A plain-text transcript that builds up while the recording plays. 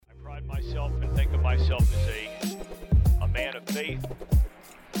myself as a man of faith.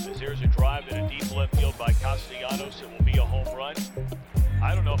 As there's a drive in a deep left field by Castellanos, it will be a home run.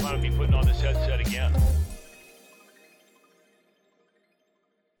 I don't know if I'm going to be putting on this headset again.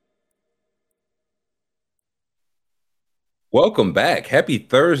 Welcome back. Happy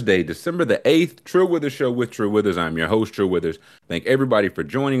Thursday, December the 8th. Trill Withers Show with Trill Withers. I'm your host, Trill Withers. Thank everybody for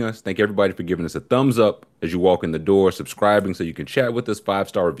joining us. Thank everybody for giving us a thumbs up as you walk in the door, subscribing so you can chat with us,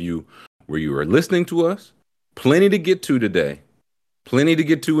 5-star review where you are listening to us. Plenty to get to today. Plenty to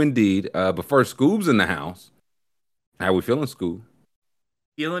get to indeed. But first, Scoob's in the house. How we feeling, Scoob?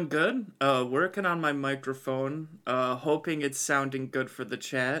 Feeling good. Working on my microphone. Hoping it's sounding good for the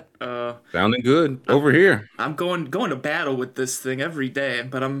chat. Sounding good over here. I'm going to battle with this thing every day,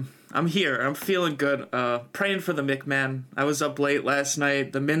 but I'm here. I'm feeling good. Praying for the McMahon. I was up late last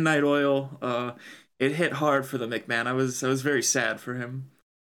night. The midnight oil. It hit hard for the McMahon. I was very sad for him.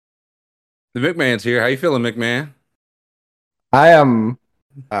 The McMahon's here. How you feeling, McMahon? I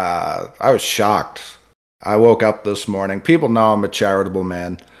was shocked. I woke up this morning. People know I'm a charitable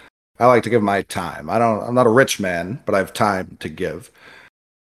man. I like to give my time. I'm not a rich man, but I have time to give.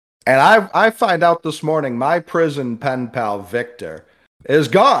 And I find out this morning my prison pen pal Victor is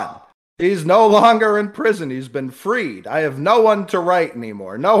gone. He's no longer in prison. He's been freed. I have no one to write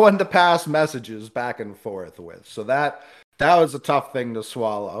anymore. No one to pass messages back and forth with. So that was a tough thing to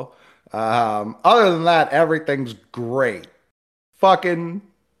swallow. Other than that, everything's great. Fucking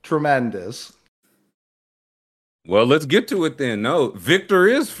tremendous. Well, let's get to it then. No, Victor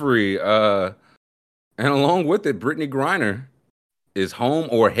is free. And along with it, Brittany Griner is home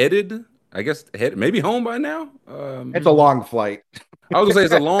or headed. I guess maybe home by now. It's a long flight. I was gonna say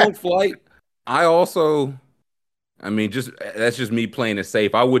it's a long flight. That's just me playing it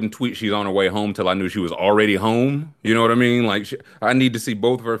safe. I wouldn't tweet she's on her way home till I knew she was already home. You know what I mean? Like I need to see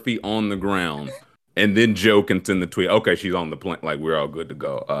both of her feet on the ground and then joke and send the tweet. Okay, she's on the plane. Like we're all good to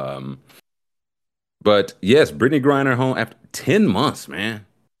go. But yes, Brittany Griner home after 10 months, man.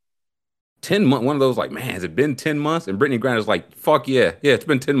 10 months. One of those like, man, has it been 10 months? And Brittany Griner's like, fuck yeah. Yeah, it's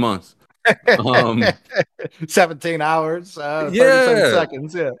been 10 months. 17 hours, 37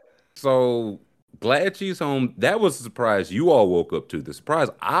 seconds, yeah. So glad she's home. That was a surprise you all woke up to. The surprise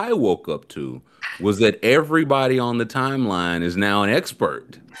I woke up to was that everybody on the timeline is now an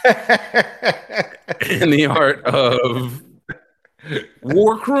expert in the art of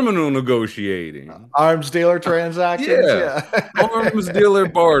war criminal negotiating, arms dealer transactions, arms dealer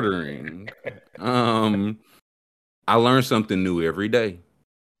bartering. I learn something new every day.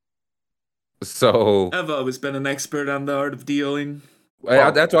 So I've always been an expert on the art of dealing.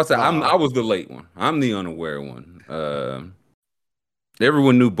 That's what I said. I was the late one. I'm the unaware one.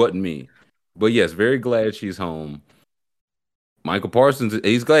 Everyone knew but me. But yes, very glad she's home. Michael Parsons,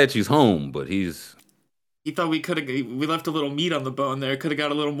 he's glad she's home, but he thought we left a little meat on the bone there. Could have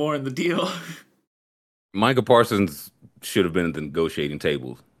got a little more in the deal. Michael Parsons should have been at the negotiating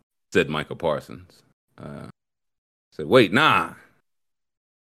table, said Michael Parsons. Said, wait, nah.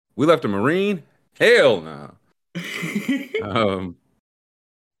 We left a Marine? Hell no.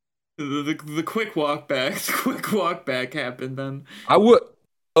 The quick walk back. The quick walk back happened then.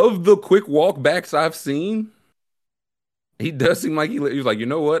 Of the quick walk backs I've seen, he does seem like he's like, you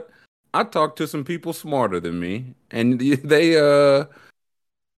know what? I talked to some people smarter than me, and they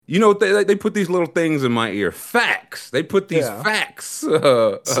put these little things in my ear. Facts. They put these facts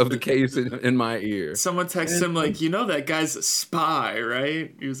of the case in my ear. Someone texted him like, that guy's a spy,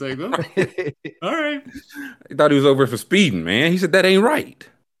 right? He was like, oh, all right. He thought he was over for speeding, man. He said that ain't right.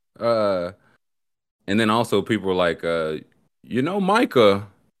 And then also people were like, Micah,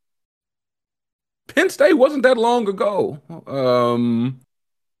 Penn State wasn't that long ago.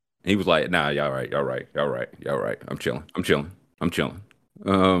 He was like, nah, y'all right. I'm chilling.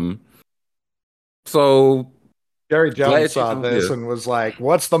 So Jerry Jones saw this and was like,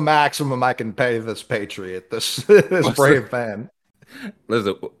 what's the maximum I can pay this Patriot, this brave man?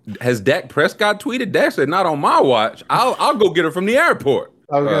 Listen, has Dak Prescott tweeted? Dak said, not on my watch. I'll go get her from the airport.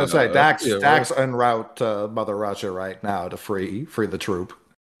 I was going to say, Dak's en route to Mother Russia right now to free the troop.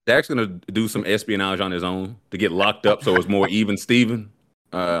 Dak's going to do some espionage on his own to get locked up so it's more even Steven.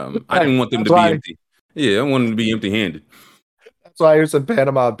 I didn't want them to be empty. Yeah, I wanted them to be empty-handed. That's why he was in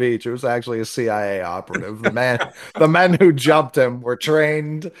Panama Beach. It was actually a CIA operative. The men who jumped him were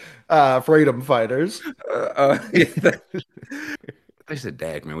trained freedom fighters. They said,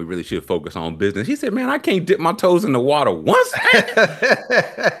 Dak, man, we really should focus on business. He said, man, I can't dip my toes in the water once.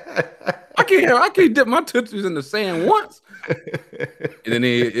 I can't dip my tootsies in the sand once. And then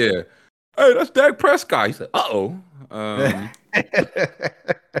hey, that's Dak Prescott. He said, uh-oh.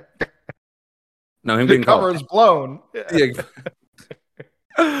 No, him The getting called. cover is blown.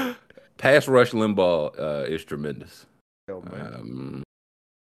 Yeah. Pass rush Limbaugh is tremendous. Oh, man.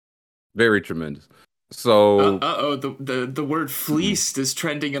 Very tremendous. So the word fleeced is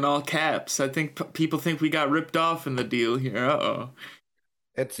trending in all caps. I think people think we got ripped off in the deal here.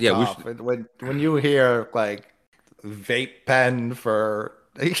 It's tough. When you hear like vape pen for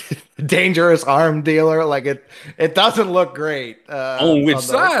dangerous arm dealer, like it doesn't look great. On which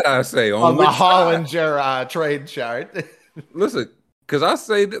side, I say? On the which Hollinger trade chart. Listen, because I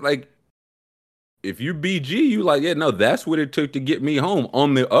say that, like, if you BG, you like, yeah, no, that's what it took to get me home.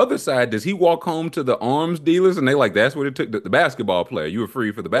 On the other side, does he walk home to the arms dealers and they like, that's what it took? The basketball player, you were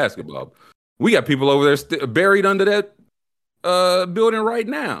free for the basketball. We got people over there buried under that building right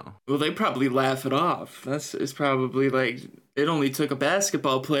now. Well, they probably laugh it off. It's probably like it only took a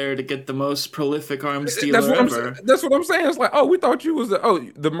basketball player to get the most prolific arms dealer ever. That's what I'm saying. It's like, oh, we thought you was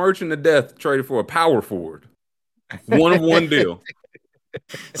the merchant of death traded for a power forward. One deal.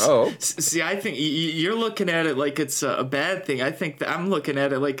 Oh, see, I think you're looking at it like it's a bad thing. I think that I'm looking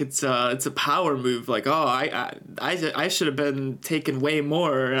at it like it's a power move. Like, oh, I should have been taking way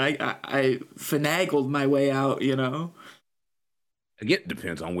more, and I finagled my way out. You know. Again, it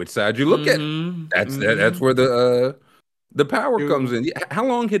depends on which side you look at. That's where the power comes in. How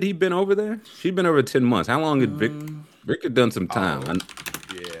long had he been over there? She'd been over 10 months. How long had Vic had done some time?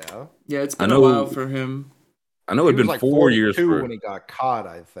 Yeah, it's been a while for him. I know it'd been like 4 years when he got caught,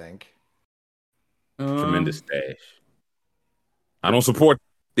 I think. Tremendous stash. I don't support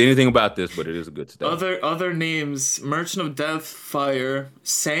anything about this, but it is a good stash. Other names: Merchant of Death, Fire,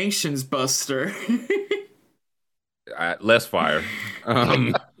 Sanctions Buster. Less fire.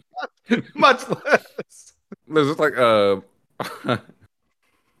 Much less. It's like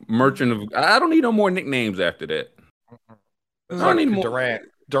Merchant of. I don't need no more nicknames after that. I don't need more.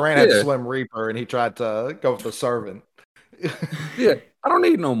 Durant had Slim Reaper, and he tried to go with the servant. Yeah, I don't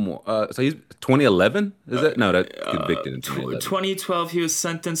need no more. So he's 2011? Is that no? That convicted in 2012. He was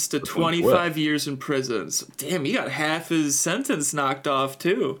sentenced to 25 years in prison. So, damn, he got half his sentence knocked off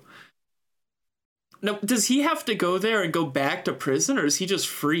too. Now, does he have to go there and go back to prison, or is he just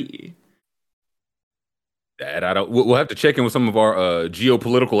free? That I don't. We'll have to check in with some of our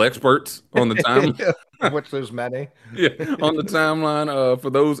geopolitical experts on the time. Which there's many. Yeah, on the timeline for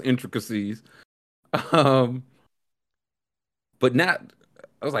those intricacies. But not.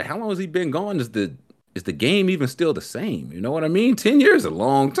 I was like, how long has he been gone? Is the game even still the same? You know what I mean? 10 years is a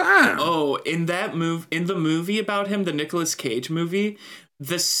long time. Oh, in the movie about him, the Nicolas Cage movie,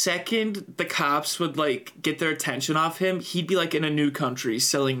 the second the cops would like get their attention off him, he'd be like in a new country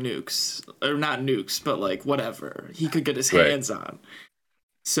selling nukes, or not nukes, but like whatever he could get his hands on.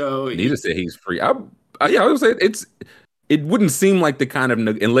 So Nita said he's free. I would say it wouldn't seem like the kind of,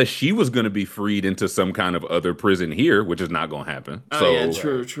 unless she was going to be freed into some kind of other prison here, which is not going to happen. Oh, so, yeah,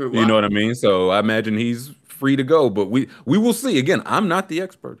 true. You know what I mean? So I imagine he's free to go, but we will see. Again, I'm not the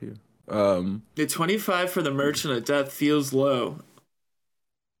expert here. The 25 for the Merchant of Death feels low.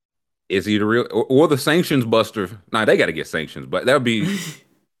 Is he the real or the sanctions buster? Nah, they got to get sanctions, but that would be.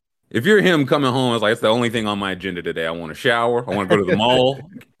 If you're him coming home, it's like, it's the only thing on my agenda today. I want to shower. I want to go to the mall,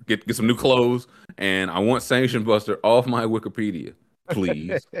 get some new clothes, and I want Sanction Buster off my Wikipedia,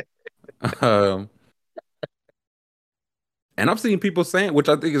 please. And I've seen people saying, which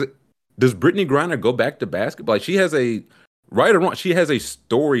I think is, does Brittany Griner go back to basketball? Like, she has a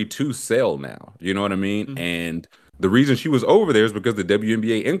story to sell now. You know what I mean? Mm-hmm. And the reason she was over there is because the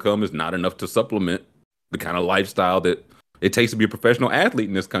WNBA income is not enough to supplement the kind of lifestyle that it takes to be a professional athlete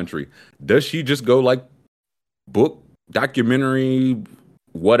in this country. Does she just go like book, documentary,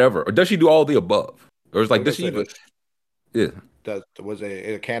 whatever? Or does she do all the above? Or is like, does she even? Yeah. Was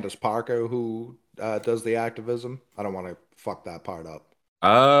it Candace Parker who does the activism? I don't want to fuck that part up.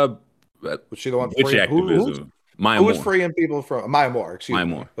 Was she the one? Which activism? Who was freeing people from Maya Moore? Excuse me.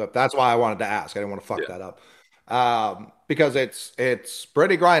 Moore. But that's why I wanted to ask. I didn't want to fuck that up. Because it's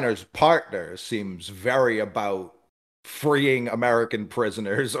Brittany Griner's partner seems very about freeing American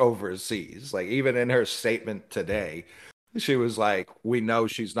prisoners overseas. Like, even in her statement today, she was like, we know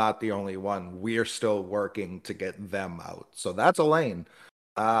she's not the only one. We're still working to get them out. So that's a lane.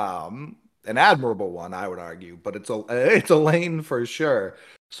 An admirable one, I would argue, but it's a lane for sure.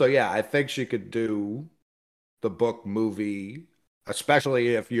 So yeah, I think she could do the book movie,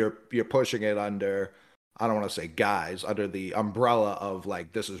 especially if you're pushing it under, I don't want to say guys, under the umbrella of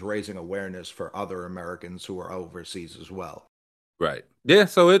like, this is raising awareness for other Americans who are overseas as well. Right. Yeah.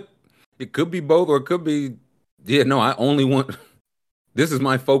 So it could be both, or it could be, no, I only want, this is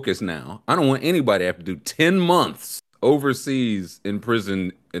my focus now. I don't want anybody to have to do 10 months overseas in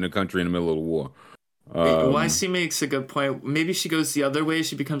prison in a country in the middle of the war. YC makes a good point. Maybe she goes the other way.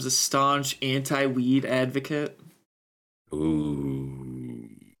 She becomes a staunch anti-weed advocate. Ooh,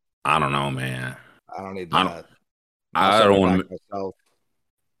 I don't know, man. I don't need I that. I don't want Back to. myself.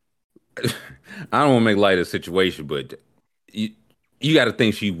 I don't want to make light of the situation, but you got to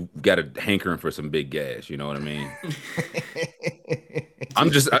think she got a hankering for some big gas. You know what I mean?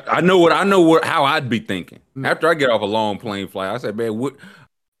 I know how I'd be thinking after I get off a long plane flight. I said, man, what?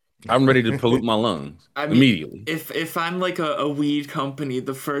 I'm ready to pollute my lungs immediately. If I'm like a weed company,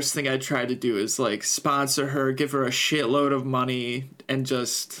 the first thing I try to do is like sponsor her, give her a shitload of money, and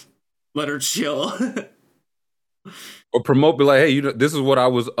just let her chill. Or promote, be like, hey, this is what I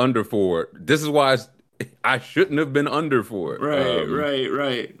was under for. This is why I shouldn't have been under for it.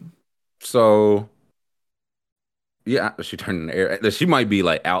 Right. So, yeah, she turned in the air. She might be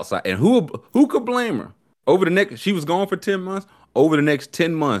like outside, and who could blame her? She was gone for 10 months. Over the next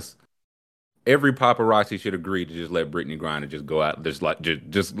 10 months, every paparazzi should agree to just let Brittany Griner just go out, just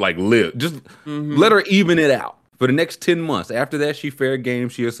like live, just let her even it out for the next 10 months. After that, she fair game.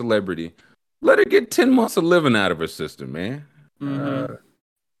 She a celebrity. Let her get 10 months of living out of her system, man. I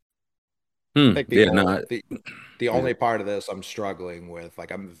think the only part of this I'm struggling with,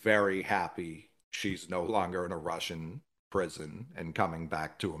 like, I'm very happy she's no longer in a Russian prison and coming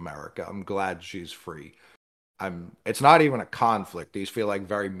back to America. I'm glad she's free. It's not even a conflict. These feel like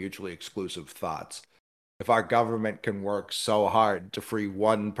very mutually exclusive thoughts. If our government can work so hard to free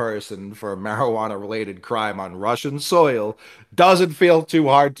one person for a marijuana-related crime on Russian soil, doesn't feel too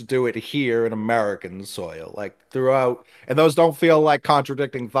hard to do it here in American soil. Like, throughout, and those don't feel like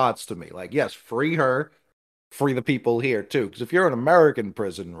contradicting thoughts to me. Like, yes, free her, free the people here too. Because if you're in American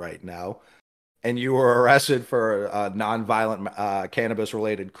prison right now, and you were arrested for a non-violent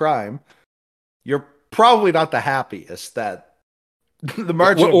cannabis-related crime, you're probably not the happiest that the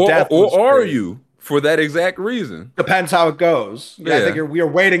margin of death. Or are you? For that exact reason. Depends how it goes. Yeah. I think we are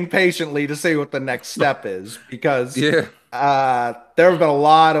waiting patiently to see what the next step is, because there have been a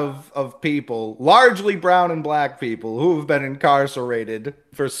lot of people, largely brown and black people, who have been incarcerated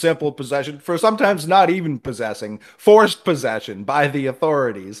for simple possession, for sometimes not even possessing, forced possession by the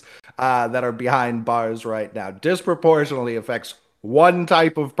authorities that are behind bars right now. Disproportionately affects one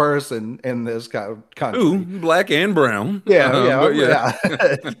type of person in this country. Ooh, black and brown. Yeah.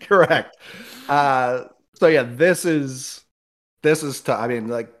 Correct. So yeah, this is tough. I mean,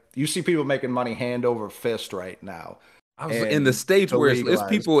 like, you see people making money hand over fist right now. I was in the States where it's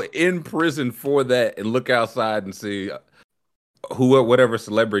people in prison for that, and look outside and see whatever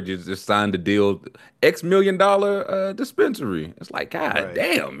celebrity just signed a deal, $X million dispensary. It's like, God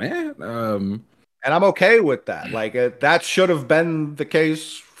damn, man. And I'm okay with that. Like, that should have been the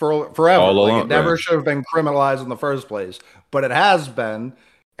case forever. All along, it never should have been criminalized in the first place, but it has been.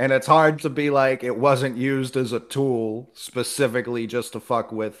 And it's hard to be like, it wasn't used as a tool specifically just to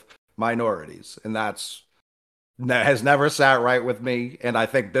fuck with minorities. And that has never sat right with me. And I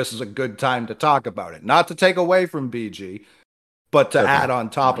think this is a good time to talk about it. Not to take away from BG, but to add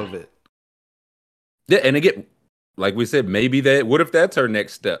on top of it. Yeah, and again, like we said, what if that's her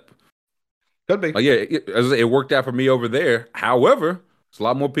next step? Could be. It worked out for me over there. However, there's a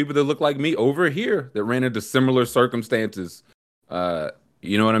lot more people that look like me over here that ran into similar circumstances.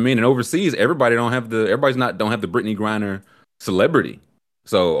 You know what I mean? And overseas, everybody don't have the Brittany Griner celebrity.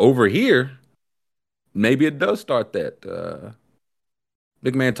 So over here, maybe it does start that.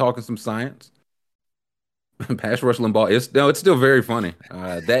 Big man talking some science. Pass rush Limbaugh. It's still very funny.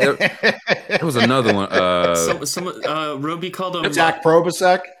 That was another one. Roby called him Zach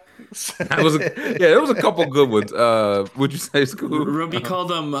Probasek. There was a couple good ones. Would you say, Scoob? Roby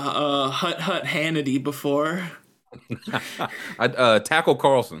called him Hut Hannity before. Tackle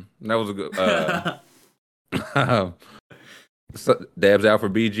Carlson. That was a good. So, dabs out for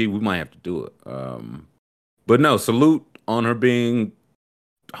BG. We might have to do it. But no, salute on her being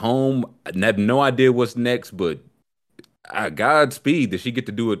home. I have no idea what's next, but Godspeed that she get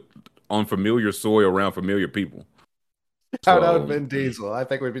to do it on familiar soil around familiar people. Shout out Vin Diesel. I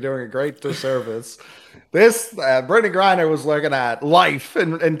think we'd be doing a great disservice. This Brittany Griner was looking at life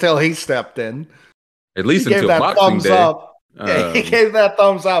until he stepped in. At least until Boxing Day. Up. He gave that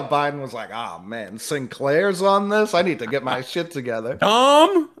thumbs up. Biden was like, "Oh man, Sinclair's on this. I need to get my shit together."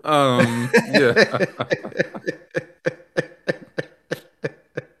 Yeah.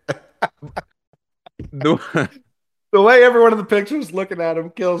 The way everyone in the picture is looking at him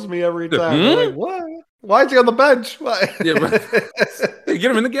kills me every time. Like, what? Why is he on the bench? Hey,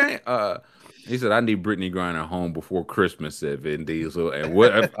 get him in the game. He said, "I need Brittany Griner home before Christmas," said Vin Diesel. And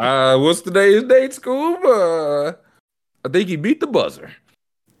what's today's date, Scoob? I think he beat the buzzer.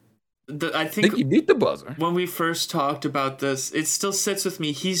 I I think think he beat the buzzer. when we first talked about this, it still sits with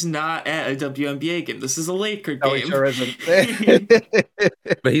me. He's not at a WNBA game. This is a Laker No, he game. sure isn't.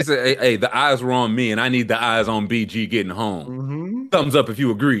 But he said, hey, the eyes were on me, and I need the eyes on BG getting home. Mhm. Thumbs up if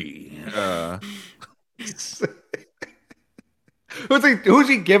you agree. Who's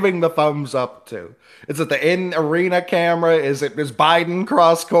he giving the thumbs up to? Is it the in arena camera? Is Biden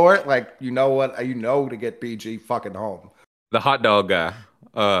cross court? Like, you know what? You know to get BG fucking home. The hot dog guy.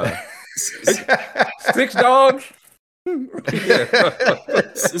 6 dogs.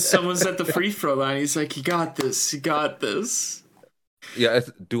 Yeah. Someone's at the free throw line. He's like, "You got this. You got this." Yeah.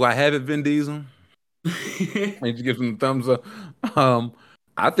 Do I have it, Vin Diesel? I need to give him the thumbs up.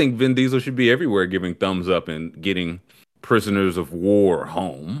 I think Vin Diesel should be everywhere giving thumbs up and getting prisoners of war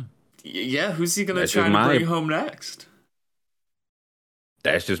home. Yeah, who's he gonna That's try just to my- bring home next?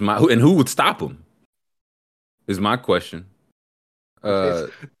 That's just and who would stop him? Is my question. They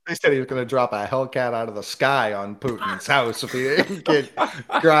said he was going to drop a Hellcat out of the sky on Putin's house if he didn't get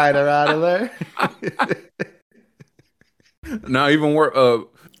Griner out of there. Now, even more.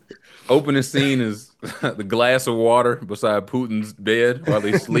 Opening scene is the glass of water beside Putin's bed while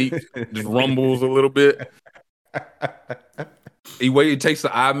they sleep. Just rumbles a little bit. He takes the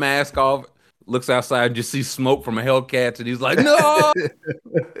eye mask off, looks outside, and just sees smoke from a Hellcat, and he's like, "No!"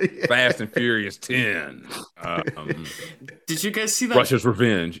 Fast and Furious 10. Did you guys see that? Russia's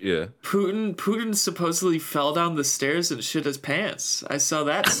Revenge. Yeah. Putin supposedly fell down the stairs and shit his pants. I saw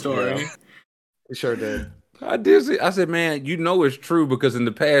that story. He sure did. I did see. I said, man, you know it's true because in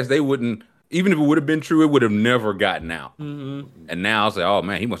the past they wouldn't. Even if it would have been true, it would have never gotten out. Mm-hmm. And now I say, oh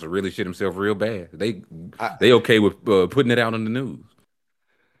man, he must have really shit himself real bad. They okay with putting it out on the news.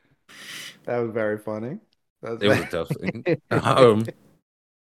 That was very funny. It was a tough scene.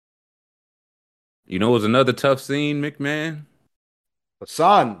 You know, it was another tough scene, McMahon. The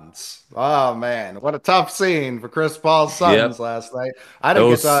Suns. Oh man, what a tough scene for Chris Paul's Suns Yep. last night. I didn't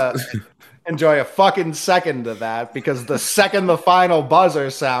get to enjoy a fucking second of that because the second the final buzzer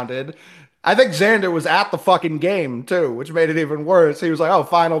sounded, I think Xander was at the fucking game too, which made it even worse. He was like, "Oh,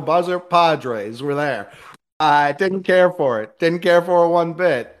 final buzzer, Padres, we're there." I didn't care for it. Didn't care for it one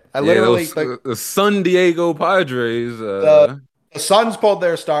bit. I literally the San Diego Padres. The Suns pulled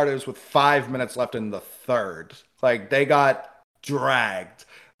their starters with 5 minutes left in the third. Like they got dragged.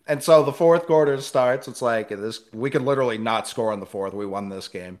 And so the fourth quarter starts. It's like we could literally not score in the fourth. We won this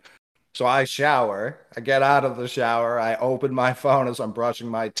game. So I shower. I get out of the shower. I open my phone as I'm brushing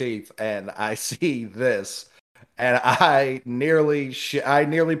my teeth, and I see this. And I nearly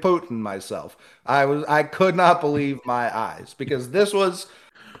Putin myself. I could not believe my eyes because this was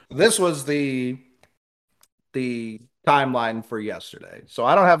the timeline for yesterday. So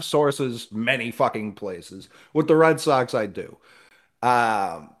I don't have sources many fucking places. With the Red Sox, I do.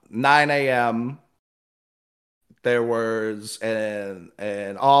 9 a.m. there was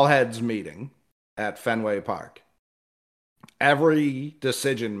an all heads meeting at Fenway Park. Every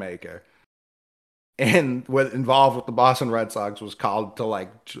decision maker involved with the Boston Red Sox was called to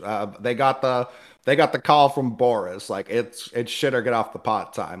they got the call from Boris, like it's shit or get off the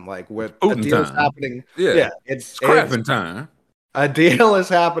pot time. Like with the Putin deal's time. happening. Yeah. It's crapping time. A deal is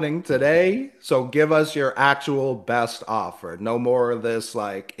happening today, so give us your actual best offer. No more of this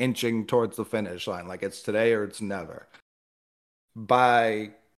like inching towards the finish line. Like it's today or it's never.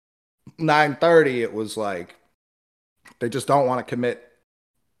 By 9:30, it was like they just don't want to commit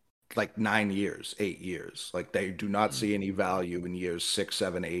like 9 years, 8 years. Like they do not see any value in years 6,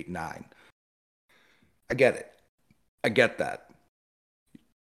 7, 8, 9. I get it. I get that.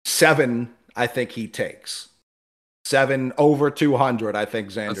 7, I think he takes. 7 over 200, I think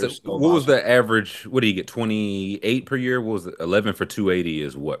Xander's still what was lost. the average? What do you get? 28 per year? What was it? 11 for 280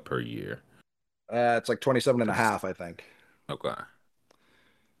 is what per year? It's like 27 and a half, I think. Okay.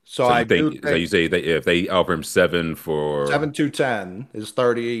 So I do so you say that if they offer him 7 for 7 to 10 is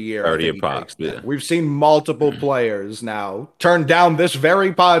 30 a year. 30 I a think he pop, takes that. yeah. We've seen multiple players now turn down this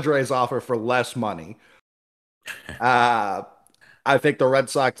very Padres offer for less money. I think the Red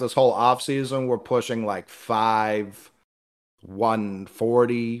Sox this whole offseason were pushing like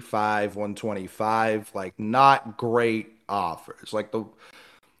 140, 125, like not great offers.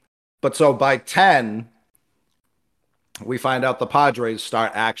 But so by 10, we find out the Padres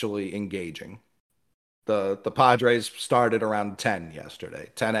start actually engaging. The Padres started around 10 yesterday,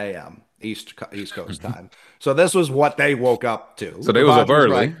 10 a.m. East Coast time. So this was what they woke up to. So they was up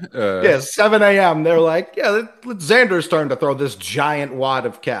early. Yeah, 7 a.m. They're like, yeah, it's Xander's turn to throw this giant wad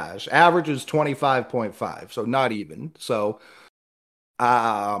of cash. Average is 25.5, so not even. So,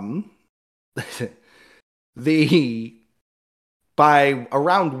 the by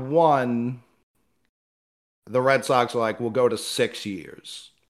around 1, the Red Sox were like, we'll go to 6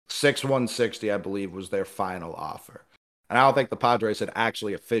 years. 160, I believe, was their final offer. And I don't think the Padres had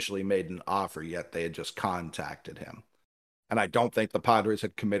actually officially made an offer yet. They had just contacted him. And I don't think the Padres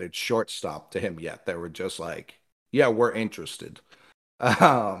had committed shortstop to him yet. They were just like, yeah, we're interested.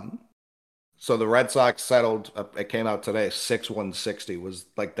 So the Red Sox settled, it came out today, 160 was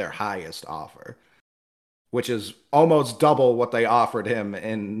like their highest offer, which is almost double what they offered him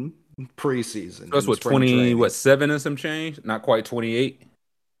in preseason. So that's what, 7 and some change? Not quite 28?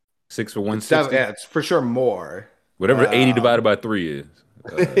 6 for 160? Yeah, it's for sure more. Whatever 80 divided by 3 is.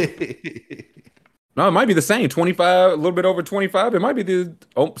 No, it might be the same. 25, a little bit over 25. It might be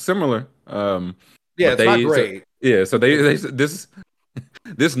similar. Yeah, it's not great. So they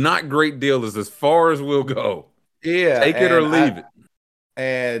this not great deal is as far as we'll go. Yeah, take it or leave it.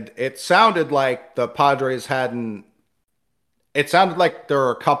 And it sounded like the Padres hadn't. It sounded like there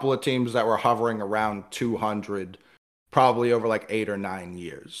were a couple of teams that were hovering around 200, probably over like 8 or 9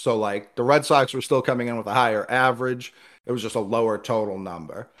 years. So like the Red Sox were still coming in with a higher average. It was just a lower total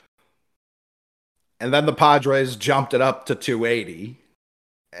number. And then the Padres jumped it up to 280.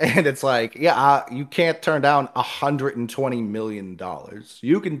 And it's like, yeah, you can't turn down $120 million.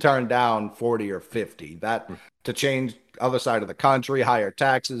 You can turn down 40 or 50. That to change other side of the country, higher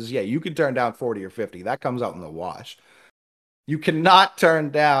taxes. Yeah, you can turn down 40 or 50. That comes out in the wash. You cannot turn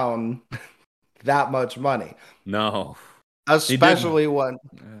down that much money. No. Especially when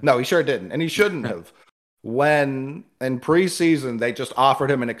no, he sure didn't. And he shouldn't have. When in preseason they just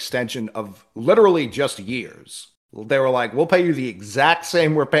offered him an extension of literally just years. They were like, we'll pay you the exact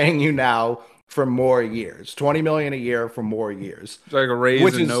same we're paying you now for more years. $20 million a year for more years. It's like a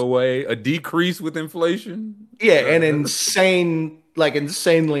raise in no way. A decrease with inflation. Yeah, an insanely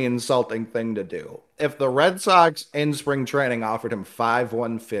insulting thing to do. If the Red Sox in spring training offered him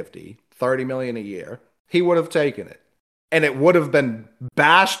 $150, $30 million a year, he would have taken it. And it would have been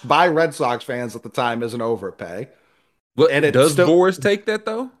bashed by Red Sox fans at the time as an overpay. Does Boris take that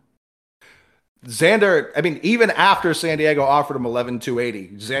though? Xander, I mean, even after San Diego offered him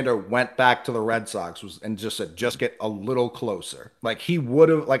 $11,280, Xander went back to the Red Sox and just said, just get a little closer. Like he would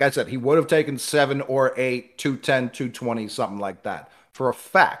have, like I said, he would have taken 7 or 8, 210, 220, something like that for a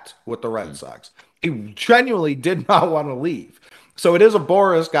fact with the Red Sox. He genuinely did not want to leave. So it is a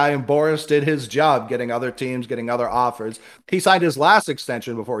Boris guy, and Boris did his job getting other teams, getting other offers. He signed his last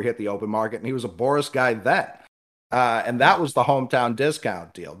extension before he hit the open market, and he was a Boris guy then. And that was the hometown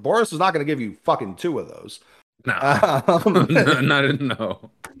discount deal. Boris is not going to give you fucking 2 of those. No. No.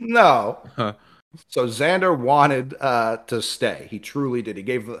 No. Huh. So Xander wanted to stay. He truly did. He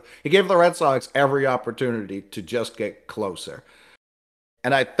gave the Red Sox every opportunity to just get closer.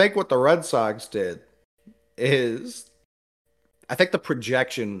 And I think what the Red Sox did is, I think the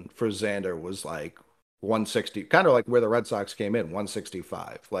projection for Xander was like 160, kind of like where the Red Sox came in,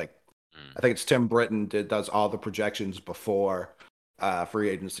 165. Like, I think it's Tim Britton does all the projections before free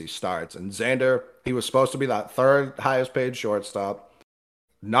agency starts. And Xander, he was supposed to be that 3rd highest paid shortstop.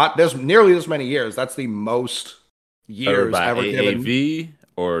 Not nearly this many years. That's the most years ever given. AAV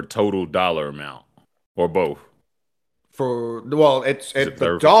or total dollar amount or both? It's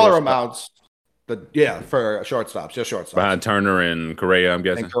the dollar amounts. For shortstops, just shortstops. Behind Turner and Correa, I'm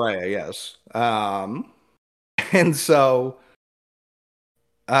guessing. And Correa, yes. And so,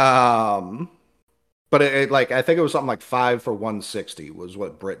 but I think it was something like 5 for 160 was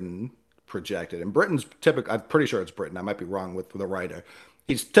what Britton projected. And Britton's typically, I'm pretty sure it's Britton. I might be wrong with the writer.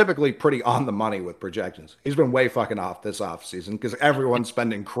 He's typically pretty on the money with projections. He's been way fucking off this offseason because everyone's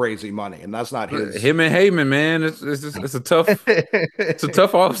spending crazy money, and that's not his. Him and Heyman, man, it's a tough it's a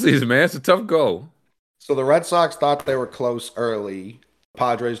tough offseason, man. It's a tough goal. So the Red Sox thought they were close early.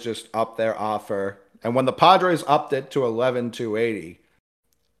 Padres just upped their offer, and when the Padres upped it to 11,280,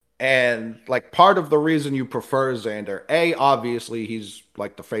 and like part of the reason you prefer Xander, A, obviously he's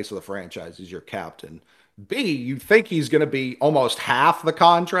like the face of the franchise. He's your captain. B, you think he's going to be almost half the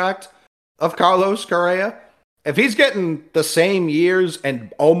contract of Carlos Correa. If he's getting the same years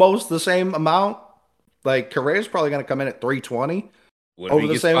and almost the same amount, like Correa's probably going to come in at 320 over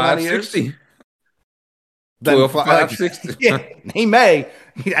the same amount of years. Then 560. Yeah, he may.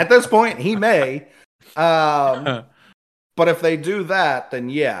 At this point, he may. But if they do that, then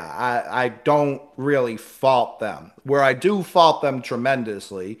yeah, I don't really fault them. Where I do fault them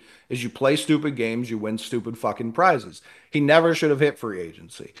tremendously is you play stupid games, you win stupid fucking prizes. He never should have hit free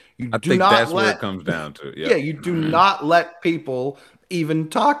agency. I think that's what it comes down to. Yeah, you do not let people even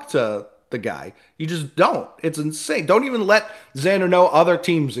talk to the guy. You just don't. It's insane. Don't even let Xander know other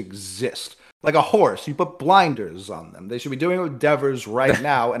teams exist. like a horse. You put blinders on them. They should be doing it with Devers right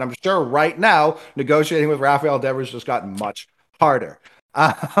now. And I'm sure right now, negotiating with Rafael Devers just gotten much harder.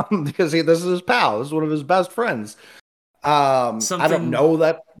 Because this is his pal. This is one of his best friends. I don't know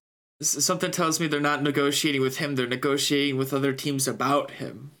that. Something tells me they're not negotiating with him. They're negotiating with other teams about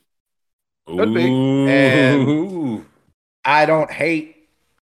him. Could be. And I don't hate.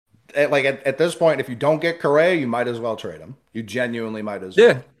 Like at this point, if you don't get Correa, you might as well trade him. You genuinely might as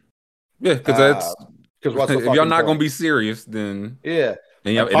well. Yeah, because that's because if y'all not gonna be serious, then yeah.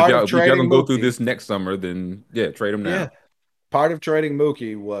 And if y'all gonna go through this next summer, then trade him now. Yeah. Part of trading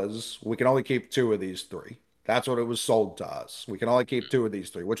Mookie was we can only keep 2 of these 3. That's what it was sold to us. We can only keep 2 of these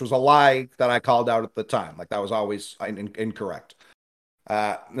 3, which was a lie that I called out at the time. Like that was always incorrect.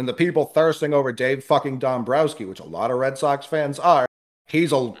 And the people thirsting over Dave fucking Dombrowski, which a lot of Red Sox fans are,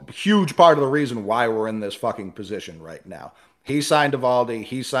 he's a huge part of the reason why we're in this fucking position right now. He signed Eovaldi.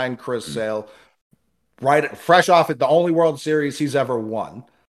 He signed Chris Sale. Right, fresh off at the only World Series he's ever won,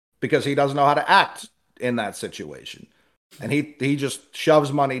 because he doesn't know how to act in that situation, and he just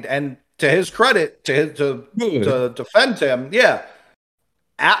shoves money. And to his credit, to defend him,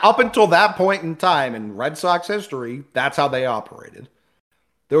 up until that point in time in Red Sox history, that's how they operated.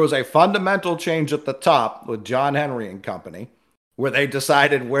 There was a fundamental change at the top with John Henry and company, where they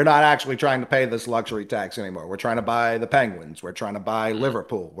decided we're not actually trying to pay this luxury tax anymore. We're trying to buy the Penguins. We're trying to buy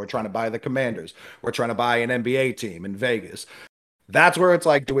Liverpool. We're trying to buy the Commanders. We're trying to buy an NBA team in Vegas. That's where it's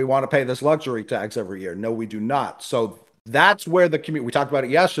like, do we want to pay this luxury tax every year? No, we do not. So that's where we talked about it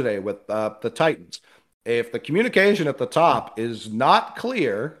yesterday with the Titans. If the communication at the top is not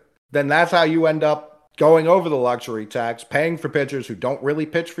clear, then that's how you end up going over the luxury tax, paying for pitchers who don't really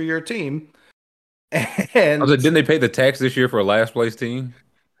pitch for your team. And didn't they pay the tax this year for a last place team,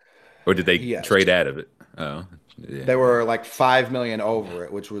 or did they trade out of it? Oh, yeah. They were like $5 million over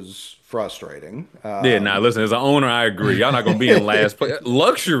it, which was frustrating. Listen, as an owner, I agree. Y'all not gonna be in last place.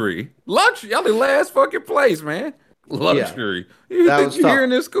 Luxury, y'all in last fucking place, man. Luxury. You think you're here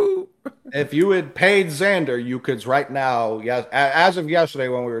in this school? If you had paid Xander, you could right now. Yes, as of yesterday,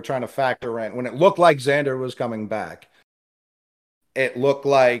 when we were trying to factor in, when it looked like Xander was coming back, it looked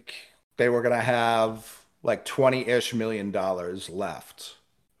like they were going to have like $20-ish million left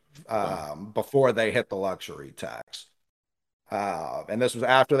before they hit the luxury tax. And this was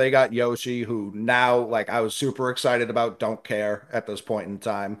after they got Yoshi, who now, like, I was super excited about, don't care at this point in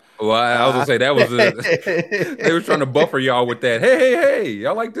time. Well, I was going to say that was they were trying to buffer y'all with that. Hey,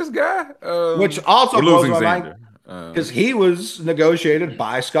 y'all like this guy? Which also blows my mind because he was negotiated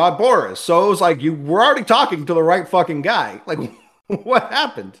by Scott Boras. So it was like, you were already talking to the right fucking guy. Like, what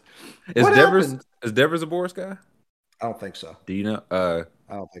happened? Is Devers a Boras guy? I don't think so. Do you know? I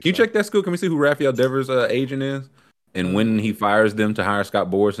don't think can you check that school? Can we see who Rafael Devers' agent is? And when he fires them to hire Scott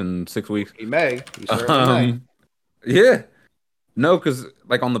Boras in 6 weeks? He may. He certainly may. Yeah. No, because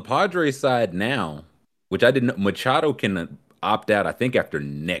like on the Padres side now, which I didn't know, Machado can opt out, I think, after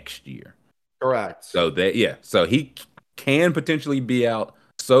next year. Correct. So so he can potentially be out.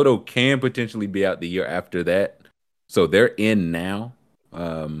 Soto can potentially be out the year after that. So they're in now.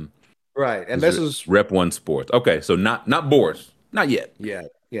 Right. And this is Rep One Sports. Okay, so not Boras. Not yet. Yeah,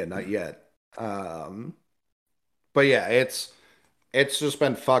 not yet. But yeah, it's just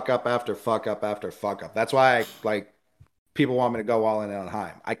been fuck up after fuck up after fuck up. That's why people want me to go all in on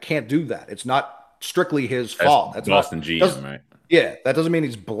Heim. I can't do that. It's not strictly his fault. That's Boston GM, right? Yeah, that doesn't mean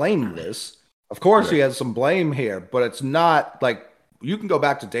he's blameless. Of course, he has some blame here, but it's not like you can go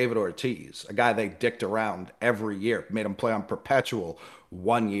back to David Ortiz, a guy they dicked around every year, made him play on perpetual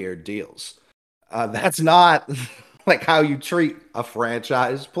 1-year deals. That's not like how you treat a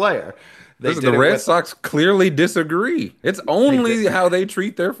franchise player. The Red Sox clearly disagree. It's only how they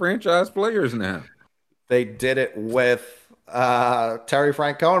treat their franchise players now. They did it with Terry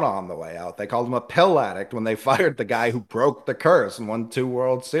Francona on the way out. They called him a pill addict when they fired the guy who broke the curse and won 2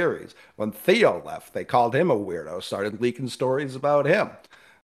 World Series. When Theo left, they called him a weirdo, started leaking stories about him.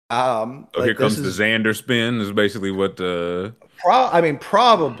 Here comes the Xander spin is basically what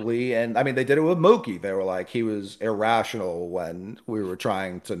probably. And I mean, they did it with Mookie. They were like, he was irrational when we were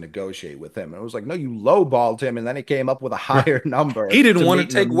trying to negotiate with him. And it was like, no, you lowballed him. And then he came up with a higher number. He didn't want to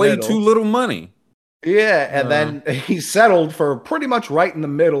take way too little money. Yeah. And then he settled for pretty much right in the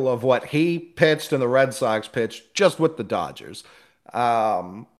middle of what he pitched and the Red Sox pitched, just with the Dodgers.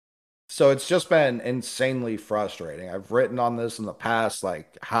 So it's just been insanely frustrating. I've written on this in the past,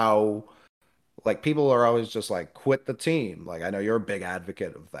 like how like people are always just like quit the team. Like I know you're a big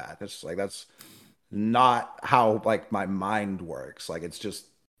advocate of that. It's like that's not how like my mind works. Like it's just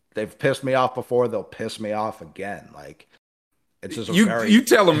they've pissed me off before, they'll piss me off again. Like it's just you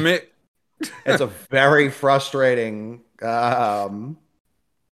tell them, Mick. It's a very frustrating time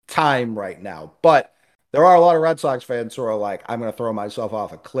right now. But there are a lot of Red Sox fans who are like, I'm going to throw myself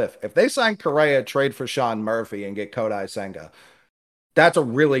off a cliff. If they sign Correa, trade for Sean Murphy, and get Kodai Senga, that's a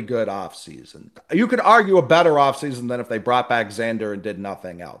really good offseason. You could argue a better offseason than if they brought back Xander and did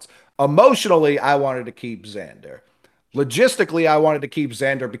nothing else. Emotionally, I wanted to keep Xander. Logistically, I wanted to keep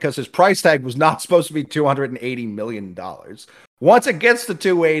Xander because his price tag was not supposed to be $280 million. Once it gets to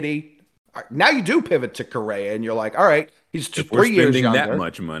 280, now you do pivot to Correa, and you're like, all right, he's If 3 we're years spending younger. that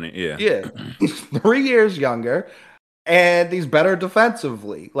much money, yeah. Yeah, he's 3 years younger, and he's better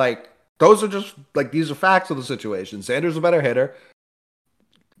defensively. Like, those are just, like, these are facts of the situation. Xander's a better hitter.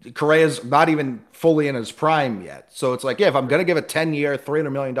 Correa's not even fully in his prime yet. So it's like, yeah, if I'm going to give a 10-year,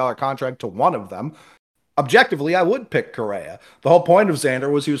 $300 million contract to one of them, objectively, I would pick Correa. The whole point of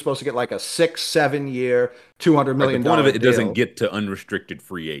Xander was he was supposed to get like a 6-7 year, $200 million. The point of it deal. doesn't get to unrestricted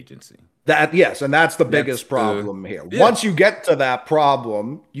free agency. Yes, and that's the biggest problem here. Yeah. Once you get to that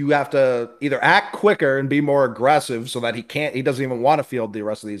problem, you have to either act quicker and be more aggressive so that he doesn't even want to field the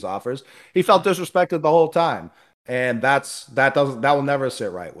rest of these offers. He felt disrespected the whole time. And that will never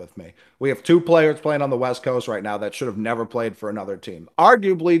sit right with me. We have 2 players playing on the West Coast right now that should have never played for another team.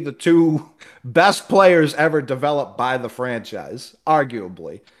 Arguably the 2 best players ever developed by the franchise,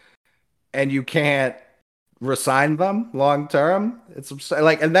 arguably. And you can't resign them long term. It's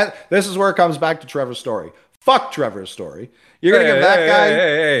like, and this is where it comes back to Trevor's Story. Fuck Trevor's Story. You're gonna give that guy.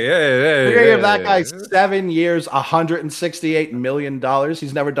 You're gonna give that guy 7 years, $168 million.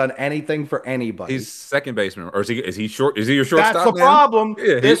 He's never done anything for anybody. He's second baseman, or is he short? Is he your shortstop? That's the now? problem.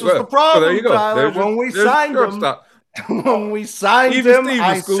 Yeah, this was the problem, there you go. Tyler. When we signed him,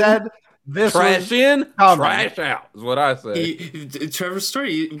 I said this trash was in, coming. trash out is what I say. Trevor's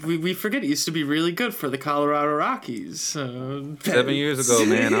Story, we forget he used to be really good for the Colorado Rockies. 7 years ago,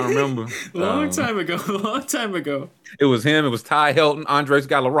 man, I remember. Long time ago. It was him. It was Ty Helton, Andres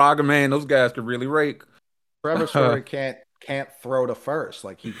Galarraga. Man, those guys could really rake. Trevor Story can't throw to first.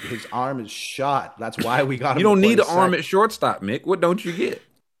 Like his arm is shot. That's why we got him. You don't need an second. arm at shortstop, Mick. What don't you get?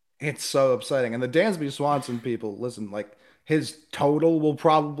 It's so upsetting. And the Dansby Swanson people, listen, like, his total will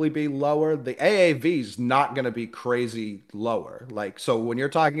probably be lower. The AAV is not going to be crazy lower. Like, so when you're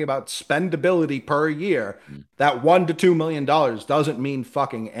talking about spendability per year, that $1 to $2 million doesn't mean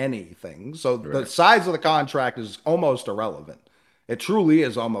fucking anything. So the size of the contract is almost irrelevant. It truly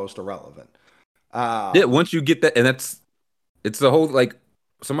is almost irrelevant. Yeah, once you get that, and it's the whole, like,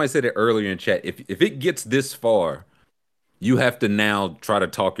 somebody said it earlier in chat. If it gets this far, you have to now try to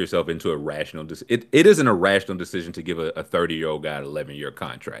talk yourself into a rational decision. It isn't a rational decision to give a 30-year-old guy an 11-year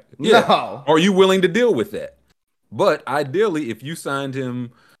contract. Yeah. No. Are you willing to deal with that? But ideally, if you signed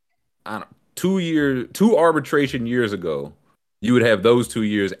him, I don't know, 2 arbitration years ago, you would have those 2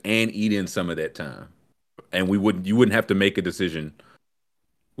 years and eat in some of that time. And you wouldn't have to make a decision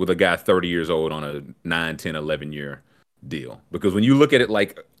with a guy 30 years old on a 9, 10, 11-year deal. Because when you look at it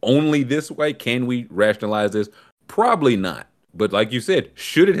like only this way, can we rationalize this? Probably not. But like you said,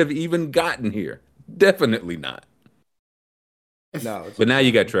 should it have even gotten here? Definitely not. No. But now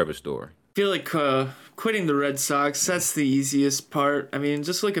you got Trevor's Story. I feel like quitting the Red Sox, that's the easiest part. I mean,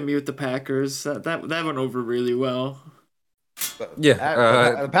 just look at me with the Packers. That went over really well.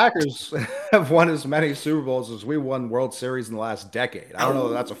 Yeah. The Packers have won as many Super Bowls as we won World Series in the last decade. I don't know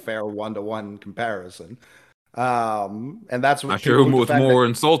if that's a fair 1-to-1 comparison. And that's what I'm sure who was more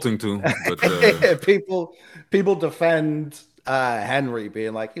insulting to. But, people defend Henry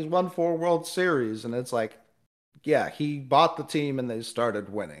being like, he's won 4 World Series, and it's like, yeah, he bought the team and they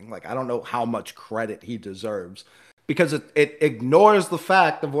started winning. Like, I don't know how much credit he deserves because it ignores the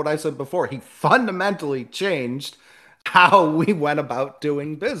fact of what I said before. He fundamentally changed how we went about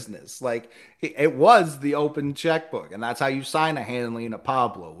doing business. Like, it was the open checkbook, and that's how you sign a Hanley and a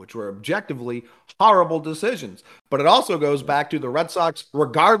Pablo, which were objectively horrible decisions. But it also goes back to the Red Sox,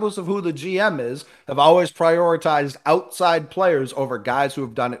 regardless of who the GM is, have always prioritized outside players over guys who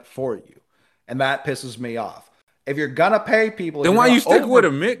have done it for you. And that pisses me off. If you're gonna pay people, then why you stick with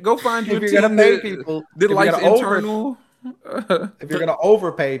them, Mick? Go find your team. If you're gonna pay people, did like internal. If you're gonna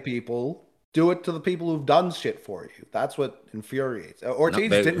overpay people, do it to the people who've done shit for you. That's what infuriates. Ortiz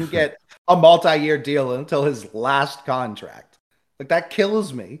didn't get a multi-year deal until his last contract. Like, that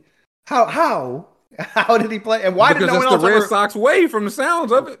kills me. How did he play? And why did no one else the Red Sox way from the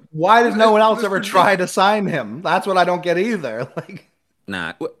sounds of it? Why does no one else ever try to sign him? That's what I don't get either. Like,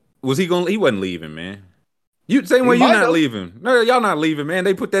 nah, was he going? He wasn't leaving, man. Same way you're not leaving. No, y'all not leaving, man.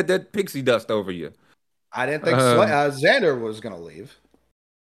 They put that pixie dust over you. I didn't think Xander was gonna leave.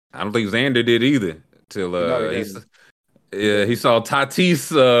 I don't think Xander did either. Till Yeah, he saw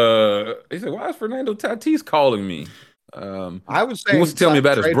Tatis. He said, "Why is Fernando Tatis calling me?" I was He saying wants to tell me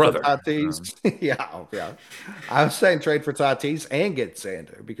about his trade for brother. Tatis. Yeah. I was saying trade for Tatis and get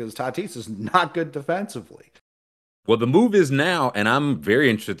Xander because Tatis is not good defensively. Well, the move is now, and I'm very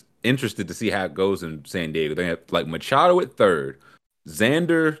interested to see how it goes in San Diego. They have like Machado at third,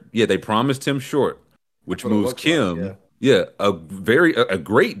 Xander. Yeah, they promised him short, which That's what it moves looks Kim. like, Yeah, a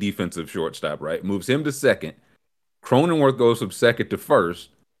great defensive shortstop, right? Moves him to second. Cronenworth goes from second to first.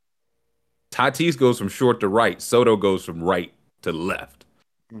 Tatis goes from short to right. Soto goes from right to left.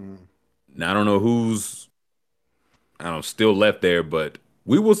 Mm. Now I don't know who's still left there, but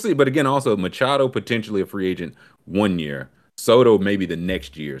we will see. But again, also Machado potentially a free agent 1 year. Soto maybe the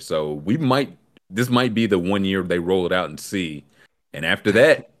next year. So this might be the 1 year they roll it out and see. And after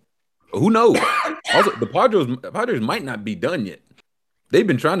that, who knows? Also, the Padres might not be done yet. They've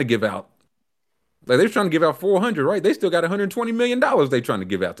been trying to give out, like they're trying to give out 400, right? They still got $120 million they're trying to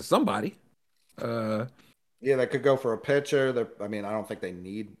give out to somebody. Yeah, they could go for a pitcher. I mean, I don't think they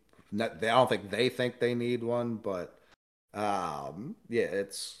need. I don't think they think they need one, but yeah,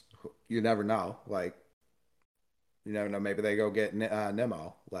 it's you never know. Like, you never know. Maybe they go get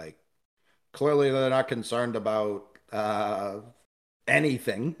Nimmo. Like, clearly they're not concerned about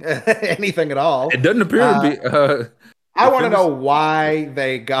anything, anything at all. It doesn't appear to be. I want to know why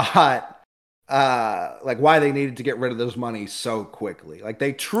they got. Like why they needed to get rid of this money so quickly. Like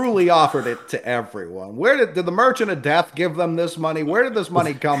they truly offered it to everyone. Where did the Merchant of Death give them this money? Where did this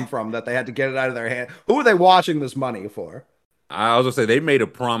money come from that they had to get it out of their hand? Who are they washing this money for? I also say they made a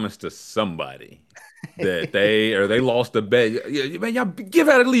promise to somebody that they lost a bet. Yeah, man, y'all give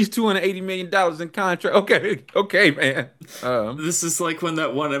out at least $280 million in contract. Okay, man. This is like when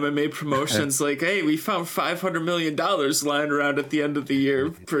that one MMA promotion's like, hey, we found $500 million lying around at the end of the year.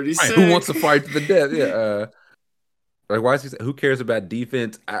 Pretty sick. Who wants to fight to the death? Yeah. Like why is he? Who cares about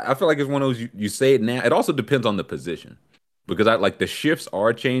defense? I feel like it's one of those you say it now. It also depends on the position because I like the shifts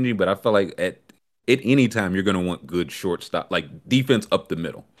are changing, but I feel like at any time you're going to want good shortstop, like defense up the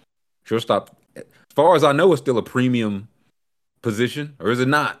middle. Shortstop, as far as I know, is still a premium position, or is it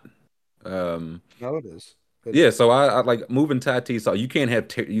not? No, it is. Yeah, so I like moving Tatis. So you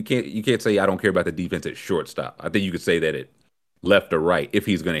can't say I don't care about the defense at shortstop. I think you could say that at left or right if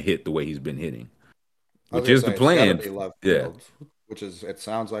he's going to hit the way he's been hitting, which is the plan. Yeah, which is it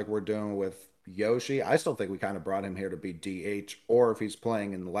sounds like we're doing with Yoshi. I still think we kind of brought him here to be DH, or if he's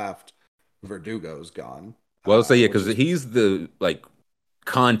playing in left, Verdugo's gone. Well, so yeah, because he's the like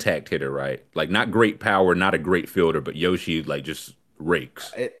contact hitter, right? Like not great power, not a great fielder, but Yoshi like just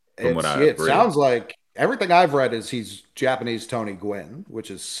rakes. It sounds like everything I've read is he's Japanese Tony Gwynn, which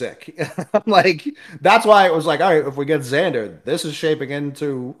is sick. Like that's why it was like, all right, if we get Xander, this is shaping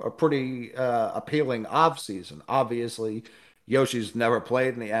into a pretty appealing offseason. Obviously, Yoshi's never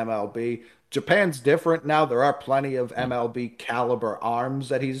played in the MLB. Japan's different now. There are plenty of MLB caliber arms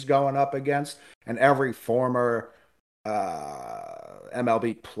that he's going up against, and every former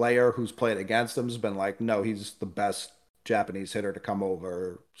MLB player who's played against him has been like, no, he's the best Japanese hitter to come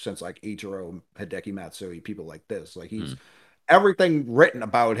over since like Ichiro, Hideki Matsui, people like this. Like he's everything written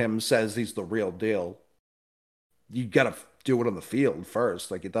about him says he's the real deal. You got to do it on the field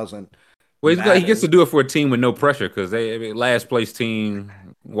first. Like it doesn't. Well, he gets to do it for a team with no pressure because last place team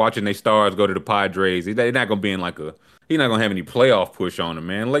watching their stars go to the Padres. They're not gonna be in like he's not gonna have any playoff push on him,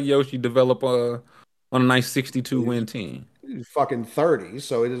 man. Let Yoshi develop on a nice 62 win team. He's fucking 30,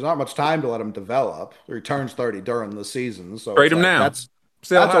 so there's not much time to let him develop. He turns 30 during the season, so trade him now. That's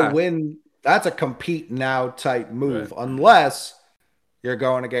a win. That's a compete now type move, right. Unless you're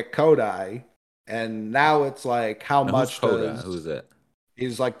going to get Kodai, and now it's like how much Kodai? Who's that?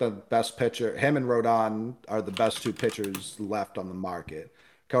 He's like the best pitcher. Him and Rodon are the best two pitchers left on the market.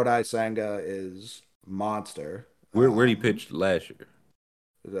 Kodai Senga is monster. Where did he pitch last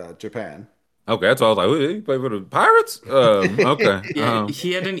year? Japan. Okay, that's all I was like. He played for the Pirates? Okay. Yeah,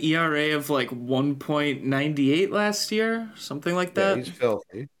 he had an ERA of like 1.98 last year, something like that. Yeah, he's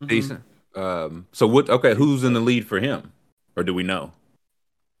filthy. Decent. So what? Okay, who's in the lead for him, or do we know?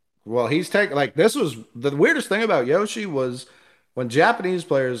 Well, he's taking like this was the weirdest thing about Yoshi was when Japanese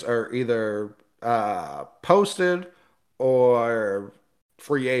players are either posted or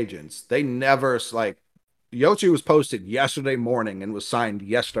free agents. They never like. Yoshi was posted yesterday morning and was signed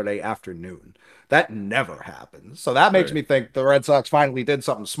yesterday afternoon. That never happens. So that makes me think the Red Sox finally did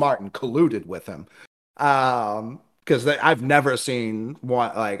something smart and colluded with him. Because I've never seen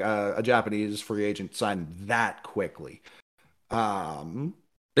one like a Japanese free agent sign that quickly. They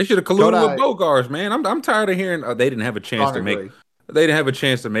should have colluded with Bogarts, man. I'm tired of hearing they didn't have a chance to make. they didn't have a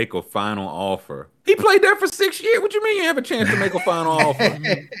chance to make a final offer. He played there for 6 years. What you mean you have a chance to make a final offer?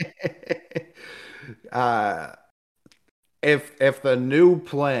 If the new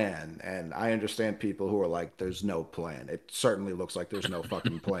plan, and I understand people who are like, there's no plan. It certainly looks like there's no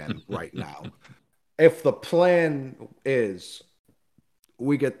fucking plan right now. If the plan is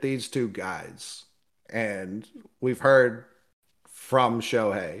we get these two guys, and we've heard from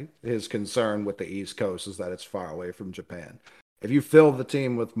Shohei, his concern with the East Coast is that it's far away from Japan. If you fill the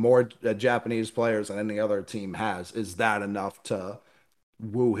team with more Japanese players than any other team has, is that enough to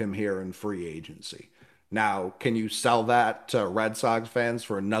woo him here in free agency? Now, can you sell that to Red Sox fans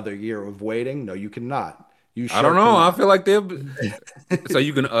for another year of waiting? No, you cannot. You I don't know. I feel like they'll. So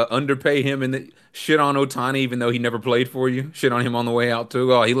you can underpay him and shit on Ohtani, even though he never played for you. Shit on him on the way out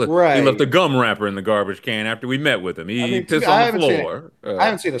too. Oh, he left a gum wrapper in the garbage can after we met with him. He pissed on the floor. I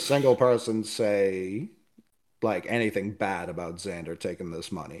haven't seen a single person say like anything bad about Xander taking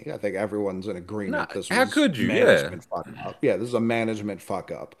this money. I think everyone's in agreement. How could you? Fuck up. Yeah, this is a management fuck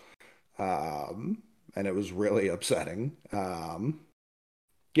up, and it was really upsetting.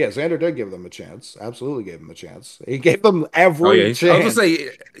 Yeah, Xander did give them a chance. Absolutely gave them a chance. He gave them every chance. I was gonna say,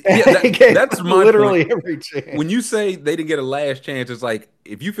 that's my literally point. Every chance. When you say they didn't get a last chance, it's like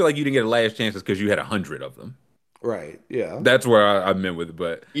if you feel like you didn't get a last chance, it's because you had 100 of them. Right. Yeah. That's where I meant with it.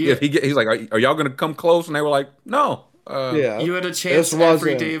 But yeah, he's like, are y'all gonna come close? And they were like, no. Yeah. You had a chance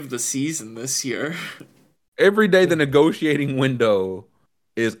every day of the season this year. Every day the negotiating window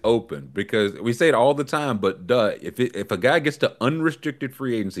is open, because we say it all the time, but if a guy gets to unrestricted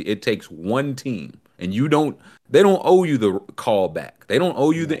free agency, it takes one team, and they don't owe you the call back. They don't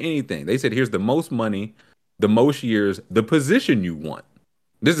owe you the anything. They said, here's the most money, the most years, the position you want.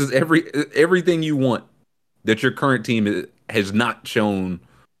 This is everything you want that your current team has not shown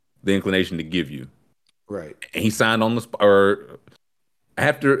the inclination to give you. Right. And he signed on the spot, or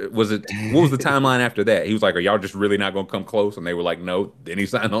after, what was the timeline after that? He was like, are y'all just really not going to come close? And they were like, no. Then he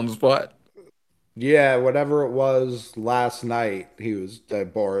signed on the spot. Yeah, whatever it was last night,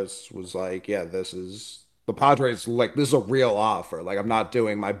 Boris was like, yeah, this is the Padres, like, this is a real offer. Like, I'm not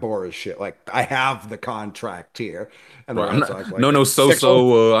doing my Boris shit. Like, I have the contract here. And right. I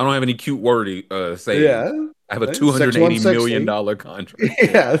don't have any cute wordy saying. Yeah. I have a $280 million contract.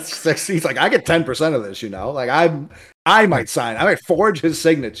 Yeah, he's like, I get 10% of this, like I might sign. I might forge his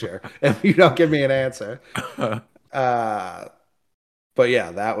signature if you don't give me an answer. But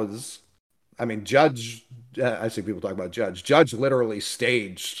yeah, that was, I mean, Judge, I see people talk about Judge. Judge literally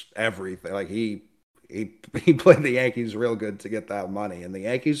staged everything. Like he played the Yankees real good to get that money, and the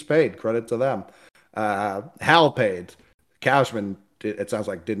Yankees paid. Credit to them. Hal paid. Cashman, it sounds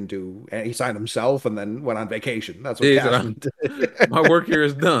like, didn't do, and he signed himself and then went on vacation. That's what Cashman did. My work here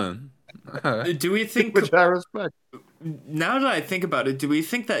is done. Do we think, which I respect. Now that I think about it, do we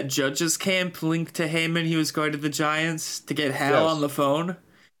think that Judge's camp linked to Heyman, he was going to the Giants to get Hal on the phone?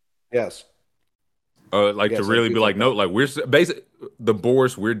 Yes. To really be like, no, like, we're basically the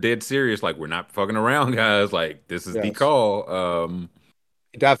Boris, we're dead serious. Like, we're not fucking around, guys. Like, this is the call.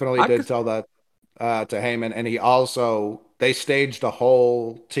 He definitely did tell that to Heyman, and he also, they staged a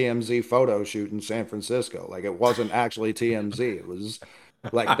whole TMZ photo shoot in San Francisco. Like, it wasn't actually TMZ. It was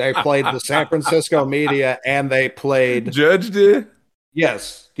like they played the San Francisco media, and they played Judge did.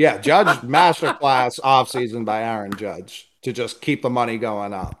 Yes, yeah, Judge masterclass offseason by Aaron Judge to just keep the money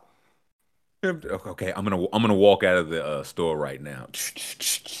going up. Okay, I'm gonna walk out of the store right now.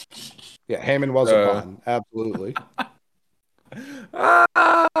 Yeah, Heyman was a pawn. Absolutely.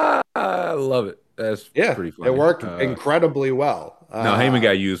 I love it. That's pretty funny. It worked incredibly well. No, Heyman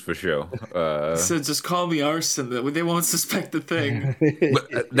got used for show. So just call me arson. They won't suspect the thing.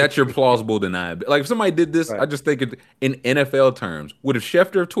 But that's your plausible deniability. Like, if somebody did this, I just think in NFL terms, would have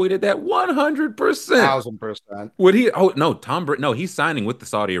Schefter tweeted that 100%? 1,000%. Would he? Oh no, Tom Brady. No, he's signing with the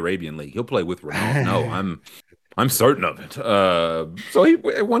Saudi Arabian League. He'll play with Ronaldo. No, I'm certain of it. So he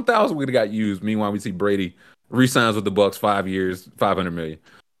at 1,000 would have got used. Meanwhile, we see Brady re-signs with the Bucks 5 years, $500 million.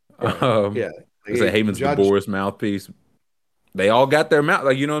 Heyman's the Boris mouthpiece. They all got their mouth.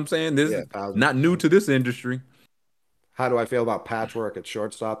 Like, you know what I'm saying? This is not new to this industry. How do I feel about patchwork at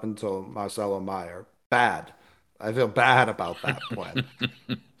shortstop until Marcelo Meyer? Bad. I feel bad about that plan.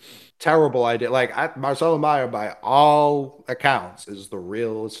 Terrible idea. Like, Marcelo Meyer, by all accounts, is the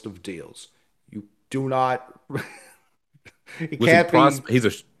realest of deals. You do not. He's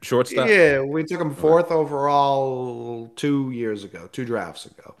a shortstop. Yeah, we took him 4th overall 2 drafts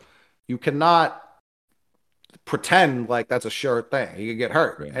ago. You cannot pretend like that's a sure thing. He could get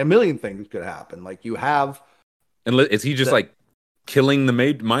hurt. Right. A million things could happen. Like, you have. And is he just like killing the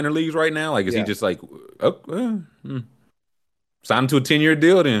minor leagues right now? Like, is he just like, Sign him to a 10-year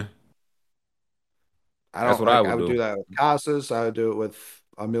deal then. I That's don't what I like. would I would do. do that with Casas. I would do it with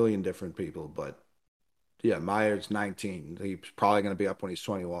a million different people. But yeah, Myers 19. He's probably going to be up when he's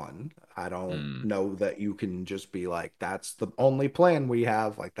 21. I don't Mm. know that you can just be like, that's the only plan we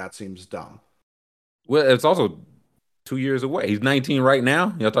have. Like that seems dumb. Well, it's also 2 years away. He's 19 right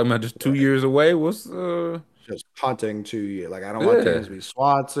now. Y'all talking about just 2 years away? What's Just punting 2 years. Like I don't want yeah. Dansby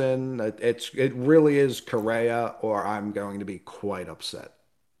Swanson. It really is Correa, or I'm going to be quite upset.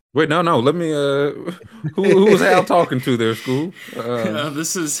 Wait, no. Let me who was Hal talking to there, School?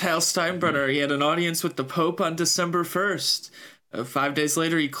 This is Hal Steinbrenner. He had an audience with the Pope on December 1st. 5 days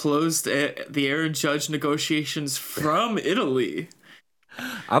later, he closed the Aaron Judge negotiations from Italy.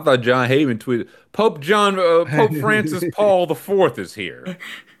 I thought John Heyman tweeted Pope Francis Paul the Fourth is here.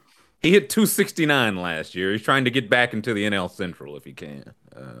 He hit 269 last year. He's trying to get back into the NL Central if he can.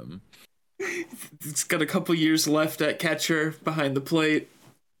 He's got a couple years left at catcher behind the plate.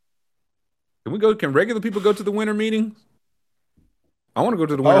 Can we go? Can regular people go to the winter meetings? I want to go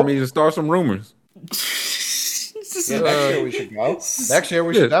to the winter meetings and start some rumors. Yeah, next year we should go. Next year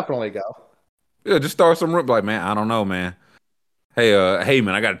we should definitely go. Yeah, just start some rumors. Like, man, I don't know, man. Hey,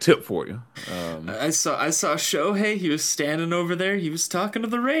 man, I got a tip for you. I saw Shohei. He was standing over there. He was talking to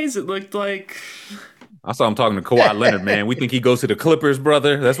the Rays. It looked like. I saw him talking to Kawhi Leonard, man. We think he goes to the Clippers,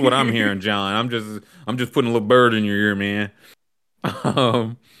 brother. That's what I'm hearing, John. I'm just putting a little bird in your ear, man.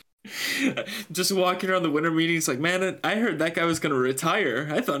 Just walking around the winter meetings, like, man, I heard that guy was gonna retire.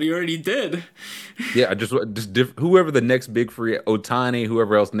 I thought he already did. Yeah, whoever the next big free, Ohtani,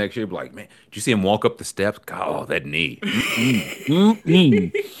 whoever else next year, be like, man, did you see him walk up the steps? God, that knee.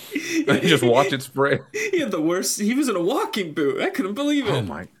 Just watch it spread. He had the worst. He was in a walking boot. I couldn't believe it. Oh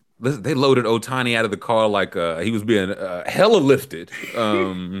my! They loaded Ohtani out of the car like he was being hella lifted.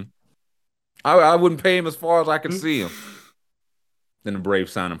 I wouldn't pay him as far as I could see him. Then the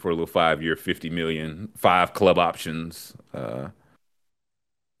Braves signed him for a little 5-year, $50 million, 5 club options. On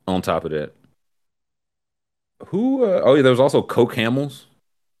top of that, who? Oh yeah, there was also Coke Hamels.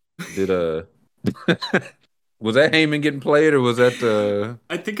 Did was that Heyman getting played, or was that?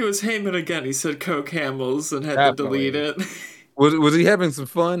 I think it was Heyman again. He said Coke Hamels and had Definitely. to delete it. Was he having some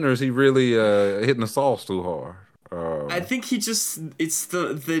fun, or is he really hitting the sauce too hard? I think it's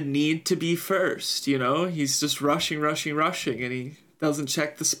the need to be first. You know, he's just rushing, and he doesn't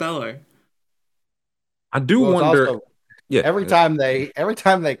check the spelling. I do Well, it's wonder. also- Yeah, Every time they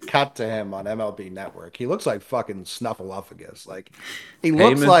cut to him on MLB Network, he looks like fucking Snuffleupagus. Like he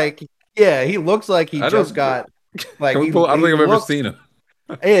looks Heyman? like he looks like he I just don't- got like I don't he think I've ever looks- seen him.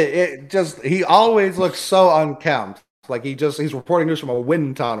 he always looks so unkempt. Like he's reporting news from a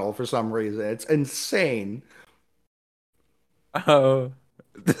wind tunnel for some reason. It's insane.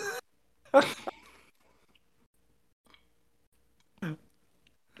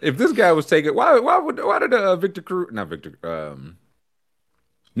 If this guy was taking, why did Victor Cruz, not Victor,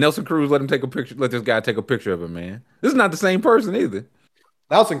 Nelson Cruz let this guy take a picture of him, man? This is not the same person either.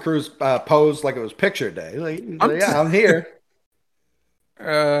 Nelson Cruz posed like it was picture day. Like, I'm here.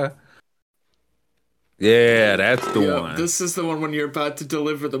 Yeah, that's the Yep, one. this is the one when you're about to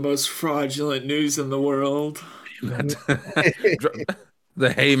deliver the most fraudulent news in the world. The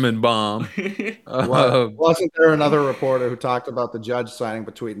Heyman bomb. Wasn't there another reporter who talked about the Judge signing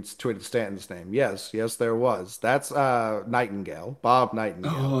tweeted Stanton's name? Yes, there was. That's Nightingale, Bob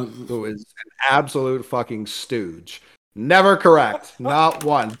Nightingale, who is an absolute fucking stooge. Never correct, not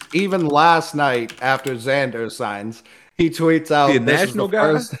one. Even last night after Xander signs, he tweets out The this is national the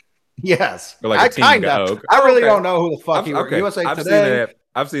guy? first- Yes, Or like a I team kind guy. of. Oh, okay. I really Okay. don't know who the fuck he was. Okay. USA I've Today.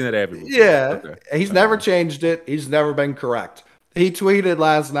 I've seen that everywhere. Yeah, Okay. he's never changed it. He's never been correct. He tweeted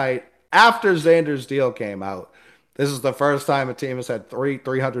last night after Xander's deal came out. This is the first time a team has had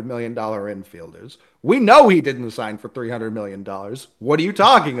 $300 million infielders. We know he didn't sign for $300 million. What are you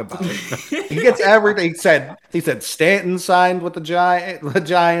talking about? He gets everything. He said Stanton signed with the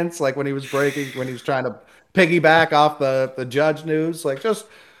Giants, like when he was trying to piggyback off the Judge news, like just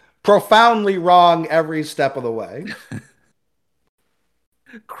profoundly wrong every step of the way.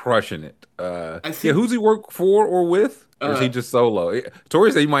 Crushing it. think- who's he work for or with? Or is he just solo?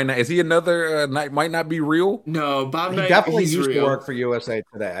 Tori said he might not. Is he another might not be real? No, Bob He Knight, definitely he's used real. to work for USA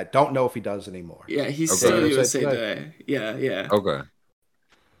Today. I don't know if he does anymore. Yeah, he's Okay. still USA USA Today. Today. Yeah. Okay.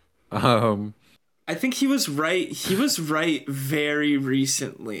 I think he was right. He was right very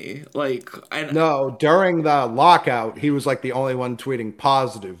recently. No, during the lockout, he was like the only one tweeting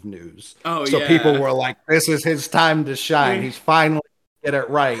positive news. Oh, so yeah. people were like, "This is his time to shine. He's finally get it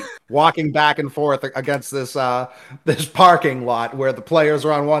right." Walking back and forth against this parking lot where the players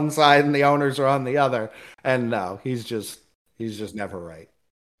are on one side and the owners are on the other. And no, he's He's just never right.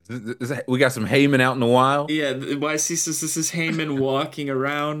 We got some Heyman out in the wild. Yeah, YC says this is Heyman walking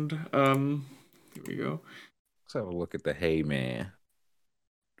around. Here we go. Let's have a look at the Heyman.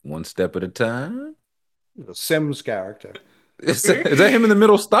 One step at a time. The Sims character. Is that him in the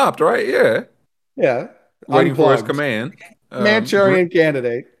middle stopped, right? Yeah. Yeah. Waiting for his Unplugged. command. Manchurian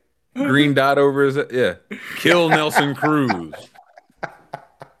candidate. Green dot over his, yeah. Kill Nelson Cruz.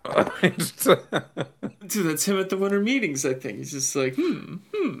 Dude, that's him at the winter meetings, I think. He's just like,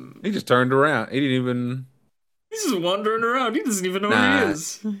 He just turned around. He didn't even. He's just wandering around. He doesn't even know where he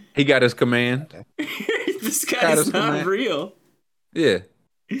is. He got his command. This guy's not real. Yeah.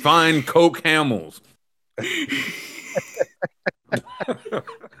 Find Coke Hamels.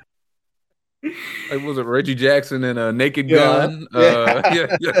 Like, was it Reggie Jackson and a Naked Gun?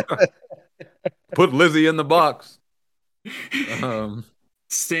 Yeah. Put Lizzie in the box.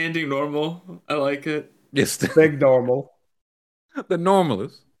 Standing normal. I like it. Yes, Big normal. The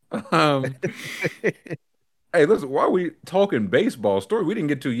normalist. Hey, listen, why are we talking baseball story we didn't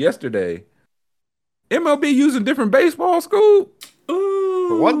get to yesterday? MLB using different baseball, Scoop? Ooh,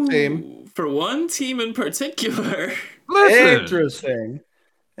 For one team. For one team in particular. Listen.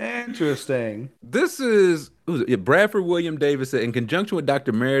 Interesting. This is Bradford William Davis said, in conjunction with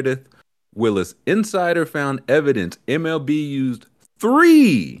Dr. Meredith Willis, Insider found evidence MLB used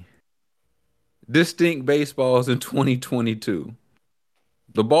 3 distinct baseballs in 2022.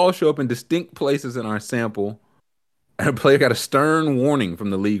 The balls show up in distinct places in our sample, and a player got a stern warning from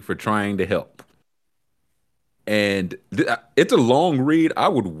the league for trying to help. And it's a long read. I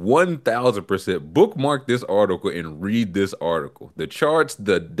would 1000% bookmark this article and read this article. The charts,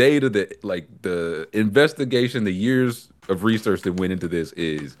 the data, the investigation, the years of research that went into this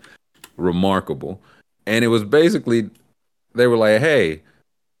is remarkable. And it was basically, they were like, hey,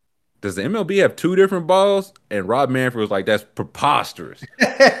 does the MLB have 2 different balls? And Rob Manfred was like, that's preposterous.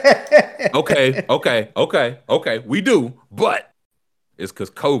 Okay. We do, but it's because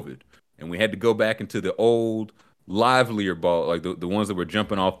COVID. And we had to go back into the old, livelier ball, like the ones that were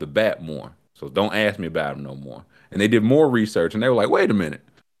jumping off the bat more. So don't ask me about them no more. And they did more research, and they were like, wait a minute.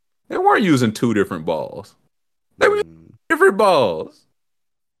 They weren't using 2 different balls. They were using different balls.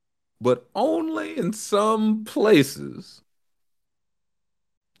 But only in some places.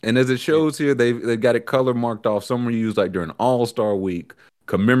 And as it shows here, they've got it color marked off. Some were used like during All-Star Week,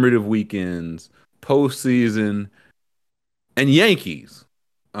 commemorative weekends, postseason, and Yankees.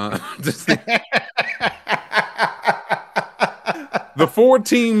 The 4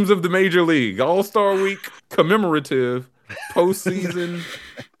 teams of the major league: All-Star Week, commemorative, postseason,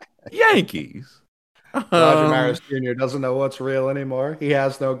 Yankees. Roger Maris Jr. doesn't know what's real anymore. He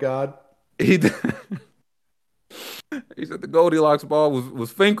has no God. He said the Goldilocks ball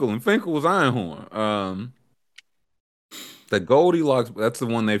was Finkel, and Finkel was Einhorn. The Goldilocks, that's the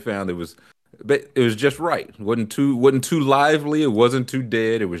one they found. It was just right. It wasn't too lively. It wasn't too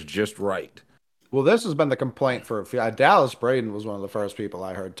dead. It was just right. Well, this has been the complaint for a few. Dallas Braden was one of the first people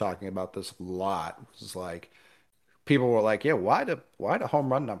I heard talking about this a lot. It was like, people were like, yeah, why do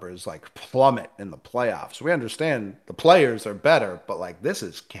home run numbers like plummet in the playoffs? We understand the players are better, but like, this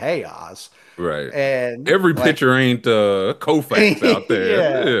is chaos. Right. And every pitcher ain't Koufax out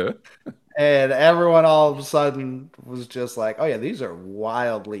there. Yeah. And everyone all of a sudden was just like, oh yeah, these are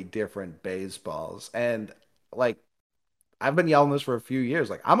wildly different baseballs. And like, I've been yelling this for a few years.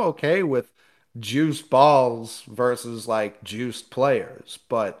 Like, I'm okay with juiced balls versus like juiced players,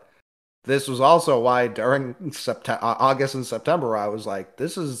 but this was also why during August and September, I was like,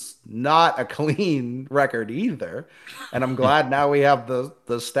 this is not a clean record either. And I'm glad now we have the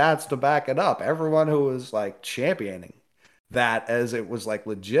stats to back it up. Everyone who was like championing that as it was like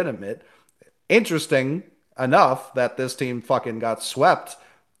legitimate. Interesting enough that this team fucking got swept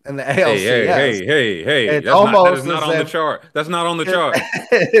in the ALCS. Hey. It's that is not on the chart. That's not on the chart.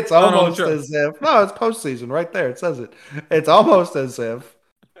 It's almost as if, no, it's postseason right there. It says it. It's almost as if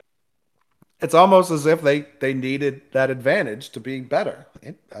they needed that advantage to be better.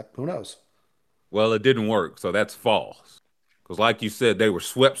 Who knows? Well, it didn't work, so that's false. Because like you said, they were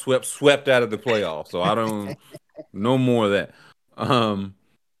swept out of the playoffs. So I don't no more of that.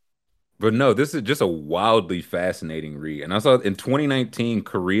 But no, this is just a wildly fascinating read. And I saw in 2019,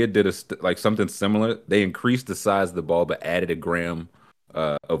 Korea did something similar. They increased the size of the ball, but added a gram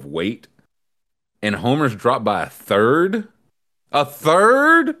of weight. And homers dropped by a third. A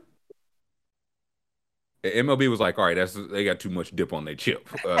third? MLB was like, all right, they got too much dip on their chip.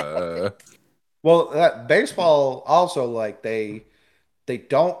 Well, baseball also, like, they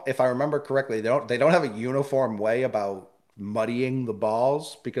don't, if I remember correctly, they don't have a uniform way about muddying the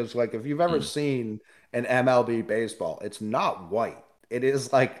balls because like if you've ever seen an MLB baseball, it's not white. It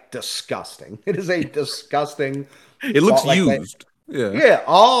is like disgusting. It is a disgusting. It looks like used. Yeah,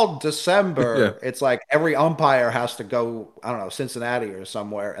 all December, Yeah. it's like every umpire has to go, I don't know, Cincinnati or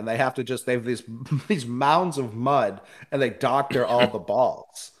somewhere, and they have these these mounds of mud, and they doctor all the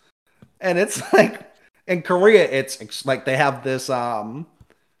balls. And it's like in Korea, it's like they have this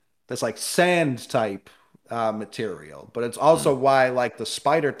like sand type material, but it's also why like the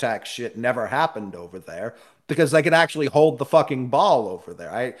spider tack shit never happened over there because they can actually hold the fucking ball over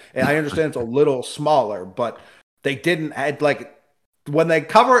there. I understand it's a little smaller, but they didn't add like when they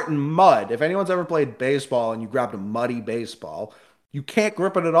cover it in mud. If anyone's ever played baseball and you grabbed a muddy baseball, you can't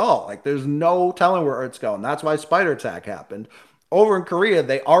grip it at all. Like there's no telling where it's going. That's why spider tack happened. Over in Korea,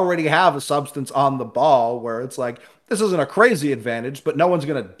 they already have a substance on the ball where it's like this isn't a crazy advantage, but no one's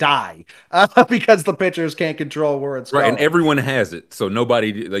gonna die because the pitchers can't control where it's Right, going. and everyone has it, so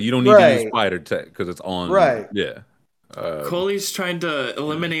nobody like, you don't need to use spider tech because it's on. Right. Yeah. Kohli's trying to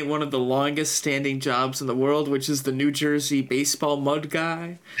eliminate one of the longest standing jobs in the world, which is the New Jersey baseball mud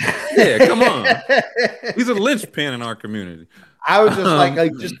guy. Yeah, come on. He's a linchpin in our community. I was just like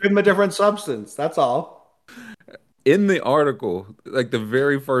just give him a different substance. That's all. In the article, like the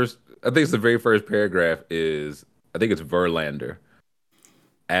very first, I think it's the very first paragraph is, I think it's Verlander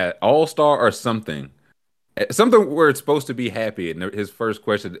at All-Star or something where it's supposed to be happy. And his first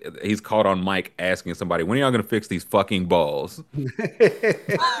question, he's caught on mic asking somebody, when are y'all going to fix these fucking balls? It's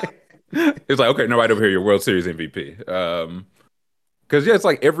like, okay, nobody over here, your World Series MVP. Because, yeah, it's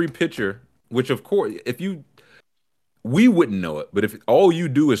like every pitcher, which, of course, we wouldn't know it, but if all you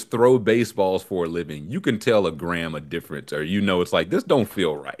do is throw baseballs for a living, you can tell a gram of difference, or it's like, this don't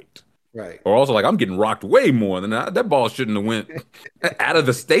feel right. Right. Or also like, I'm getting rocked way more than that. That ball shouldn't have went out of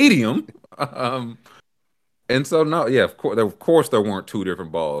the stadium. And so, no, yeah, of course there weren't two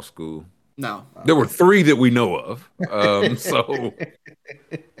different balls, School. No. There were three that we know of. So...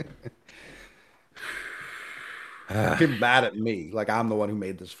 Get mad at me like I'm the one who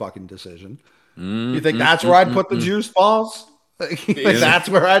made this fucking decision. You think that's where I'd put the juice balls? That's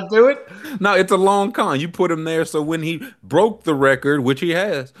where I'd do it? No, it's a long con. You put him there so when he broke the record, which he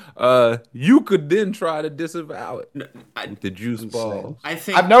has, you could then try to disavow it. The juice balls.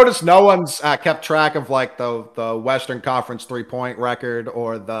 I've noticed no one's kept track of like the Western Conference 3-point record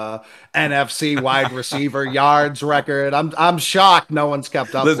or the NFC wide receiver yards record. I'm shocked no one's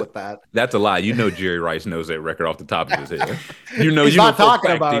kept up with that. That's a lie. You know Jerry Rice knows that record off the top of his head. He's not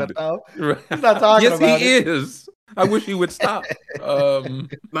talking about it though. He's not talking about it. Yes, he is. I wish he would stop.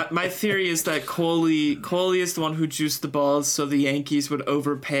 My theory is that Kohli is the one who juiced the balls so the Yankees would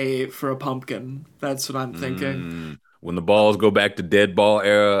overpay for a pumpkin. That's what I'm thinking. When the balls go back to dead ball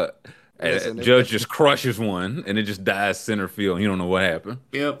era, Judge just crushes one and it just dies center field. You don't know what happened.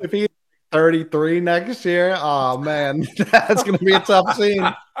 Yep. If he's 33 next year, oh man, that's gonna be a tough scene.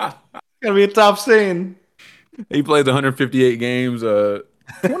 It's gonna be a tough scene. He plays 158 games.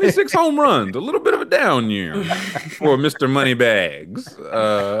 26 home runs, a little bit of a down year for Mr. Moneybags.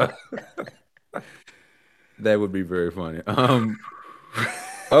 That would be very funny.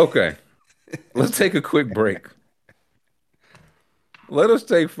 Okay, let's take a quick break. Let us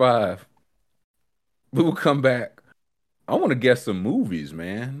take 5. We will come back. I want to guess some movies,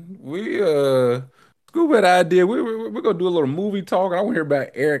 man. Scuba had an idea. We're gonna do a little movie talk. I want to hear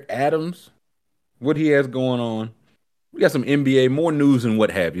about Eric Adams, what he has going on. We got some NBA, more news and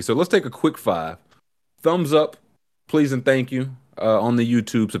what have you. So let's take a quick 5. Thumbs up, please and thank you on the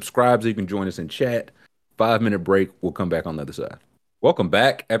YouTube. Subscribe so you can join us in chat. 5-minute break. We'll come back on the other side. Welcome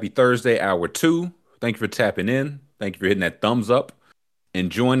back. Happy Thursday, hour 2. Thank you for tapping in. Thank you for hitting that thumbs up and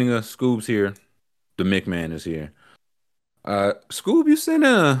joining us. Scoob's here. The McMahon is here. Scoob, you sent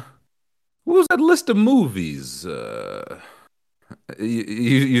what was that list of movies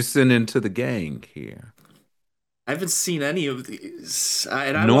you sent into the gang here? I haven't seen any of these.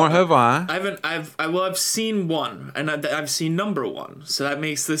 Nor have I. I've seen one, and I've seen number 1, so that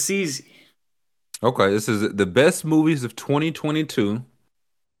makes this easy. Okay, this is the best movies of 2022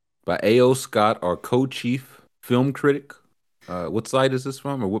 by A.O. Scott, our co-chief film critic. What site is this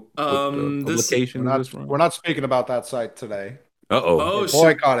from, or what publication is this from? We're not speaking about that site today. Uh-oh. We're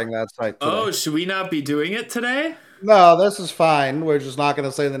boycotting that site today. Oh, should we not be doing it today? No, this is fine. We're just not going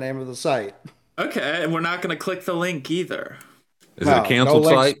to say the name of the site. Okay, and we're not going to click the link either. Is it a canceled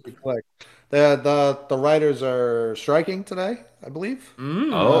site? The writers are striking today, I believe.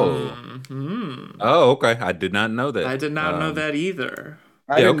 Oh, okay. I did not know that. I did not know that either.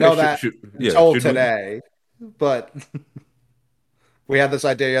 I didn't know that until today, but We had this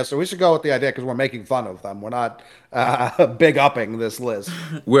idea yesterday. We should go with the idea because we're making fun of them. We're not big upping this list.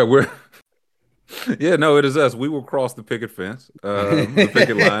 We're yeah, no, it is us. We will cross the picket fence, the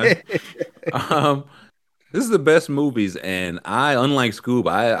picket line. Um, this is the best movies, and unlike Scoob,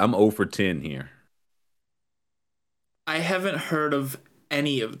 I'm 0 for 10 here. I haven't heard of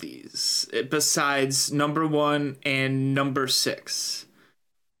any of these besides number 1 and number 6.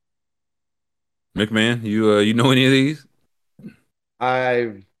 McMahon, you know any of these?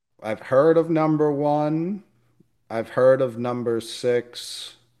 I've heard of number 1. I've heard of number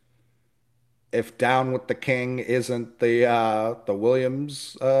 6. If Down with the King isn't the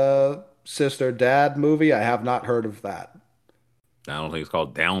Williams sister dad movie, I have not heard of that. I don't think it's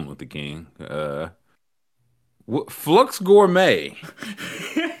called Down with the King. Flux Gourmet.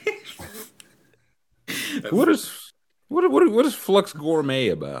 What is Flux Gourmet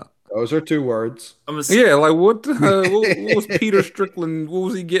about? Those are 2 words. Yeah, like what was Peter Strickland? What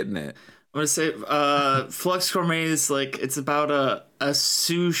was he getting at? I'm gonna say Flux Gourmet is like, it's about a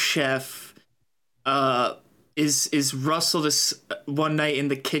sous chef is rustled one night in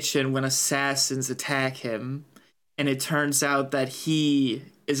the kitchen when assassins attack him, and it turns out that he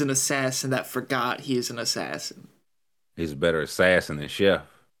is an assassin that forgot he is an assassin. He's a better assassin than chef.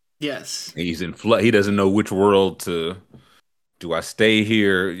 Yes. He's in flood. He doesn't know which world to. Do I stay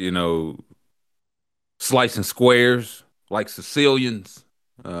here? Slicing squares like Sicilians,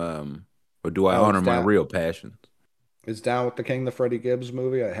 or do I honor my real passions? Is Down with the King the Freddie Gibbs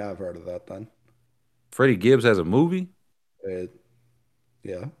movie? I have heard of that. Then Freddie Gibbs has a movie.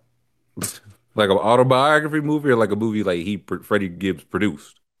 Yeah. Like an autobiography movie, or like a movie like Freddie Gibbs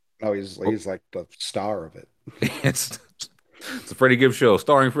produced. No, he's like the star of it. It's a Freddie Gibbs show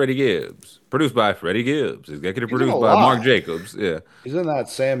starring Freddie Gibbs, produced by Freddie Gibbs, executive produced by Mark Jacobs. Yeah, he's in that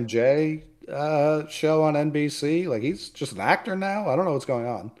Sam J show on NBC. Like, he's just an actor now. I don't know what's going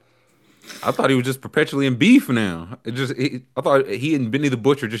on. I thought he was just perpetually in beef now. I thought he and Benny the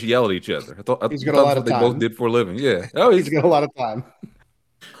Butcher just yell at each other. I thought he's got a lot of time. They both did for a living. Yeah. Oh, he's got a lot of time.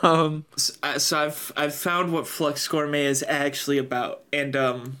 So I've found what Flux Gourmet is actually about, and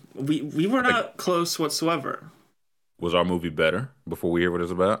we were not close whatsoever. Was our movie better before we hear what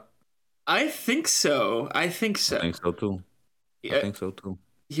it's about? I think so. I think so too. Yeah. I think so too.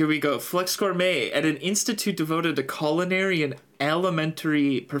 Here we go. Flux Gourmet. At an institute devoted to culinary and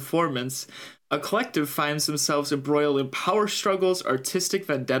alimentary performance, a collective finds themselves embroiled in power struggles, artistic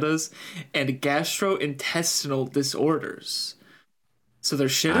vendettas, and gastrointestinal disorders. So they're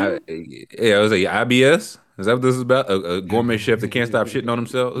shitting? Yeah, it was like IBS. Is that what this is about? A gourmet chef that can't stop shitting on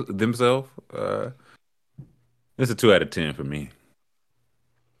themselves? It's a 2 out of 10 for me.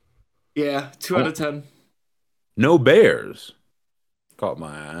 Yeah, 2 out of 10. No bears. Caught my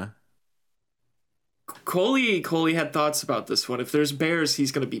eye. Coley had thoughts about this one. If there's bears,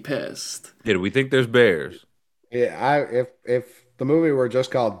 he's gonna be pissed. Yeah, do we think there's bears? Yeah, if the movie were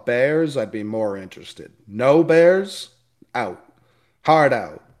just called Bears, I'd be more interested. No bears, out. Hard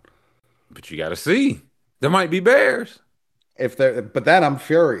out. But you gotta see. There might be bears. But then I'm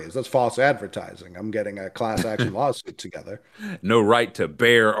furious. That's false advertising. I'm getting a class action lawsuit together. No right to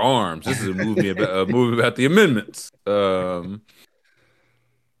bear arms. This is a movie about the amendments.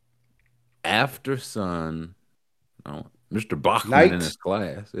 After Sun. Oh, Mr. Bachman in his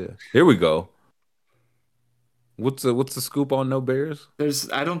class. Yeah. Here we go. What's the scoop on no bears?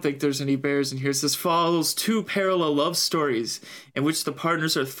 I don't think there's any bears in here. This follows 2 parallel love stories in which the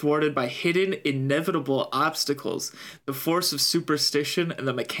partners are thwarted by hidden, inevitable obstacles, the force of superstition, and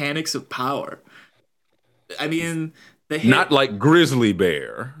the mechanics of power. I mean, not like Grizzly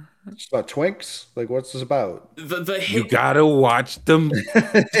Bear. It's about Twinks. Like, what's this about? You gotta watch them.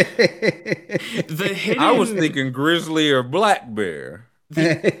 I was thinking Grizzly or Black Bear.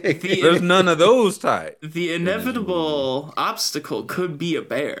 There's none of those types. The inevitable obstacle could be a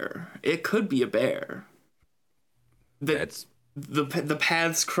bear. It could be a bear. The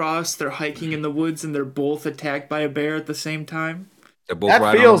paths cross. They're hiking in the woods, and they're both attacked by a bear at the same time.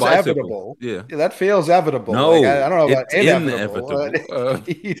 That feels inevitable. Yeah, that feels inevitable. No, like, I don't know about inevitable.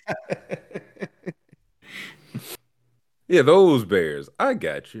 Yeah, those bears. I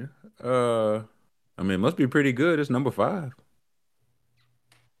got you. I mean, it must be pretty good. It's number 5.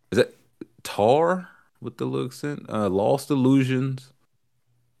 Is that Tar with the looks in? Lost Illusions.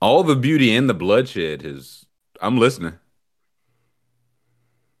 All the Beauty and the Bloodshed is. I'm listening.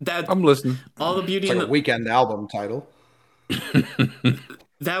 I'm listening. All the Beauty it's like and a weekend album title.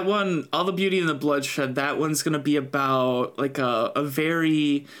 That one, All the Beauty and the Bloodshed, that one's going to be about like a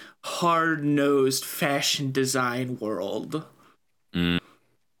very hard-nosed fashion design world.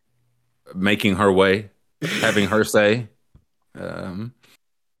 Making her way, having her say. Um,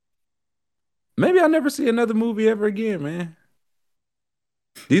 maybe I'll never see another movie ever again, man.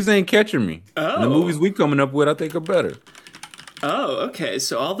 These ain't catching me. And the movies we coming up with, I think, are better. Oh, okay.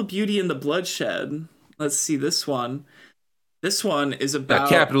 So All the Beauty and the Bloodshed. Let's see this one. This one is about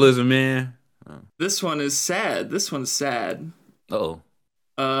capitalism, man. This one is sad. This one's sad. Uh-oh.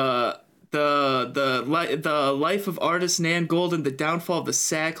 The life of artist Nan Goldin, the downfall of the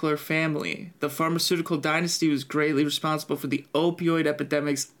Sackler family. The pharmaceutical dynasty was greatly responsible for the opioid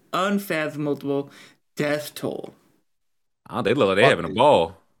epidemic's unfathomable death toll. Oh, they look like they're having a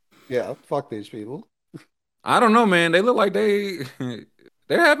ball. Yeah, fuck these people. I don't know, man. They look like they're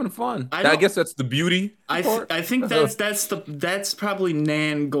having fun. I guess that's the beauty. I think that's probably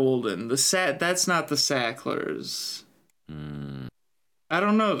Nan Goldin. That's not the Sacklers. I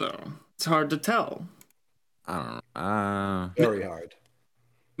don't know though. It's hard to tell. I don't know. Very hard.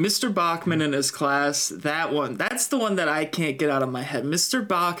 Mr. Bachman and his class, that's the one that I can't get out of my head. Mr.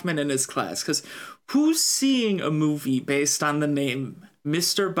 Bachman and his class, because who's seeing a movie based on the name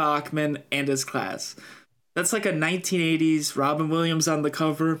Mr. Bachman and his class? That's like a 1980s Robin Williams on the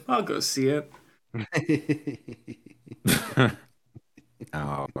cover. I'll go see it.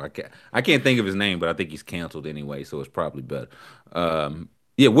 Oh, I can't think of his name, but I think he's canceled anyway, so it's probably better.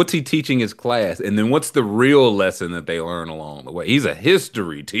 Yeah, what's he teaching his class? And then what's the real lesson that they learn along the way? He's a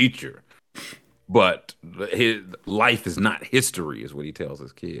history teacher, but his life is not history, is what he tells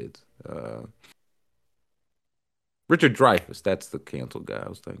his kids. Richard Dreyfuss, that's the canceled guy I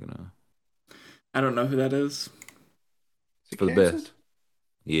was thinking of. I don't know who that is. For the best.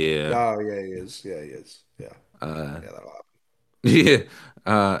 Yeah. Oh, yeah, he is. Yeah, he is. Yeah. Yeah, that'll happen.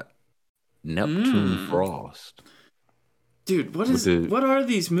 Yeah. Neptune Frost. Dude, what are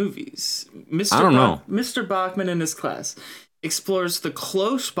these movies? I don't know. Mr. Bachman and his class explores the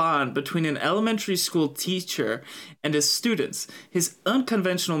close bond between an elementary school teacher and his students. His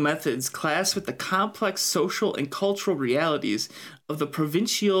unconventional methods clash with the complex social and cultural realities of the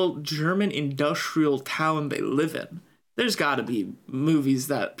provincial German industrial town they live in. There's got to be movies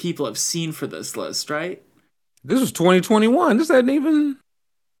that people have seen for this list, right? This was 2021. This hadn't even...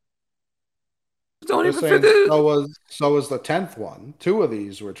 Don't even fit this. So was the 10th one. 2 of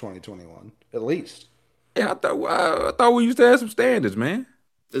these were 2021, at least. Yeah, I thought we used to have some standards, man.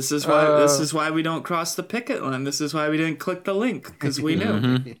 This is why we don't cross the picket line. This is why we didn't click the link, because we knew.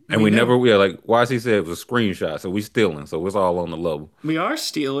 Mm-hmm. And we never, like YC said, it was a screenshot, so we stealing, so it's all on the level. We are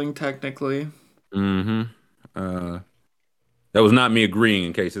stealing, technically. Mm-hmm. That was not me agreeing,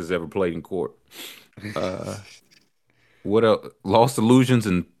 in case this is ever played in court. What else? Lost Illusions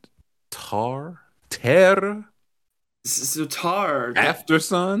and Tar? So Tar. After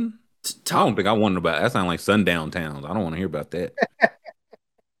Sun? I don't think I want about that. Sounds like Sundown Towns. I don't want to hear about that.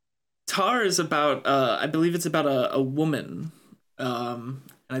 Tar is about I believe it's about a woman. And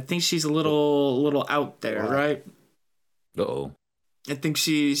I think she's a little out there, right? Uh-oh. I think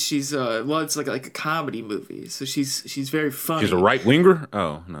she's it's like a comedy movie. So she's very funny. She's a right winger?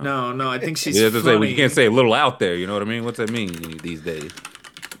 Oh, no. No, I think she's funny. You can't say a little out there, you know what I mean? What's that mean these days?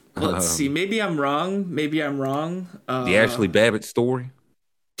 Let's see. Maybe I'm wrong. The Ashley Babbitt story.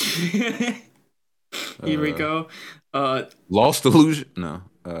 Here we go. Lost Illusion? No.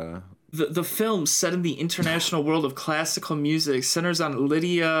 The film, set in the international world of classical music, centers on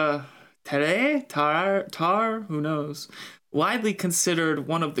Lydia Tar, who knows? Widely considered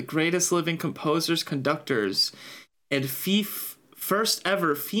one of the greatest living composers, conductors, and first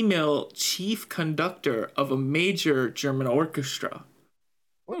ever female chief conductor of a major German orchestra.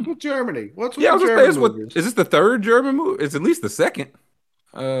 What's with Germany? What's with is this the third German movie? It's at least the second.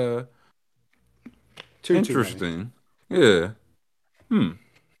 Interesting. Yeah.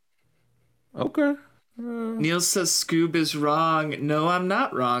 Okay. Neil says Scoob is wrong. No, I'm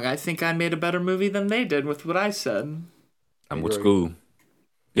not wrong. I think I made a better movie than they did with what I said. I'm with Scoob.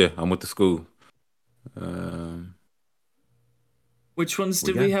 Yeah, I'm with the Scoob. Which ones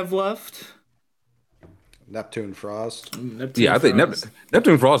did we have left? Neptune Frost. I think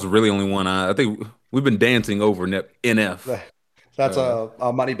Neptune Frost is really only one. I think we've been dancing over NF. That's a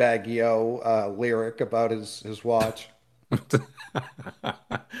Moneybagg Yo lyric about his watch.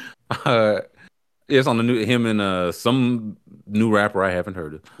 It's on the new him and some new rapper I haven't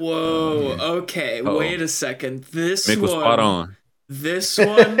heard of. Whoa. Okay. Wait a second. This Mick was spot on. This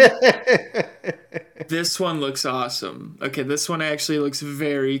one looks awesome. Okay, this one actually looks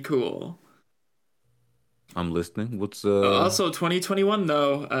very cool. I'm listening. What's also 2021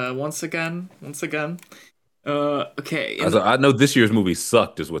 though? Once again. Okay. I know this year's movie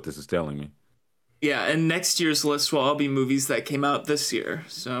sucked, is what this is telling me. Yeah, and next year's list will all be movies that came out this year.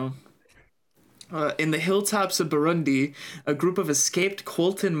 So In the hilltops of Burundi, a group of escaped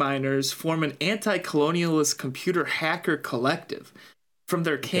coltan miners form an anti-colonialist computer hacker collective. From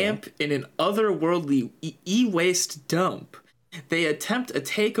their camp in an otherworldly e-waste dump, they attempt a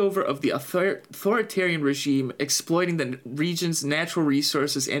takeover of the authoritarian regime, exploiting the region's natural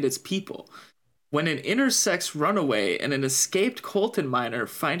resources and its people. When an intersex runaway and an escaped coltan miner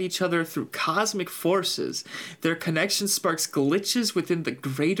find each other through cosmic forces, their connection sparks glitches within the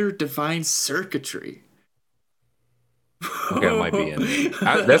greater divine circuitry. Okay, I might be in it.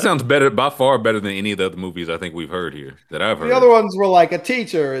 That sounds better, by far better than any of the other movies I think we've heard here that I've heard. The other ones were like a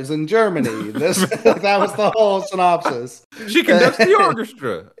teacher is in Germany. This that was the whole synopsis. She conducts the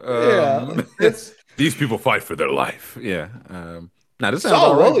orchestra. It's These people fight for their life. Yeah. Now this sounds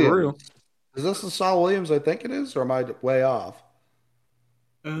Saul all right for Williams. real. Is this the Saul Williams I think it is, or am I way off?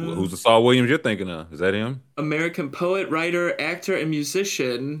 Well, who's the Saul Williams you're thinking of? Is that him? American poet, writer, actor, and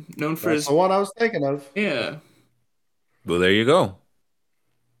musician, known for That's his the one I was thinking of. yeah. Well, there you go.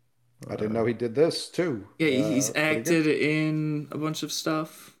 I didn't know he did this too. Yeah, he's pretty acted in a bunch of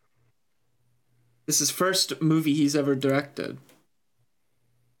stuff. This is first movie he's ever directed.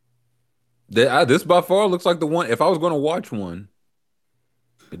 This by far looks like the one. If I was going to watch one,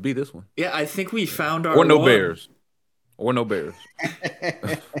 it'd be this one. Yeah, I think we found our Or no one. bears. Or no bears.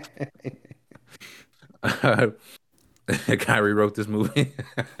 Kyrie wrote this movie.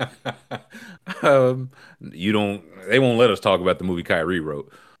 They won't let us talk about the movie Kyrie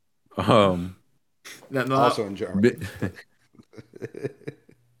wrote. Also in German.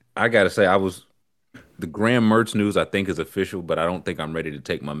 I gotta say, the Graham Mertz news I think is official, but I don't think I'm ready to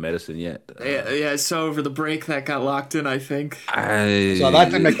take my medicine yet. Yeah, so over the break that got locked in, I think. So that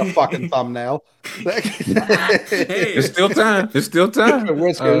didn't make the fucking thumbnail. Hey, It's still time. It's still time.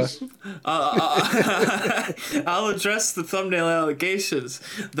 Whiskers. I'll address the thumbnail allegations.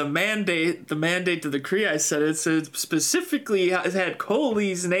 The mandate to the decree I said it said specifically had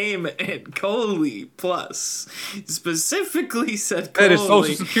Coley's name and Coley plus. Specifically said Coley. That is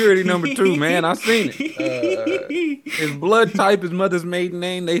social security number 2, man. I seen it. His blood type, his mother's maiden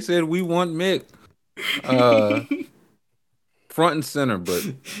name. They said we want Mick. Front and center, but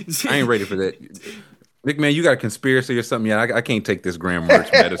I ain't ready for that. Mick, man, you got a conspiracy or something yet? I can't take this Graham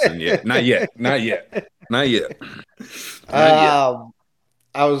Mertz medicine yet. Not yet.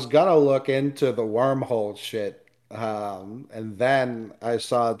 I was gonna look into the wormhole shit, and then I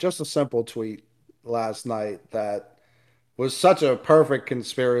saw just a simple tweet last night that was such a perfect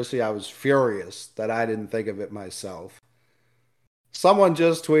conspiracy. I was furious that I didn't think of it myself. Someone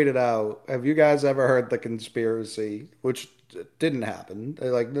just tweeted out, "Have you guys ever heard the conspiracy?" Which didn't happen.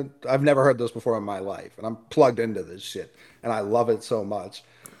 Like, I've never heard this before in my life, and I'm plugged into this shit, and I love it so much.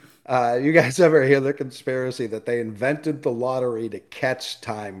 You guys ever hear the conspiracy that they invented the lottery to catch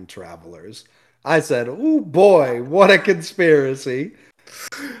time travelers? I said, "Oh boy, what a conspiracy!"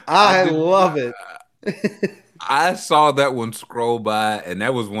 I love it. I saw that one scroll by, and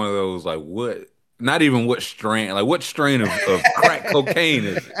that was one of those like, what? Not even what strain? Like, what strain of crack cocaine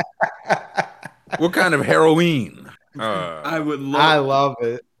is it? What kind of heroin? I love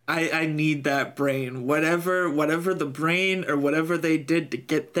it. I need that brain. Whatever the brain or whatever they did to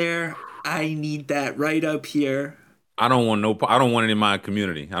get there, I need that right up here. I don't want it in my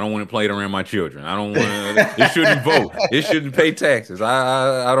community. I don't want it played around my children. I don't want it shouldn't vote. It shouldn't pay taxes.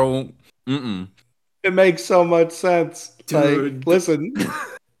 I don't. It makes so much sense. Dude. Like, listen.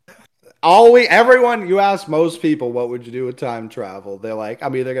 Everyone, you ask most people, what would you do with time travel? They're like,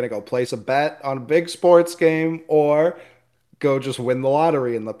 I'm either going to go place a bet on a big sports game or go just win the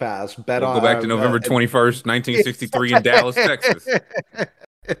lottery in the past. Go back to November 21st, 1963 in Dallas, Texas.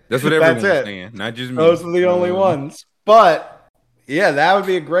 That's what everyone's saying, not just me. Those are the only ones. But, yeah, that would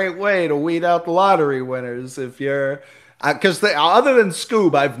be a great way to weed out the lottery winners if you're... Because other than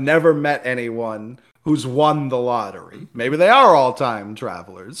Scoob, I've never met anyone who's won the lottery. Maybe they are all time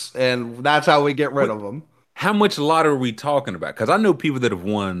travelers, and that's how we get rid of them. How much lottery are we talking about? Because I know people that have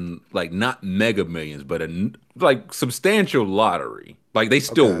won, like, not mega millions, but like substantial lottery. Like, they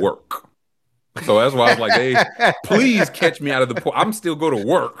still work. So that's why I was like, hey, please catch me out of the pool. I'm still go to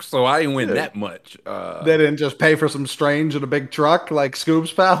work, so I ain't win that much. They didn't just pay for some strange in a big truck like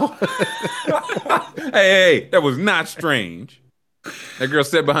Scoob's pal. Hey, that was not strange. That girl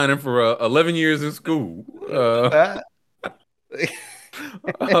sat behind him for 11 years in school.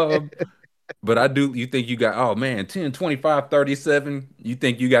 But you think you got, oh man, 10, 25, 37. You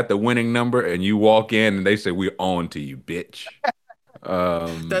think you got the winning number and you walk in and they say, we're on to you, bitch.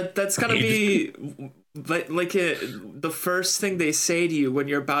 That's gotta be the first thing they say to you when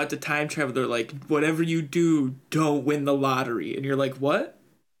you're about to time travel. They're like, whatever you do, don't win the lottery. And you're like, what?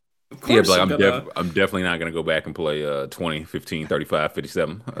 Of Yeah, course, but like, I'm gonna. I'm definitely not gonna go back and play 20, 15, 35,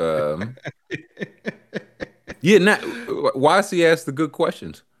 57. Yeah, now YC asked the good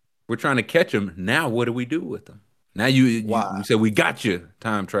questions. We're trying to catch him. Now, what do we do with them? Now you Wow. said we got you,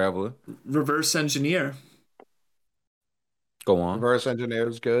 time traveler. Reverse engineer. Go on. Reverse engineer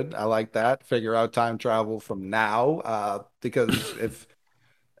is good. I like that. Figure out time travel from now. Because if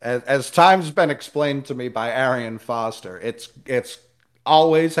as time's been explained to me by Arian Foster, it's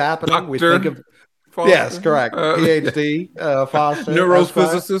always happening. We think Doctor of yes, Foster, correct. PhD Foster, Esquire.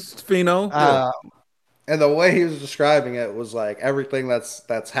 neurophysicist Pheno. Yeah. Uh, and the way he was describing it was like everything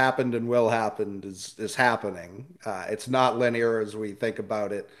that's happened and will happen is happening. It's not linear as we think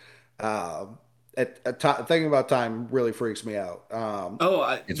about it. Um, thinking about time really freaks me out.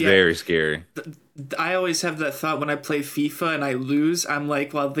 Oh, It's yeah. very scary. I always have that thought when I play FIFA and I lose. I'm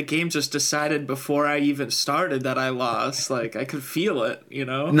like, well, the game just decided before I even started that I lost. Like, I could feel it, you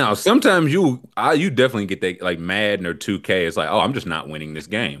know? No, sometimes you definitely get that like Madden or 2K. It's like, oh, I'm just not winning this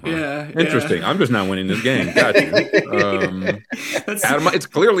game. Huh? Yeah, Interesting. yeah. I'm just not winning this game. Got you. That's, It's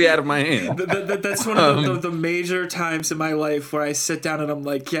clearly out of my hand. that's one of the major times in my life where I sit down and I'm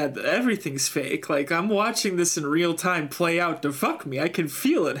like, yeah, everything's fake. Like, I'm watching this in real time play out to fuck me. I can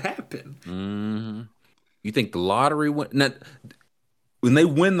feel it happen. You think the lottery when they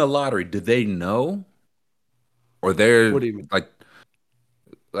win the lottery, do they know? Or they're What do you mean?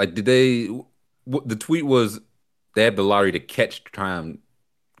 like did they what the tweet was they have the lottery to catch time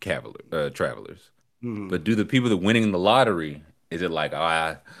travelers. Mhm. But do the people that winning the lottery, is it like, oh,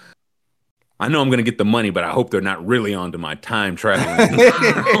 I know I'm gonna get the money, but I hope they're not really onto my time traveling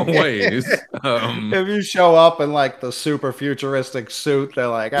ways. If you show up in like the super futuristic suit, they're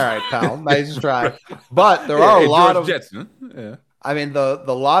like, "All right, pal, nice try." But there are a lot of. Jetson. Yeah. I mean, the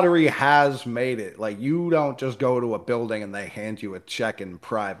lottery has made it like you don't just go to a building and they hand you a check in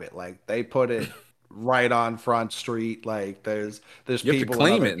private. Like they put it right on Front Street. Like there's You have to people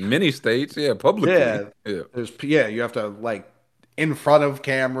claim it in many states, publicly. Yeah, Yeah. you have to like in front of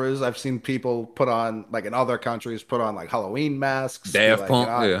cameras. I've seen people put on like in other countries put on like Halloween masks. be Daft like,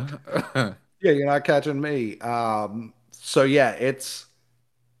 Punk, yeah, you're not catching me. So yeah, it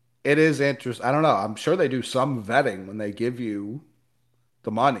is interesting. I don't know. I'm sure they do some vetting when they give you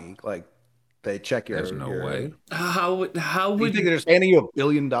the money. Like they check your. There's no way. How Do you would think they're just handing you $1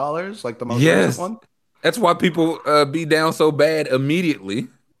 billion, like the most Yes. recent one? That's why people be down so bad immediately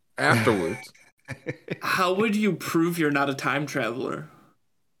afterwards. how would you prove you're not a time traveler?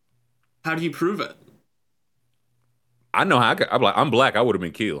 How do you prove it? I know how I'm black. I would have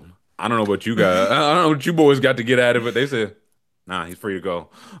been killed. I don't know what you guys. I don't know what you boys got to get out of it. They said, "Nah, he's free to go."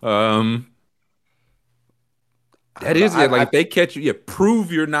 That is it. Like if they catch you,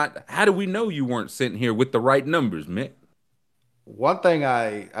 prove you're not. How do we know you weren't sitting here with the right numbers, Mick? One thing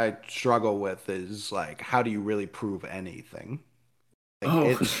I struggle with is like, how do you really prove anything? Like,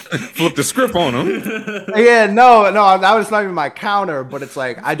 Oh. Flip the script on them. Yeah, no, that was not even my counter, but it's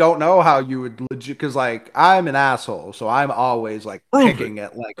like I don't know how you would legit because like I'm an asshole, so I'm always like picking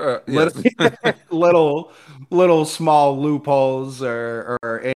at like Yes. little small loopholes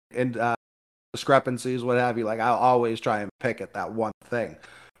or discrepancies, what have you. Like I'll always try and pick at that one thing.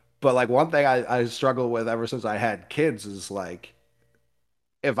 But like one thing I struggle with ever since I had kids is like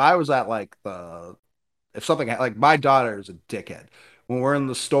if I was at like if something like my daughter is a dickhead. When we're in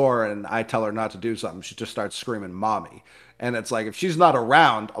the store and I tell her not to do something, she just starts screaming mommy. And it's like if she's not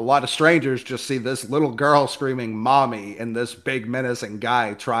around, a lot of strangers just see this little girl screaming mommy and this big menacing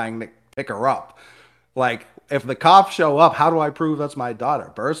guy trying to pick her up. Like if the cops show up, how do I prove that's my daughter?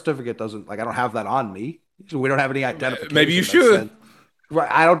 Birth certificate doesn't like I don't have that on me. So we don't have any identification. Maybe you that should. said-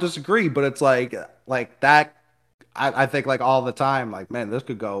 Right, I don't disagree, but it's like that. I think like all the time, like man, this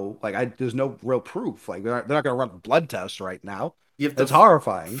could go. Like there's no real proof. Like they're not gonna run a blood test right now. You have to It's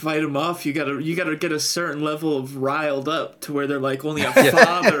horrifying. fight them off. You gotta get a certain level of riled up to where they're like only a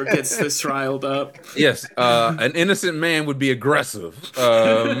father gets this riled up. Yes, an innocent man would be aggressive.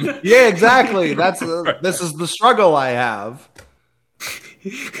 Yeah, exactly. This is the struggle I have.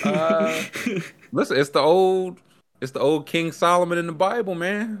 Listen, it's the old King Solomon in the Bible,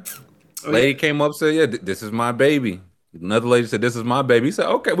 man. Oh, Lady yeah. came up said, "Yeah, this is my baby." Another lady said, "This is my baby." He said,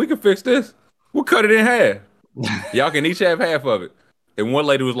 "Okay, we can fix this. We'll cut it in half. Y'all can each have half of it." And one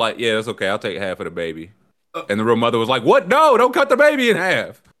lady was like, "Yeah, that's okay. I'll take half of the baby." And the real mother was like, "What? No, don't cut the baby in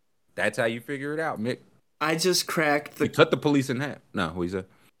half." That's how you figure it out, Mick. I just cracked You the. cut the police in half. No, what you said?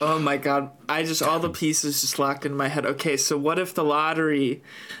 Oh my god! All the pieces just locked in my head. Okay, so what if the lottery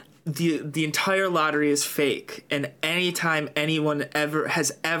the entire lottery is fake, and anytime anyone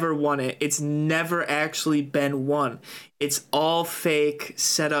has ever won it, it's never actually been won. It's all fake,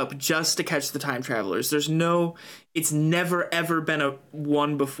 set up just to catch the time travelers. It's never ever been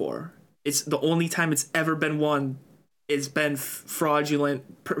won before. It's the only time it's ever been won. It's been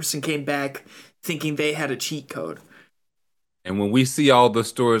fraudulent. Person came back thinking they had a cheat code. And when we see all the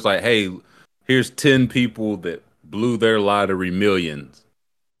stories like, hey, here's 10 people that blew their lottery millions.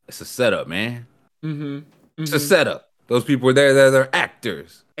 It's a setup, man. It's a setup. Those people are there. They're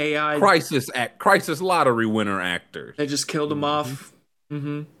actors. AI crisis lottery winner actors. They just killed him off.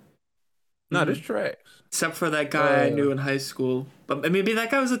 No, this tracks. Except for that guy I knew in high school. But maybe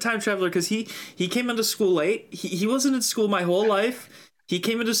that guy was a time traveler because he came into school late. He wasn't in school my whole life. He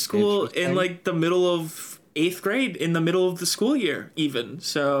came into school in like the middle of 8th grade, in the middle of the school year, even.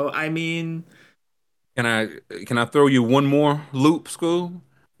 So I mean, can I throw you one more loop, School?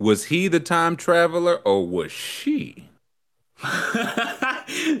 Was he the time traveler or was she?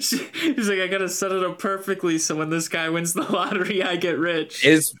 He's like, I gotta set it up perfectly so when this guy wins the lottery, I get rich.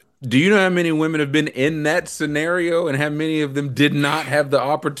 Do you know how many women have been in that scenario and how many of them did not have the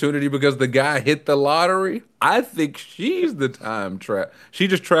opportunity because the guy hit the lottery? I think she's the time travel. She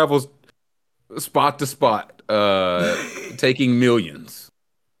just travels spot to spot, taking millions.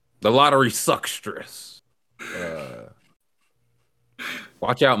 The lottery suckstress.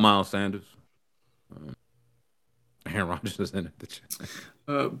 Watch out, Miles Sanders. Aaron Rodgers is in the chat.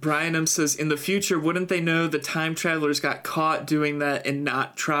 Brian M says, in the future, wouldn't they know the time travelers got caught doing that and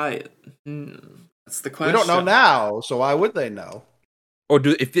not try it? That's the question. We don't know now, so why would they know? Or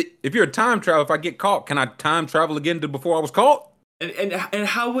if you're a time traveler, if I get caught, can I time travel again to before I was caught? And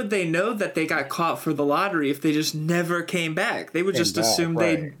how would they know that they got caught for the lottery if they just never came back? They would just assume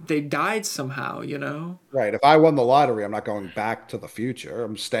they died somehow, you know? Right. If I won the lottery, I'm not going back to the future.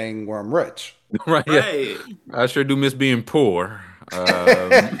 I'm staying where I'm rich. Right. Yeah. I sure do miss being poor.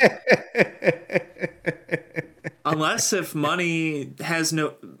 Unless if money has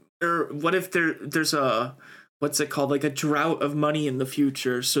no, or what if there's a, what's it called, like a drought of money in the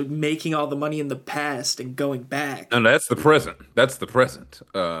future, so making all the money in the past and going back. No, that's the present. That's the present.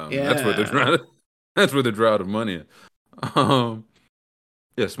 That's where the drought of money is.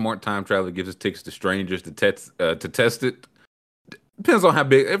 Yeah, smart time traveler gives his tickets to strangers to test it. Depends on how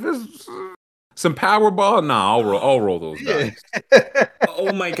big. If it's some Powerball, I'll roll those dice.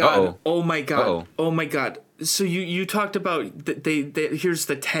 Oh my god! Uh-oh. Oh my god! Uh-oh. Oh my god! So you talked about they here's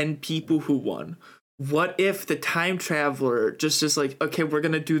the 10 people who won. What if the time traveler just is like, okay, we're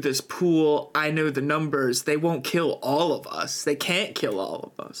gonna do this pool. I know the numbers. They won't kill all of us. They can't kill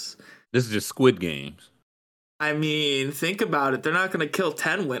all of us. This is just Squid Games. I mean, think about it. They're not gonna kill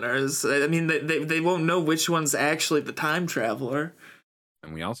 10 winners. I mean, they won't know which one's actually the time traveler.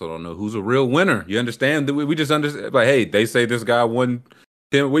 And we also don't know who's a real winner. You understand? We just understand. Like, hey, they say this guy won.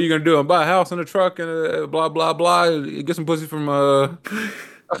 Then what are you gonna do? Buy a house and a truck and blah blah blah. Get some pussy from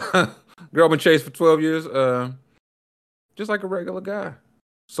girl been chased for 12 years. Just like a regular guy.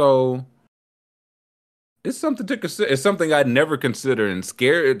 So it's something to consider. It's something I'd never consider and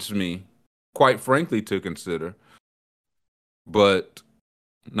scares me, quite frankly, to consider. But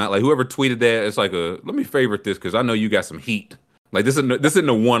not like whoever tweeted that. It's like let me favorite this because I know you got some heat. Like this isn't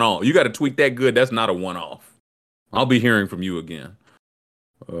a one-off. You got to tweet that good. That's not a one-off. I'll be hearing from you again.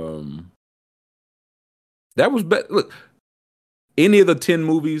 That was look. Any of the 10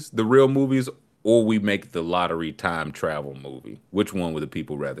 movies, the real movies, or we make the lottery time travel movie. Which one would the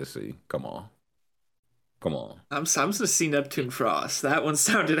people rather see? Come on. I'm gonna see Neptune Frost. That one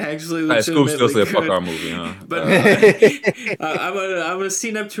sounded actually Scoop legitimately still said good. fuck our movie, huh? But I'm gonna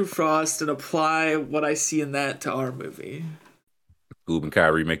see Neptune Frost and apply what I see in that to our movie. Scoop and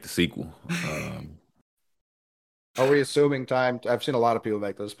Kyrie make the sequel. Are we assuming I've seen a lot of people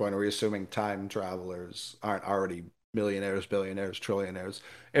make this point. Are we assuming time travelers aren't already millionaires, billionaires, trillionaires?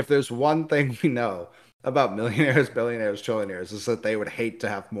 If there's one thing we know about millionaires, billionaires, trillionaires, is that they would hate to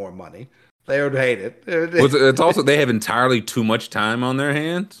have more money. They would hate it. It's also they have entirely too much time on their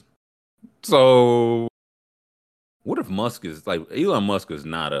hands. So what if Musk is like Elon Musk is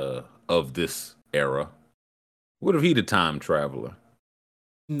not of this era? What if he the time traveler?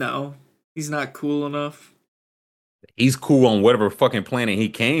 No, he's not cool enough. He's cool on whatever fucking planet he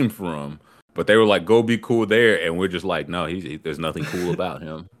came from, but they were like, "Go be cool there," and we're just like, "No, there's nothing cool about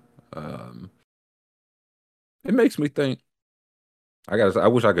him." It makes me think. I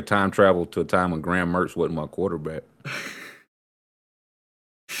wish I could time travel to a time when Graham Mertz wasn't my quarterback.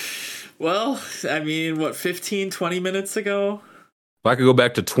 Well, I mean, what, 15, 20 minutes ago? If I could go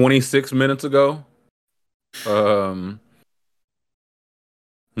back to 26 minutes ago,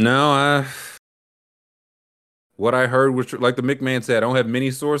 No, what I heard was like the McMahon said. I don't have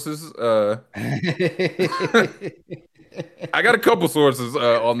many sources. I got a couple sources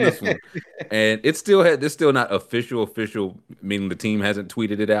on this one, and it's still not official, meaning the team hasn't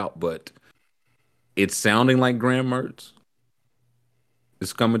tweeted it out, but it's sounding like Graham Mertz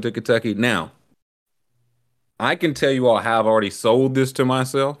is coming to Kentucky. Now, I can tell you all how I've already sold this to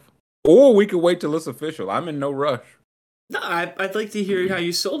myself, or we could wait till it's official. I'm in no rush. No, I'd like to hear how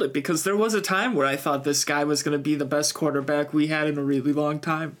you sold it, because there was a time where I thought this guy was going to be the best quarterback we had in a really long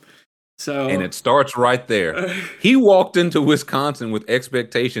time. So, And it starts right there. He walked into Wisconsin with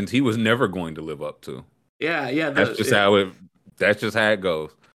expectations he was never going to live up to. yeah. That's just how it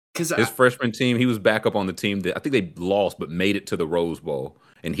goes. Because His freshman team, he was back up on the team that I think they lost, but made it to the Rose Bowl.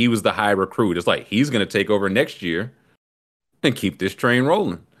 And he was the high recruit. It's like he's going to take over next year and keep this train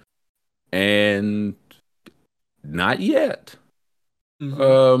rolling. And not yet.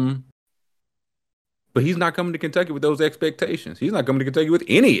 But he's not coming to Kentucky with those expectations. He's not coming to Kentucky with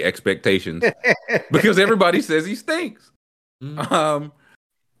any expectations because everybody says he stinks. And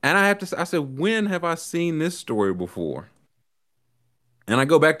I said, when have I seen this story before? And I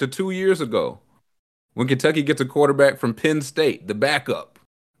go back to 2 years ago when Kentucky gets a quarterback from Penn State, the backup,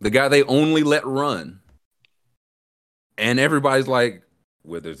 the guy they only let run. And everybody's like,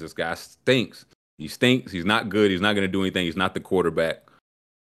 Withers, this guy stinks. He stinks. He's not good. He's not going to do anything. He's not the quarterback.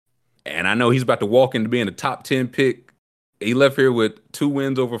 And I know he's about to walk into being a top 10 pick. He left here with 2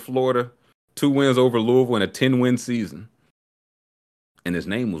 wins over Florida, 2 wins over Louisville, and a 10-win season. And his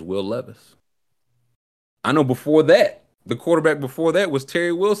name was Will Levis. I know before that, the quarterback before that was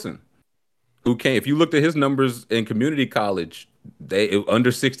Terry Wilson, who came. If you looked at his numbers in community college, they under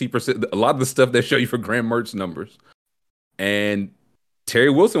 60%. A lot of the stuff they show you for Graham Mertz numbers. And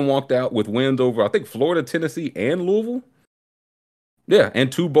Terry Wilson walked out with wins over, I think, Florida, Tennessee, and Louisville. Yeah,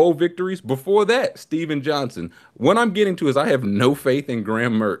 and 2 bowl victories. Before that, Steven Johnson. What I'm getting to is I have no faith in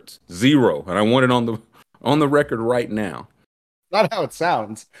Graham Mertz. 0. And I want it on the record right now. Not how it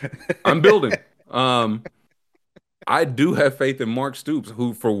sounds. I'm building. I do have faith in Mark Stoops,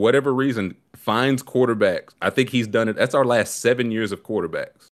 who, for whatever reason, finds quarterbacks. I think he's done it. That's our last 7 years of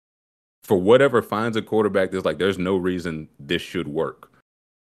quarterbacks. For whatever, finds a quarterback that's like, there's no reason this should work.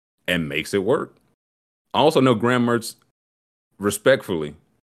 And makes it work. I also know Graham Mertz, respectfully,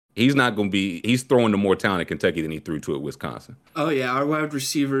 he's throwing to more talent at Kentucky than he threw to at Wisconsin. Oh yeah, our wide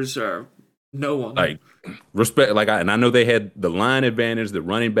receivers are no one. Like, respect, and I know they had the line advantage, the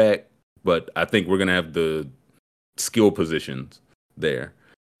running back, but I think we're gonna have the skill positions there.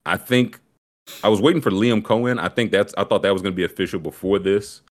 I think I was waiting for Liam Cohen. I thought that was gonna be official before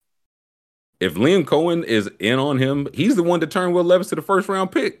this. If Liam Cohen is in on him, he's the one to turn Will Levis to the first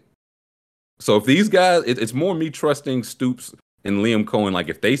round pick. So if these guys, it's more me trusting Stoops and Liam Cohen. Like,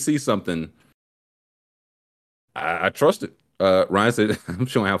 if they see something, I trust it. Ryan said, I'm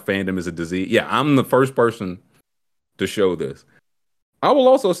showing how fandom is a disease. Yeah, I'm the first person to show this. I will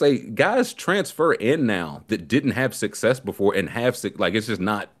also say guys transfer in now that didn't have success before and it's just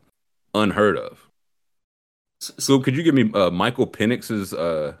not unheard of. So could you give me Michael Penix's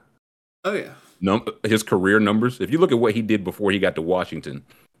oh yeah, his career numbers? If you look at what he did before he got to Washington,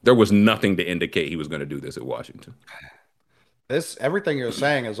 there was nothing to indicate he was going to do this at Washington. Everything you're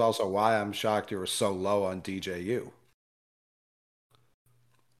saying is also why I'm shocked you were so low on DJU.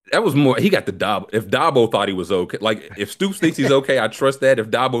 That was more. He got the Dabo. If Dabo thought he was okay, like if Stoops thinks he's okay, I trust that.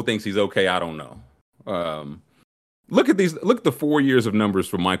 If Dabo thinks he's okay, I don't know. Look at these. Look at the 4 years of numbers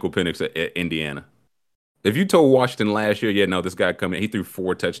for Michael Penix at Indiana. If you told Washington last year, yeah, no, this guy coming, he threw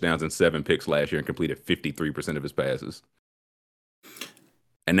 4 touchdowns and 7 picks last year and completed 53% of his passes.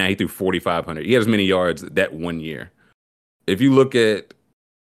 And now he threw 4,500. He had as many yards that 1 year. If you look at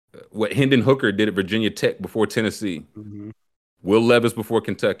what Hendon Hooker did at Virginia Tech before Tennessee, Will Levis before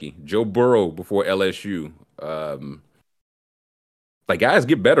Kentucky, Joe Burrow before LSU. Like, guys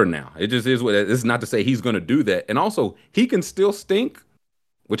get better now. It just is what it is. It's not to say he's going to do that. And also, he can still stink,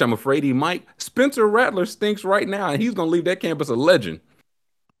 which I'm afraid he might. Spencer Rattler stinks right now, and he's going to leave that campus a legend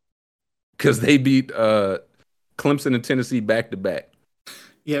because they beat Clemson and Tennessee back to back.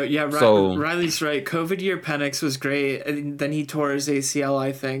 Yeah. So, Riley's right. COVID year Penix was great, and then he tore his ACL,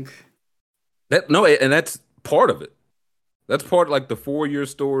 I think. And that's part of it. That's part of, like, the 4-year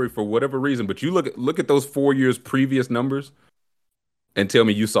story for whatever reason. But you look at those 4 years previous numbers and tell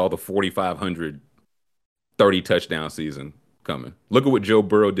me you saw the 4,500 30 touchdown season coming. Look at what Joe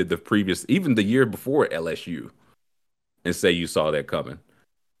Burrow did even the year before at LSU, and say you saw that coming.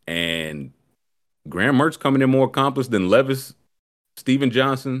 And Graham Mertz coming in more accomplished than Levis, Steven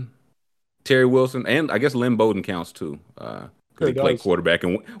Johnson, Terry Wilson, and I guess Lynn Bowden counts too. because he It played does. quarterback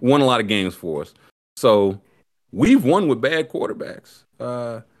and won a lot of games for us. So we've won with bad quarterbacks.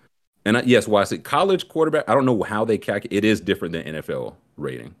 Yes, why I say college quarterback, I don't know how they calculate. It is different than NFL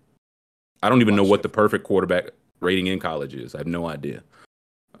rating. I don't even know Much what the perfect quarterback rating in college is. I have no idea.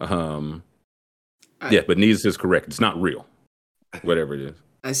 Yeah, but Needs is correct. It's not real. Whatever it is.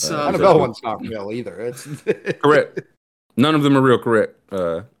 I saw NFL one's not real either. It's correct. None of them are real. Correct.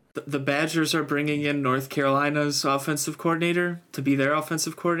 the Badgers are bringing in North Carolina's offensive coordinator to be their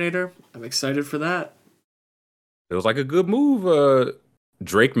offensive coordinator. I'm excited for that. It was like a good move.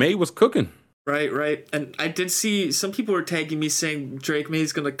 Drake May was cooking. Right. And I did see some people were tagging me saying Drake May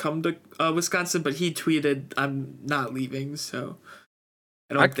is going to come to Wisconsin, but he tweeted, "I'm not leaving," so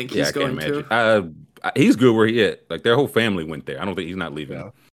I don't think he's going to. He's good where he at. Like their whole family went there. I don't think he's not leaving.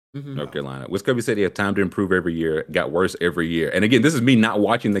 Yeah. North Carolina. Wisconsin said he had time to improve every year, got worse every year. And again, this is me not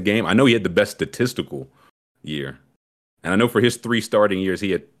watching the game. I know he had the best statistical year. And I know for his 3 starting years,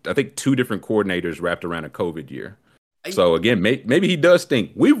 he had, I think, 2 different coordinators wrapped around a COVID year. So again, maybe he does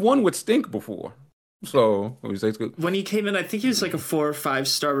stink. We've won with stink before. So what we say it's good. When he came in, I think he was like a 4 or 5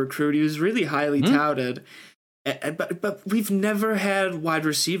 star recruit. He was really highly touted. But we've never had wide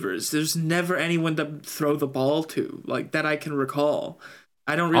receivers. There's never anyone to throw the ball to, like that I can recall.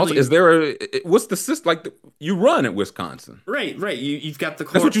 I don't really. Also, is there what's the system like? You run at Wisconsin, right? You've got the.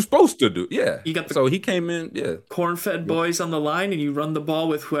 That's what you're supposed to do. Yeah, you got the. So he came in, corn-fed boys on the line, and you run the ball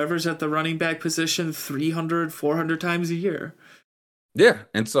with whoever's at the running back position 300, 400 times a year. Yeah,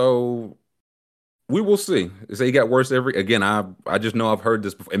 and so we will see. They say he got worse every. Again, I just know I've heard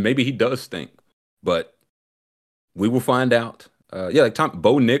this before, and maybe he does stink, but we will find out. Like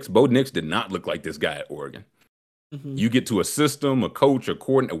Bo Nix. Bo Nix did not look like this guy at Oregon. You get to a system, a coach, a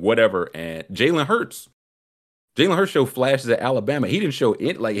coordinator, whatever, and Jalen Hurts showed flashes at Alabama. He didn't show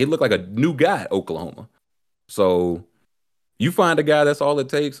it. Like he looked like a new guy at Oklahoma. So you find a guy, that's all it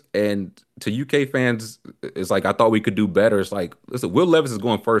takes. And to UK fans, it's like, I thought we could do better. It's like, listen, Will Levis is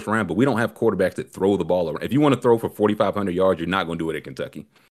going first round, but we don't have quarterbacks that throw the ball around. If you want to throw for 4,500 yards, you're not going to do it at Kentucky.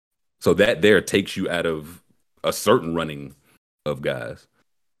 So that there takes you out of a certain running of guys.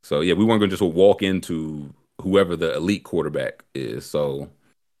 So yeah, we weren't going to just walk into whoever the elite quarterback is. So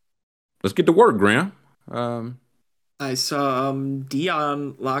let's get to work, Graham. I saw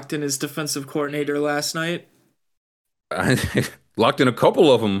Dion locked in his defensive coordinator last night. I locked in a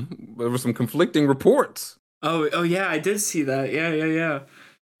couple of them. There were some conflicting reports. Oh yeah, I did see that. Yeah.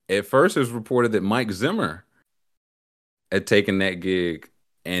 At first, it was reported that Mike Zimmer had taken that gig,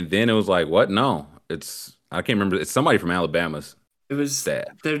 and then it was like, what? No, I can't remember. It's somebody from Alabama's. It was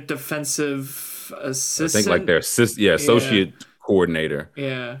staff. Their defensive assistant. I think like their associate coordinator.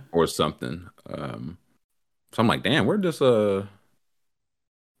 Yeah. Or something. So I'm like, damn, where did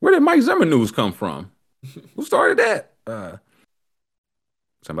Mike Zimmer news come from? Who started that? So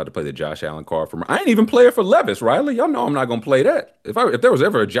I'm about to play the Josh Allen card for me. I ain't even play it for Levis, Riley. Y'all know I'm not gonna play that. If there was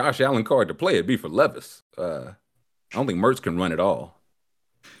ever a Josh Allen card to play, it'd be for Levis. I don't think Mertz can run it all.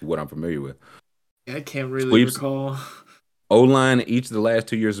 What I'm familiar with. Yeah, I can't really recall. O-line each of the last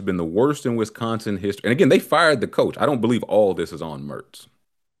 2 years has been the worst in Wisconsin history. And again, they fired the coach. I don't believe all this is on Mertz.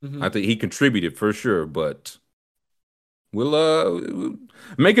 I think he contributed for sure, but we'll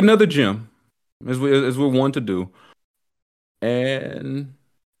make another gym as we're want to do. And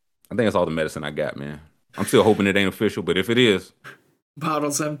I think that's all the medicine I got, man. I'm still hoping it ain't official, but if it is,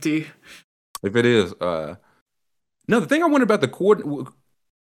 bottle's empty. If it is, no. The thing I wondered about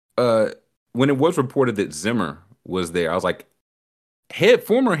the when it was reported that Zimmer was there, I was like,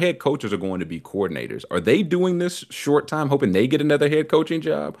 former head coaches are going to be coordinators. Are they doing this short time, hoping they get another head coaching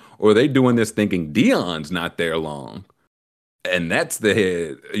job, or are they doing this thinking Dion's not there long, and that's the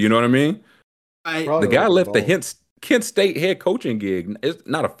head? You know what I mean? The guy left the Kent State head coaching gig. It's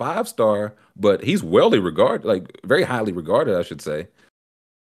not a 5-star, but he's regarded, like very highly regarded, I should say.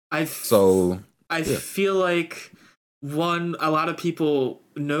 I feel like a lot of people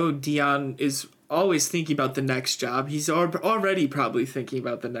know Dion is always thinking about the next job. He's already probably thinking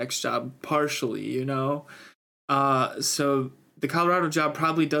about the next job partially, you know? So the Colorado job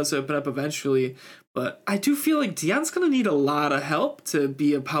probably does open up eventually, but I do feel like Dion's going to need a lot of help to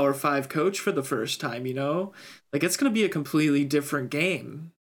be a Power 5 coach for the first time, you know? Like, it's going to be a completely different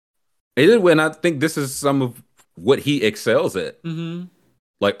game. It is, and I think this is some of what he excels at. Mm-hmm.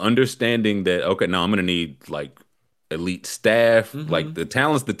 Like, understanding that, okay, now I'm going to need, like, elite staff. Mm-hmm. Like, the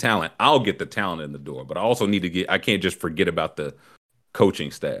talent's the talent. I'll get the talent in the door, but I also need to I can't just forget about the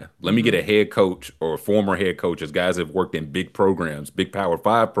coaching staff. Let me get a head coach or former head coaches, guys that have worked in big programs, big Power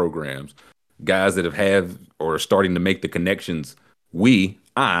 5 programs, guys that have or are starting to make the connections Dion,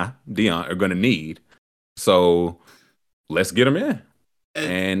 are going to need. So let's get him in.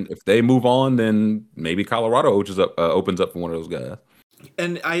 And if they move on, then maybe Colorado opens up for one of those guys.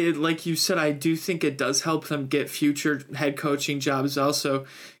 And like you said, I do think it does help them get future head coaching jobs also,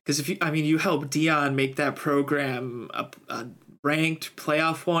 because you help Deion make that program a ranked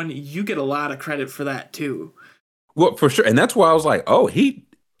playoff one, you get a lot of credit for that too. Well, for sure, and that's why I was like, oh,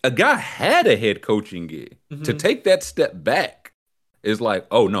 a guy had a head coaching gig. To take that step back is like,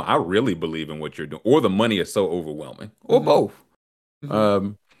 oh no, I really believe in what you're doing, or the money is so overwhelming, or both.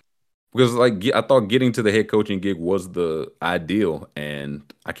 Because I thought getting to the head coaching gig was the ideal, and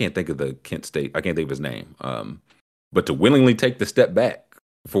I can't think of the Kent State. I can't think of his name. But to willingly take the step back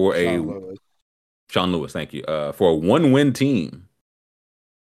for Sean Lewis, thank you, for a 1-win team.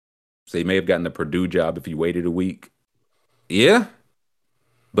 So he may have gotten the Purdue job if he waited a week. Yeah,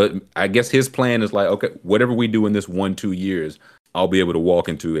 but I guess his plan is like, okay, whatever we do in this 1-2 years, I'll be able to walk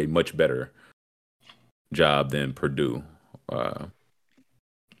into a much better job than Purdue.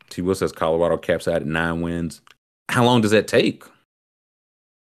 T. Will says Colorado caps out at 9 wins. How long does that take?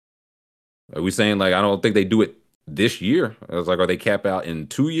 Are we saying like I don't think they do it this year? I was like, are they cap out in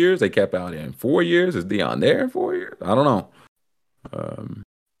 2 years? They cap out in 4 years? Is Deion there in 4 years? I don't know.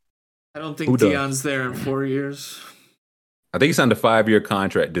 I don't think Deion's there in 4 years. I think he signed a 5-year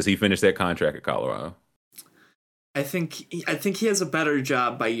contract. Does he finish that contract at Colorado? I think he has a better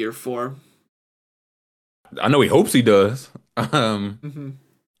job by year 4. I know he hopes he does.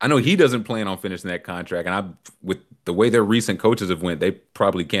 I know he doesn't plan on finishing that contract, and with the way their recent coaches have went, they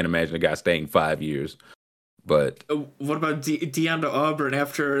probably can't imagine a guy staying 5 years. But what about Deion to Auburn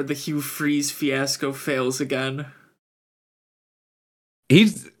after the Hugh Freeze fiasco fails again?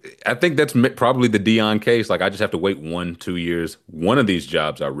 I think that's probably the Deion case. Like I just have to wait 1-2 years. One of these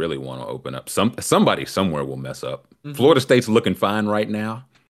jobs I really want to open up. Somebody somewhere will mess up. Florida State's looking fine right now.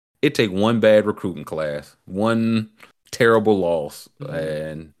 It take one bad recruiting class, one terrible loss,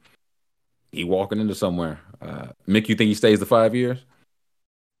 and he walking into somewhere. Mick, you think he stays the 5 years?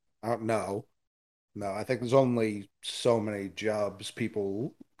 No. I think there's only so many jobs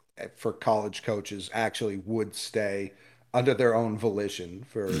people for college coaches actually would stay under their own volition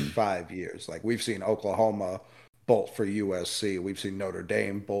for 5 years. Like we've seen Oklahoma bolt for USC. We've seen Notre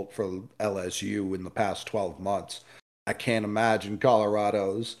Dame bolt for LSU in the past 12 months. I can't imagine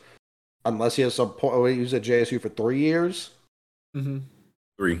Colorado's, unless he has some point. He was at JSU for 3 years.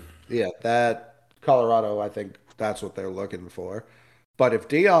 3. Yeah, that Colorado, I think that's what they're looking for. But if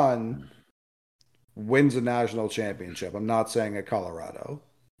Deion wins a national championship, I'm not saying at Colorado,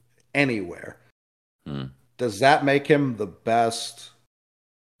 anywhere, does that make him the best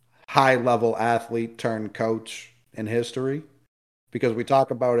high-level athlete turned coach in history? Because we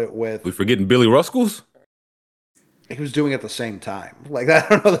talk about it with... We forgetting Billy Ruskels? He was doing it at the same time. Like, I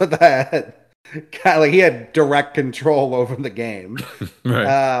don't know that like he had direct control over the game.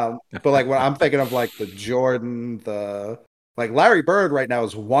 Right. But like when I'm thinking of like the Jordan, like Larry Bird right now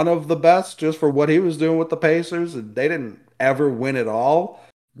is one of the best just for what he was doing with the Pacers, and they didn't ever win it all.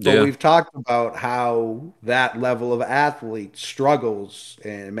 But we've talked about how that level of athlete struggles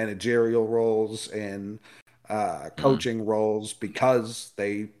in managerial roles and coaching roles because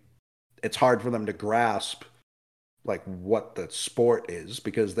it's hard for them to grasp like what the sport is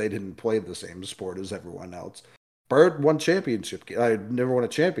because they didn't play the same sport as everyone else. Bird won championship. I never won a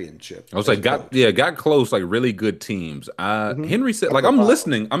championship. I was like, got close, like really good teams. Henry said, like, I'm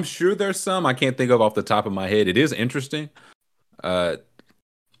listening. I'm sure there's some I can't think of off the top of my head. It is interesting. And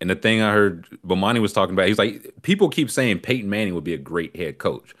the thing I heard Bomani was talking about, he's like, people keep saying Peyton Manning would be a great head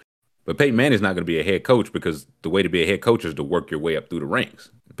coach. But Peyton Manning's not going to be a head coach because the way to be a head coach is to work your way up through the ranks.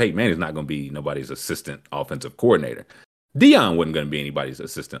 Peyton Manning's not going to be nobody's assistant offensive coordinator. Deion wasn't going to be anybody's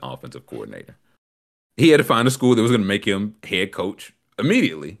assistant offensive coordinator. He had to find a school that was going to make him head coach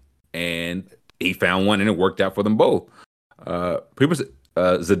immediately. And he found one and it worked out for them both. People say,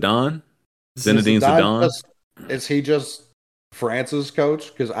 Zinedine Zidane. Is he just France's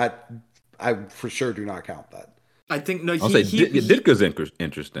coach? Because I for sure do not count that. I think no. Ditka's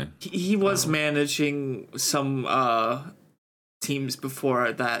interesting. He was managing some teams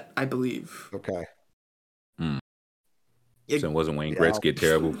before that, I believe. Okay. So wasn't Wayne Gretzky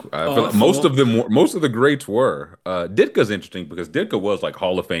terrible? I feel like most of the greats were. Ditka's interesting because Ditka was like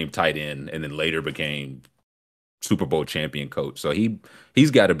Hall of Fame tight end and then later became Super Bowl champion coach. So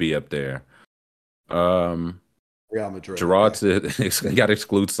he's got to be up there. Real Madrid. Gerard said you got to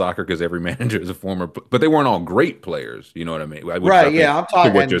exclude soccer because every manager is a former, but they weren't all great players. You know what I mean? Right? Yeah, I'm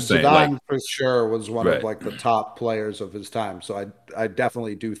talking. What you're saying, Zidane for sure was one of like the top players of his time. So I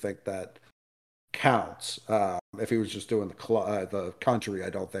definitely do think that counts. If he was just doing the country, I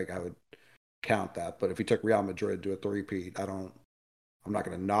don't think I would count that. But if he took Real Madrid to a three-peat, I'm not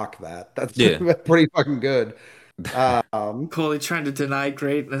going to knock that. That's pretty fucking good. Coley trying to deny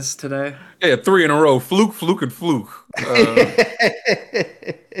greatness today. Yeah, 3 in a row. Fluke, and fluke.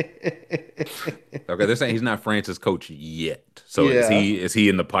 Okay, they're saying he's not France's coach yet. So is he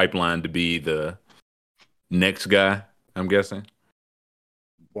in the pipeline to be the next guy, I'm guessing?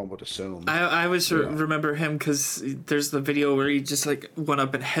 One would assume. I always remember him because there's the video where he just like went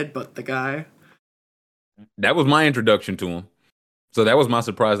up and headbutt the guy. That was my introduction to him. So that was my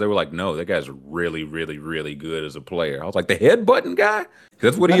surprise. They were like, no, that guy's really, really, really good as a player. I was like, the headbutting guy?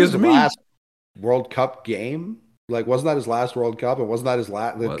 That's what he is to me. Last World Cup game? Like, wasn't that his last World Cup? And wasn't that his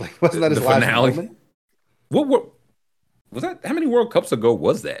last? Wasn't that his last finale? Moment? What was that? How many World Cups ago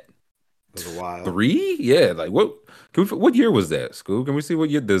was that? It was a while. 3? Yeah. Like what year was that? Scoob? Can we see what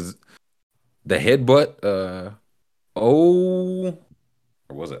year the headbutt? Or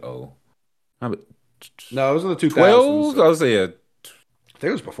was it O? No, it was in the 2000s. 12? I was saying. I think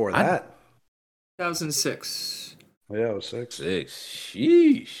it was before that. 2006. Yeah, it was 6.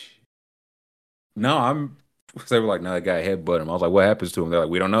 Sheesh. No, they were like, no, that guy headbutt him. I was like, what happens to him? They're like,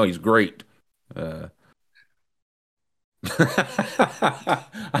 we don't know. He's great. This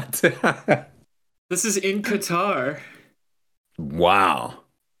is in Qatar. Wow.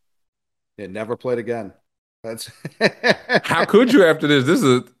 It never played again. That's how could you after this? This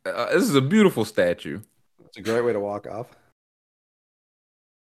is a beautiful statue. It's a great way to walk off.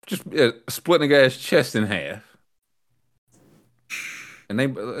 Just splitting a guy's chest in half. And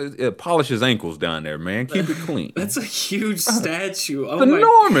they polish his ankles down there, man. Keep it clean. That's a huge statue. It's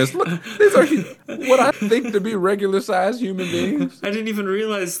enormous. Look, these are what I think to be regular-sized human beings. I didn't even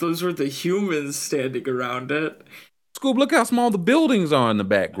realize those were the humans standing around it. Scoob, look how small the buildings are in the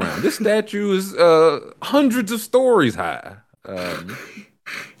background. This statue is hundreds of stories high.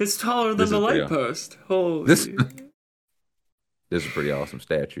 It's taller than the light post. Holy. This is a pretty awesome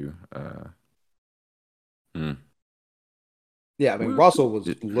statue. Yeah, I mean, Russell was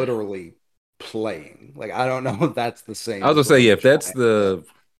literally playing. Like, I don't know if that's the same. I was going to say, if that's the...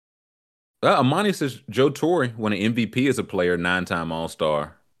 Amani says Joe Torre won an MVP as a player, 9-time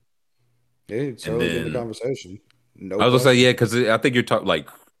All-Star. Yeah, so in the conversation. No, I was going to say, yeah, because I think you're talking, like,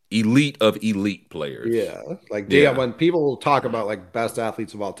 elite of elite players. Yeah, like, Dion, when people talk about, like, best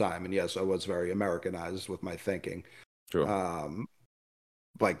athletes of all time, and yes, I was very Americanized with my thinking. Sure.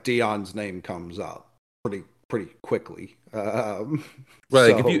 Like, Dion's name comes up pretty quickly. Right,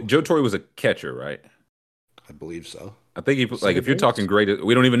 like if Joe Torre was a catcher, right? I believe so. I think if you're talking great,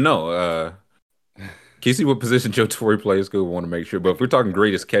 we don't even know. Can you see what position Joe Torre plays? Good, we want to make sure. But if we're talking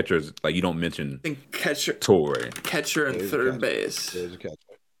greatest catchers, like you don't mention Torre. Catcher and third base. There's a catcher.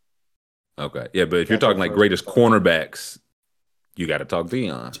 Okay, yeah, but if you're talking like greatest cornerbacks, you got to talk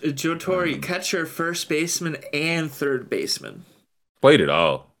Dion. Joe Torre, catcher, first baseman, and third baseman. Played it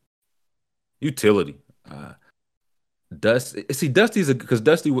all. Utility. Dusty's because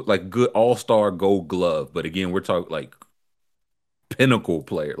Dusty was like good all-star Gold Glove, but again, we're talking like pinnacle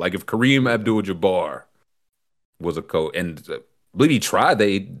player. Like if Kareem Abdul-Jabbar was a coach, and I believe he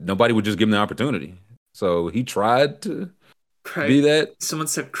tried, nobody would just give him the opportunity. So he tried to be that. Someone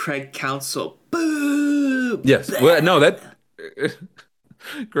said Craig Counsell. Boo! Yes. Well, no, that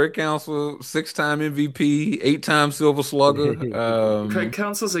Craig Counsell, 6-time MVP, 8-time Silver Slugger. Craig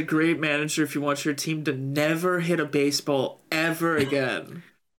Counsell's a great manager if you want your team to never hit a baseball ever again.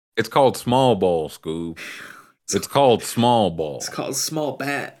 It's called small ball, Scoob. It's called small ball. It's called small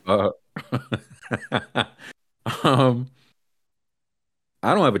bat. I don't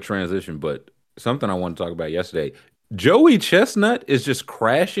have a transition, but something I want to talk about yesterday. Joey Chestnut is just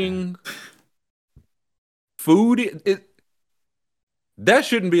crashing food. That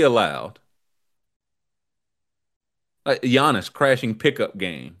shouldn't be allowed. Like Giannis crashing pickup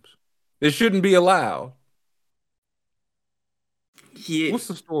games. It shouldn't be allowed. What's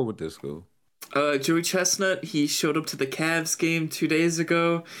the story with this, school? Joey Chestnut, he showed up to the Cavs game 2 days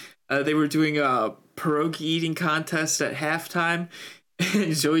ago. They were doing a pierogi eating contest at halftime.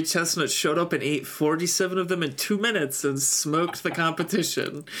 And Joey Chestnut showed up and ate 47 of them in 2 minutes and smoked the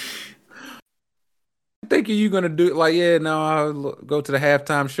competition. Thinking you're gonna do it like, yeah, no, I'll go to the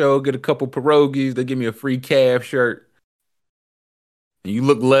halftime show, get a couple pierogies, they give me a free Cavs shirt. And you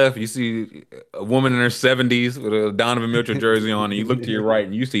look left, you see a woman in her 70s with a Donovan Mitchell jersey on, and you look to your right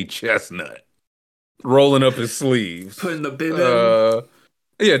and you see Chestnut rolling up his sleeves. Putting the bib in.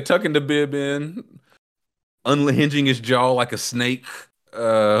 Yeah, tucking the bib in, unhinging his jaw like a snake.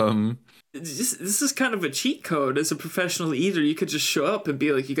 This is kind of a cheat code. As a professional eater, you could just show up and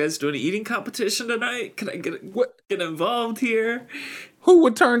be like, "You guys doing an eating competition tonight? Can I get involved here?" Who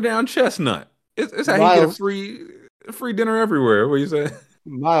would turn down Chestnut? It's how you get a free dinner everywhere. What you say?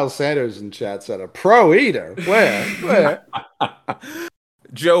 Miles Sanders in chat said a pro eater. Where?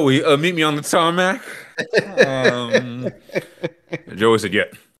 Joey, meet me on the tarmac. Joey said, "Yeah,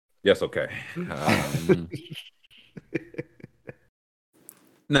 yes, okay."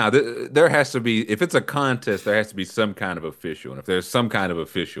 Now, there has to be, if it's a contest, there has to be some kind of official, and if there's some kind of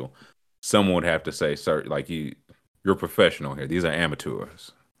official, someone would have to say, "Sir, like you're a professional here. These are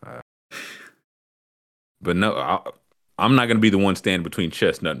amateurs." But no, I'm not going to be the one standing between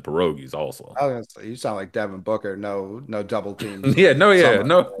Chestnut and pierogies. Also, I was gonna say, you sound like Devin Booker. No double teams. no.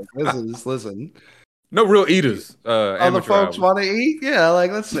 Listen. No real eaters. Other folks want to eat. Yeah,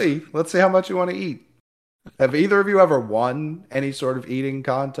 like let's see how much you want to eat. Have either of you ever won any sort of eating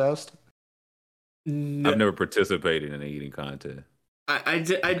contest? No. I've never participated in an eating contest. I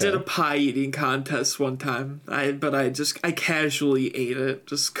did a pie eating contest one time. I casually ate it.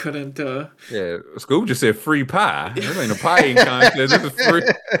 Just couldn't. Yeah, Scoop just said free pie. This ain't a pie eating contest. This is free.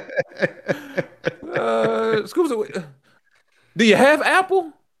 Scoop said, "Do you have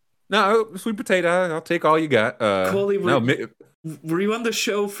apple?" No, sweet potato. I'll take all you got. Coley, were you on the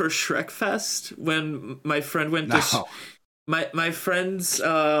show for Shrek Fest when my friend went to my friend's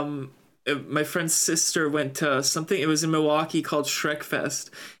sister went to something, it was in Milwaukee, called Shrek Fest,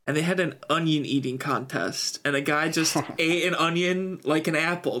 and they had an onion eating contest, and a guy just ate an onion like an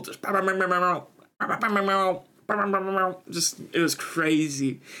apple, just it was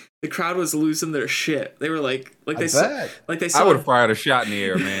crazy. The crowd was losing their shit. They were they saw. I would have fired a shot in the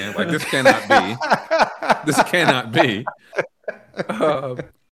air, man. Like, this cannot be. This cannot be.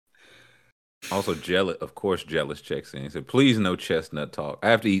 Also, Jealous checks in. He said, "Please, no chestnut talk. I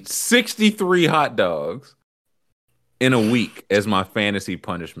have to eat 63 hot dogs in a week as my fantasy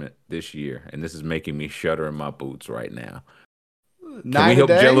punishment this year, and this is making me shudder in my boots right now." Can we help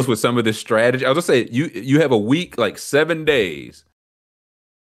Jealous with some of this strategy? I was gonna say, you have a week, like 7 days,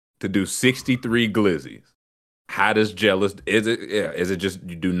 to do 63 glizzies. How does Jealous? Is it just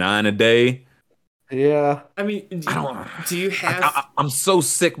you do 9 a day? Yeah. I mean, do you have? I'm so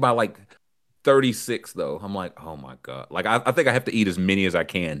sick by like 36 though. I'm like, oh my god. Like I think I have to eat as many as I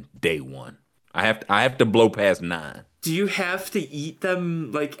can day one. I have to blow past 9. Do you have to eat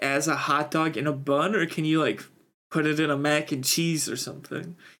them like as a hot dog in a bun, or can you like put it in a mac and cheese or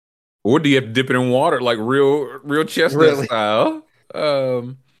something? Or do you have to dip it in water like real chestnut style?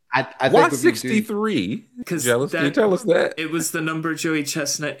 I why think 63? Because Jealous, can you tell us that? It was the number Joey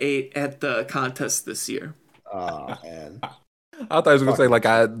Chestnut ate at the contest this year. Oh man. I thought I was gonna say like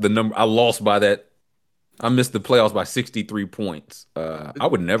I lost by that. I missed the playoffs by 63 points. I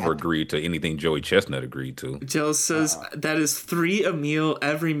would never agree to anything Joey Chestnut agreed to. Jill says that is 3 a meal,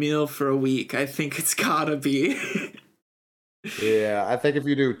 every meal for a week. I think it's gotta be. Yeah, I think if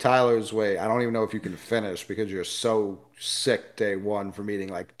you do Tyler's way, I don't even know if you can finish because you're so sick day one from eating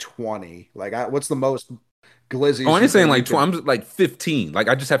like 20. Like, what's the most glizzies? Oh, I ain't saying like 20. I'm like 15. Like,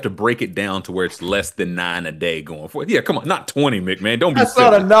 I just have to break it down to where it's less than 9 a day going for it. Yeah, come on, not 20, Mick, man. Don't be That's silly.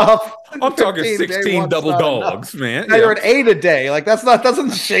 not enough. I'm talking 16 double dogs, man. Now you're at 8 a day. Like,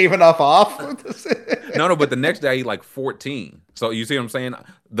 doesn't shave enough off. No, but the next day I eat like 14. So you see what I'm saying?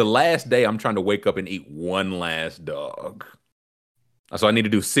 The last day I'm trying to wake up and eat one last dog. So I need to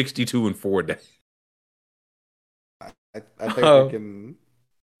do 62 in 4 days. I think we can.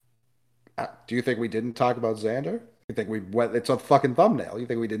 Do you think we didn't talk about Xander? You think we went? It's a fucking thumbnail. You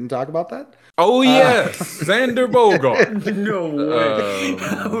think we didn't talk about that? Oh yes, Xander Bogart. No way.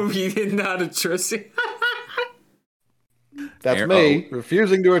 We did not address it. That's me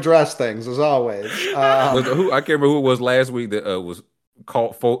refusing to address things as always. I can't remember who it was last week that was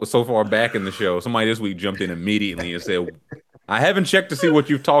caught so far back in the show. Somebody this week jumped in immediately and said, "I haven't checked to see what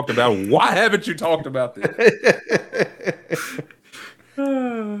you've talked about. Why haven't you talked about this?"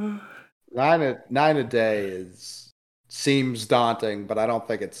 9 a day seems daunting, but I don't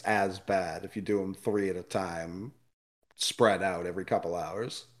think it's as bad if you do them 3 at a time, spread out every couple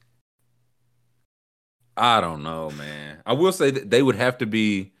hours. I don't know, man. I will say that they would have to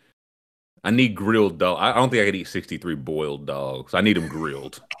be. I need grilled dog. I don't think I could eat 63 boiled dogs. I need them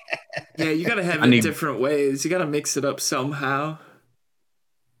grilled. Yeah, you gotta have it different ways. You gotta mix it up somehow.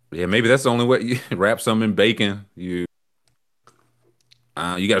 Yeah, maybe that's the only way. You wrap some in bacon. You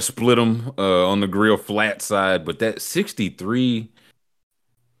got to split them on the grill flat side, but that 63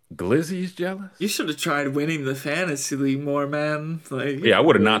 glizzies, Jealous? You should have tried winning the fantasy league more, man. Like, yeah, I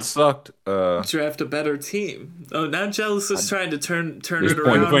would have not sucked. Draft a better team. Oh, now Jealous is trying to turn it point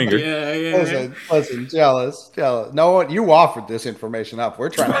around. The finger. Yeah. Listen, Jealous. No one, you offered this information up. We're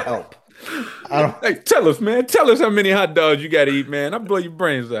trying to help. Hey, tell us, man. Tell us how many hot dogs you got to eat, man. I'll blow your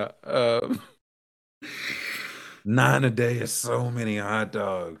brains out. 9 a day is so many hot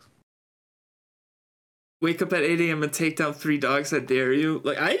dogs. Wake up at 8 a.m. and take down 3 dogs that dare you.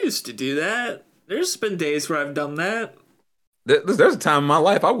 Like, I used to do that. There's been days where I've done that. There's a time in my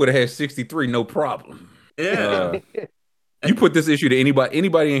life I would have had 63, no problem. Yeah. You put this issue to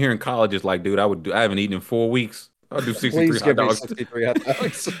anybody in here in college is like, dude, I haven't eaten in 4 weeks. I'll do 63 Please hot give me dogs. 63 hot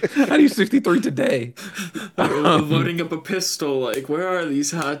dogs. I need 63 today. Loading up a pistol, like, where are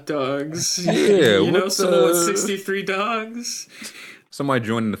these hot dogs? Yeah, you know what someone with the- 63 dogs? Somebody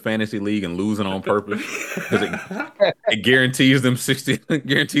joining the fantasy league and losing on purpose because it guarantees them 60,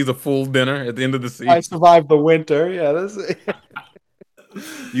 guarantees a full dinner at the end of the I season. survived the winter. Yeah, this.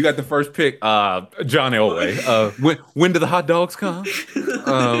 You got the first pick, John Elway. When do the hot dogs come?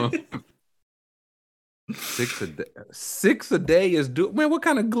 6 a day. 6 a day is man. What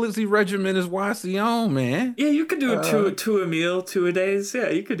kind of glizzy regimen is YC on, man? Yeah, you could do two a meal, 2 a days. Yeah,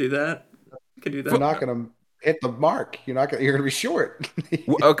 you could do that. You could do You're that. not gonna hit the mark. You're gonna be short.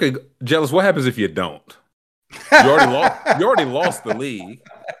 Okay, Jealous. What happens if you don't? You already lost the league.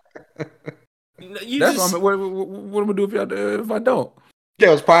 You That's just, what I'm gonna do if I don't. Yeah,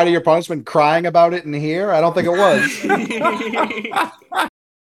 was part of your punishment crying about it in here? I don't think it was.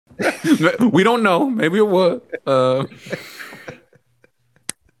 We don't know. Maybe it was.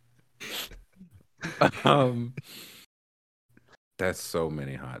 That's so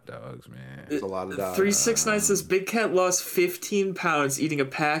many hot dogs, man. It's a lot of dogs. 369 says Big Cat lost 15 pounds eating a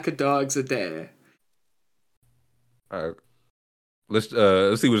pack of dogs a day. All right. Let's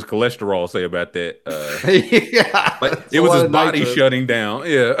see what his cholesterol say about that. Yeah, Like, it's it a was lot his of body nitrous. shutting down.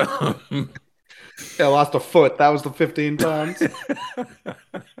 Yeah. Yeah, lost a foot. That was the 15 pounds.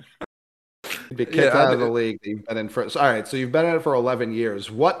 Be kicked out of the league that you've been in for. All right, so you've been in it for 11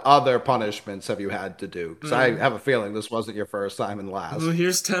 years. What other punishments have you had to do? Because I have a feeling this wasn't your first time and last. Well,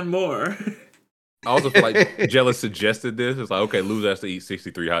 here's 10 more. I also feel like Jealous suggested this. It's like, okay, loser has to eat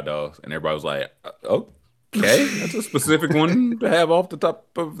 63 hot dogs. And everybody was like, okay, that's a specific one to have off the top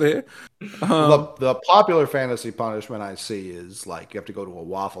of the head. The popular fantasy punishment I see is like you have to go to a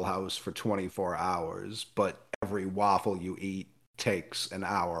Waffle House for 24 hours, but every waffle you eat takes an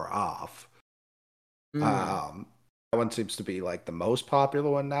hour off. That one seems to be like the most popular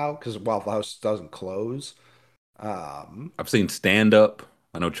one now because Waffle House doesn't close. I've seen stand up.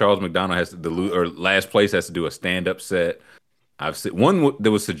 I know Charles McDonald has to last place has to do a stand up set. I've seen one that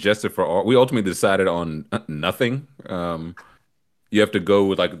was suggested for. We ultimately decided on nothing. You have to go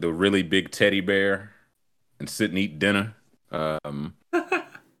with like the really big teddy bear and sit and eat dinner. And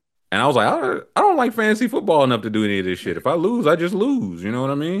I was like, I don't like fantasy football enough to do any of this shit. If I lose, I just lose. You know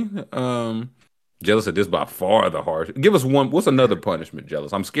what I mean? Jealous said this by far the hardest. Give us one. What's another punishment,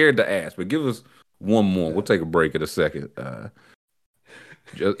 Jealous? I'm scared to ask, but give us one more. We'll take a break in a second.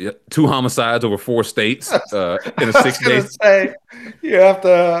 2 homicides over 4 states in a 6 days. Say, you have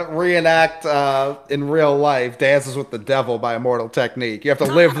to reenact in real life Dances with the Devil by Immortal Technique. You have to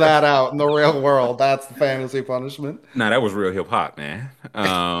live that out in the real world. That's the fantasy punishment. Nah, that was real hip hop, man.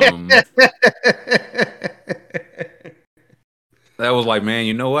 That was like, man,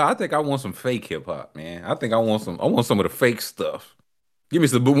 you know what? I think I want some fake hip hop, man. I think I want some of the fake stuff. Give me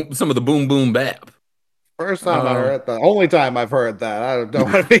some of the boom boom bap. First time I heard that. Only time I've heard that. I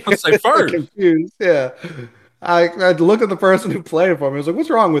don't want to be I'll say first. confused. Yeah. I looked at the person who played it for me. I was like, what's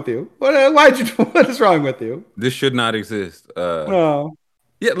wrong with you? What is wrong with you? This should not exist. No.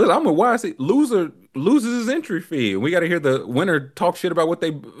 Yeah, look, I'm a YC. Loser loses his entry fee. We got to hear the winner talk shit about what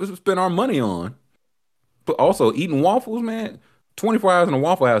they spend our money on. But also, eating waffles, man, 24 hours in a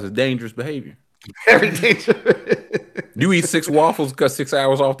Waffle House is dangerous behavior. Very dangerous. You eat 6 waffles, cut 6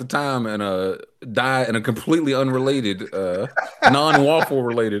 hours off the time, and die in a completely unrelated, non-waffle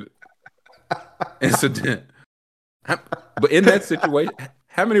related incident. But in that situation,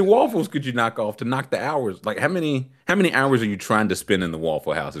 how many waffles could you knock off to knock the hours? Like how many hours are you trying to spend in the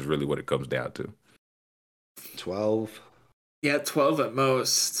Waffle House is really what it comes down to. 12. Yeah, 12 at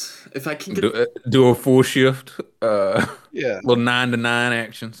most. If I can get Do a full shift, Yeah. little 9 to 9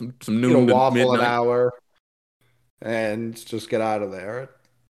 action, some Get noon a to waffle midnight. an hour and just get out of there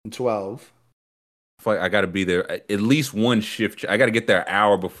at 12. I got to be there at least one shift. I got to get there an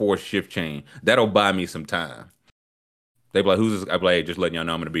hour before shift change. That'll buy me some time. They be like, "Who's this?" I be like, hey, just letting y'all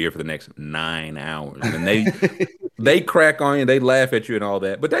know I'm going to be here for the next 9 hours. And they crack on you, they laugh at you and all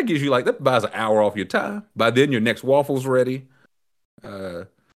that. But that gives you that buys an hour off your time. By then, your next waffle's ready.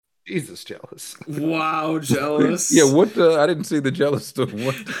 Jesus, Jealous. Wow, Jealous. Yeah, what? I didn't see the Jealous stuff.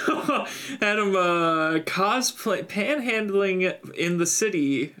 What? Adam cosplay panhandling in the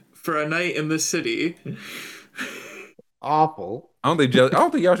city for a night in the city. Awful. I don't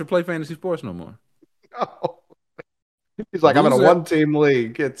think y'all should play fantasy sports no more. Oh. He's like, I'm in a Loser. one-team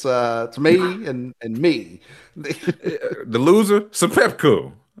league. It's me and me. The loser,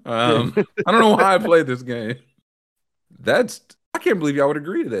 Sapepko. I don't know why I played this game. I can't believe y'all would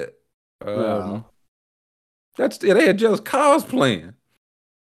agree to that. No. They had Jealous cosplaying.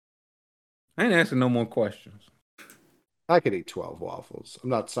 I ain't asking no more questions. I could eat 12 waffles. I'm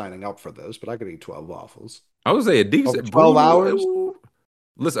not signing up for this, but I could eat 12 waffles. I would say a decent Over 12 hours?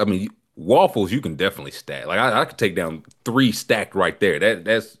 Listen, I mean, waffles you can definitely stack. Like I could take down 3 stacked right there.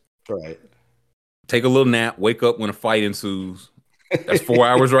 That's right. Take a little nap, wake up when a fight ensues. That's 4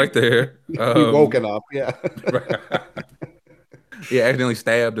 hours right there. We woken up, yeah. Yeah, accidentally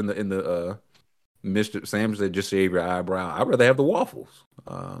stabbed in the Mr. Sam said just shave your eyebrow. I'd rather have the waffles.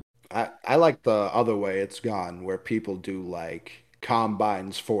 I like the other way it's gone, where people do like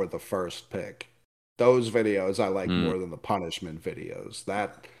combines for the first pick. Those videos I like more than the punishment videos.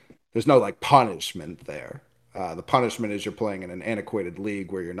 There's no like punishment there. The punishment is you're playing in an antiquated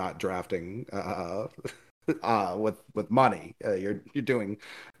league where you're not drafting with money. You're doing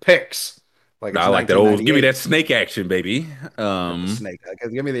picks. Like I like that old. Give me that snake action, baby. Snake.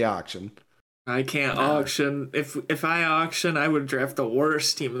 Give me the auction. I can't auction. If I auction, I would draft the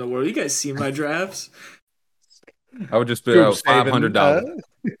worst team in the world. You guys see my drafts? I would just spend out $500.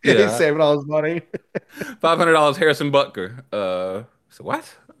 He's saving all his money. $500 Harrison Butker. So what?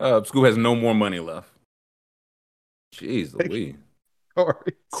 Scoop has no more money left. Jeez Louise.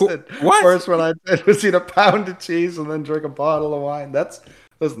 Corey said, what? First one I did was eat a pound of cheese and then drink a bottle of wine. That's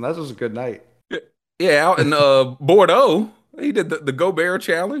just a good night. Yeah, out in Bordeaux. He did the Go Bear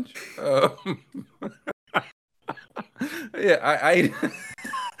challenge. Yeah, I ate, I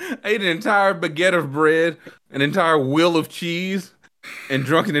ate an entire baguette of bread, an entire wheel of cheese, and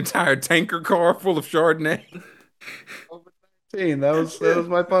drunk an entire tanker car full of Chardonnay. That was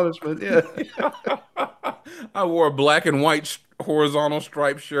my punishment. Yeah. I wore a black and white horizontal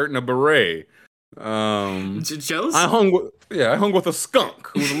striped shirt and a beret. Jealous? I hung with a skunk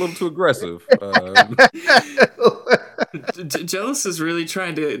who was a little too aggressive. Jealous is really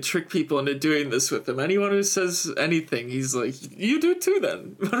trying to trick people into doing this with him. Anyone who says anything, he's like, "You do it too,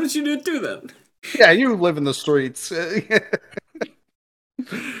 then. Why don't you do it too, then?" Yeah, you live in the streets.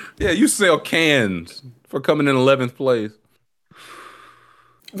 Yeah, you sell cans for coming in 11th place.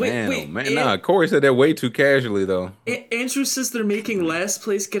 Wait, Nah, Corey said that way too casually, though. Andrew says they're making last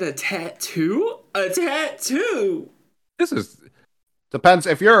place get a tattoo? A tattoo? This is... Depends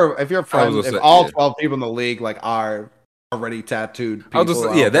if you're friends, if all 12 people in the league like are already tattooed people.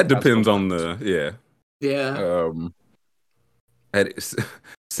 That depends on the... Yeah. Had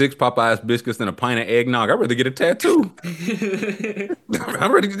 6 Popeyes biscuits and a pint of eggnog. I'd rather get a tattoo.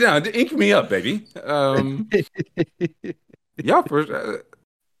 I'm ready to ink me up, baby. Y'all first...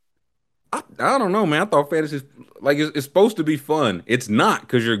 I don't know, man. I thought fantasy like it's supposed to be fun. It's not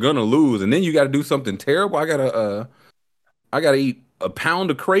because you're gonna lose, and then you got to do something terrible. I gotta eat a pound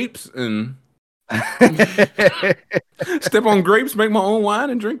of crepes and step on grapes, make my own wine,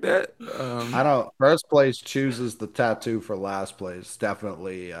 and drink that. I don't. First place chooses the tattoo for last place.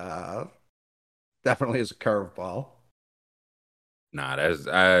 Definitely is a curveball. Nah,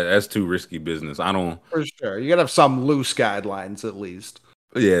 that's too risky business. I don't. For sure, you gotta have some loose guidelines at least.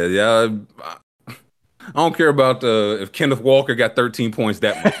 Yeah. I don't care about if Kenneth Walker got 13 points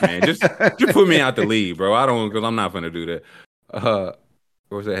that much, man. Just put me out the lead, bro. Because I'm not gonna do that. Of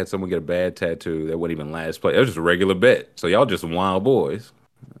course, I had someone get a bad tattoo that wasn't even last place. It was just a regular bet. So y'all just some wild boys.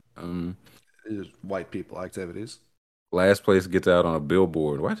 Just white people activities. Last place gets out on a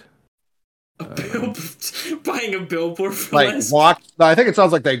billboard. What? Buying a billboard for like walk. No, I think it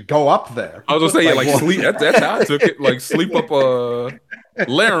sounds like they go up there. I was gonna say like sleep. That's how I took it. Like sleep up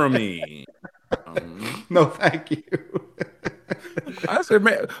Laramie. No, thank you. I said,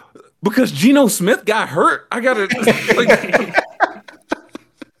 man, because Geno Smith got hurt, I gotta.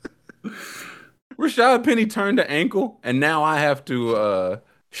 Rashad Penny turned the ankle, and now I have to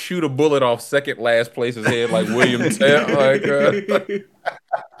shoot a bullet off second last place's head like William Tell.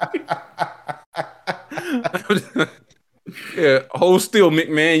 Yeah, hold still,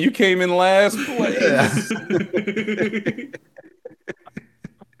 McMahon. You came in last place.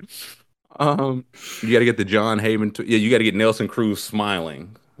 You got to get the John Heyman. You got to get Nelson Cruz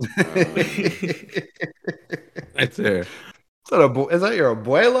smiling. Right there. Is that your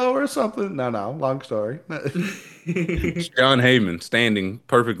abuelo or something? No, long story. John Heyman standing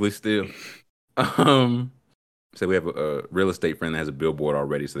perfectly still. So we have a real estate friend that has a billboard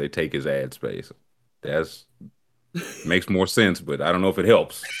already, so they take his ad space. That's makes more sense, but I don't know if it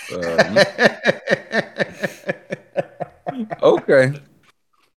helps. Okay.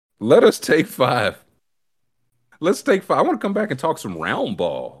 Let us take 5. let's take five. I want to come back and talk some round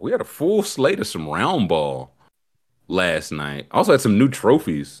ball. We had a full slate of some round ball last night. Also had some new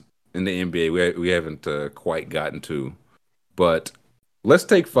trophies in the NBA we haven't quite gotten to. But let's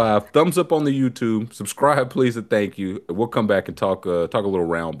take five. Thumbs up on the YouTube. Subscribe, please, and thank you. We'll come back and talk a little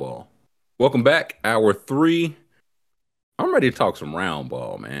round ball. Welcome back, hour 3. I'm ready to talk some round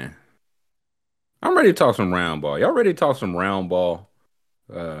ball, man. I'm ready to talk some round ball. Y'all ready to talk some round ball?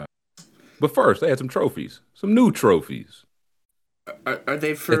 But first, they had some trophies, some new trophies. Are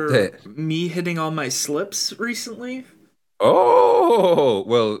they for me hitting all my slips recently? Oh,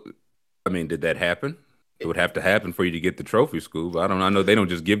 well, I mean, did that happen? It would have to happen for you to get the trophy, Scoob. I don't know. I know they don't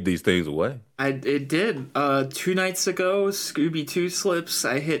just give these things away. It did. 2 nights ago, Scooby 2 slips.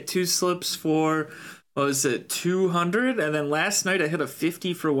 I hit 2 slips for, what was it, 200? And then last night I hit a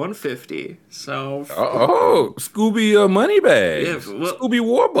 50 for 150. So. Scooby Moneybags. Yeah, well, Scooby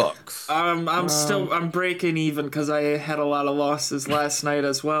Warbucks. I'm breaking even because I had a lot of losses last night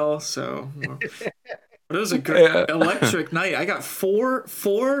as well. So. But it was a great electric night. I got four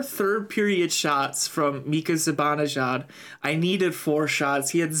third period shots from Mika Zibanejad. I needed 4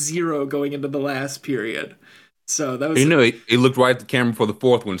 shots. He had 0 going into the last period. So that was. He looked right at the camera for the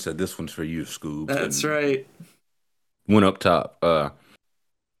 4th one and said, "This one's for you, Scoob." That's right. Went up top.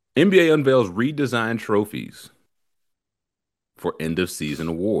 NBA unveils redesigned trophies for end of season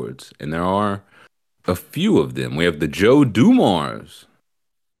awards, and there are a few of them. We have the Joe Dumars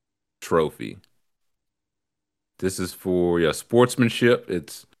trophy. This is for sportsmanship.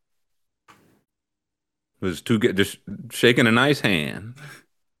 It was just shaking a nice hand.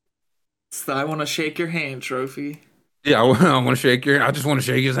 It's the I want to shake your hand trophy. Yeah, I want to shake your. I just want to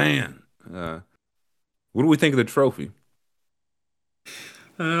shake his hand. What do we think of the trophy?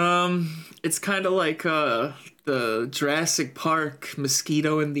 It's kind of like the Jurassic Park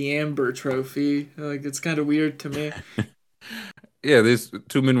mosquito and the amber trophy. Like, it's kind of weird to me. Yeah, these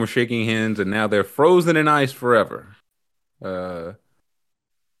 2 men were shaking hands, and now they're frozen in ice forever. Okay.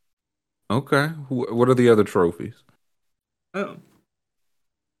 What are the other trophies? Oh.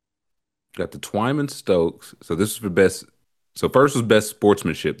 Got the Twyman Stokes. So this is for best. So first was best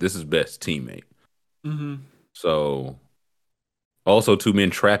sportsmanship. This is best teammate. Mm-hmm. So also 2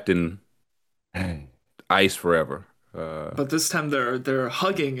 men trapped in ice forever. But this time they're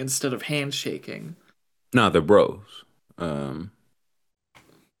hugging instead of handshaking. No, they're bros.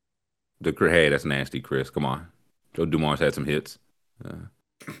 Hey, that's nasty, Chris. Come on. Joe Dumars had some hits.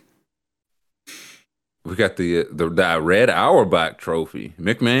 We got the Red Auerbach trophy.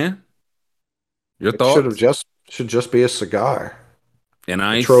 McMahon, your thoughts? Should just be a cigar. And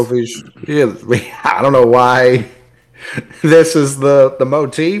ice trophies. Yeah, I don't know why this is the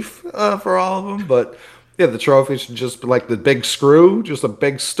motif for all of them, but yeah, the trophy should just be like the big screw, just a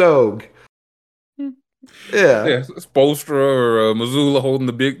big stove. Yeah, Spolstra or Missoula holding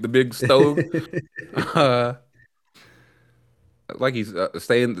the big stove. Like he's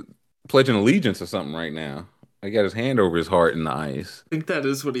pledging allegiance or something right now. He got his hand over his heart in the ice. I think that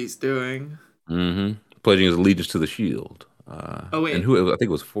is what he's doing. Mm-hmm. Pledging his allegiance to the Shield. Wait, and who? I think it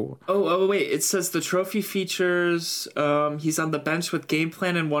was 4. Oh wait! It says the trophy features. He's on the bench with game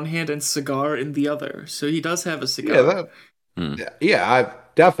plan in one hand and cigar in the other. So he does have a cigar. Yeah,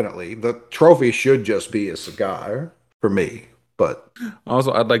 definitely. The trophy should just be a cigar for me. But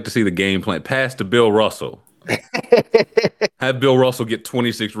also, I'd like to see the game plan pass to Bill Russell. Have Bill Russell get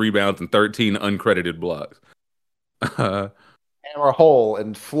 26 rebounds and 13 uncredited blocks. Hammer a hole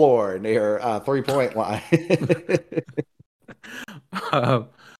in floor near 3-point line.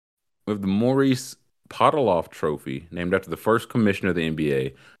 With the Maurice Podoloff Trophy, named after the first commissioner of the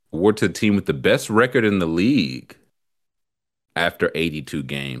NBA, awarded to the team with the best record in the league after 82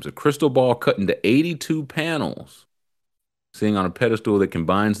 games. A crystal ball cut into 82 panels, sitting on a pedestal that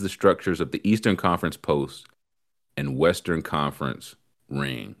combines the structures of the Eastern Conference post and Western Conference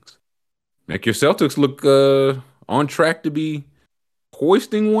rings. Make your Celtics look on track to be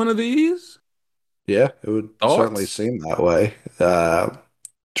hoisting one of these? Yeah, it would certainly seem that way.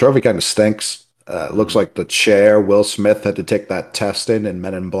 Trophy kind of stinks. Looks like the chair Will Smith had to take that test in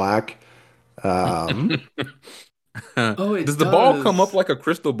Men in Black. Does the ball come up like a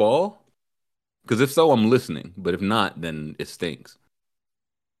crystal ball? Because if so, I'm listening. But if not, then it stinks.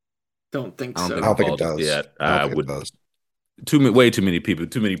 Don't think so. I don't think it does. Yeah, I would. Way too many people.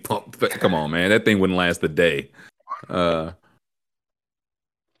 Too many pump. Come on, man. That thing wouldn't last a day.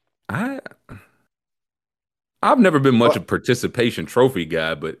 I've never been much of a participation trophy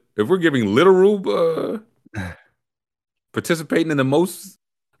guy, but if we're giving literal participating in the most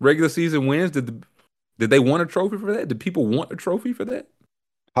regular season wins, did they want a trophy for that? Did people want a trophy for that?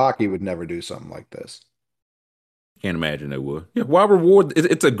 Hockey would never do something like this. Can't imagine they would. Yeah, why reward?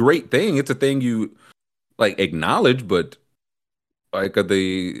 It's a great thing. It's a thing you like acknowledge, but like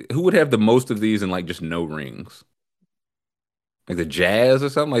who would have the most of these and like just no rings? Like the Jazz or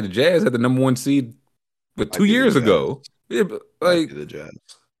something. Like the Jazz had the number one seed, but Might two be the years Jazz. ago. Yeah, but Might be like the Jazz.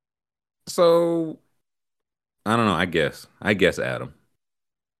 so. I don't know. I guess Adam.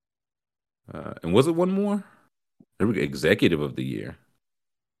 And was it one more? There we go. Executive of the year.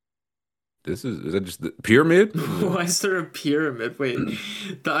 Is that just the pyramid? Why is there a pyramid? Wait,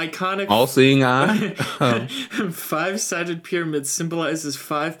 the iconic All-seeing eye. five-sided pyramid symbolizes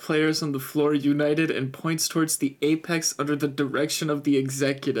 5 players on the floor united and points towards the apex under the direction of the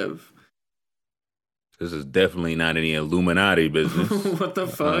executive. This is definitely not any Illuminati business. What the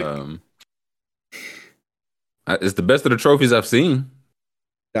fuck? It's the best of the trophies I've seen.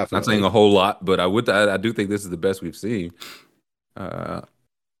 Definitely. Not saying a whole lot, but I do think this is the best we've seen.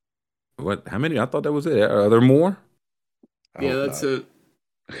 What? How many? I thought that was it. Are there more? Yeah, that's it.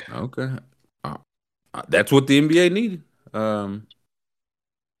 Okay, that's what the NBA needed.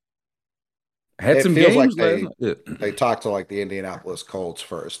 Had It some feels games like last night. they talked to like the Indianapolis Colts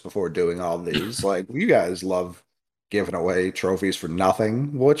first before doing all these. Like, you guys love giving away trophies for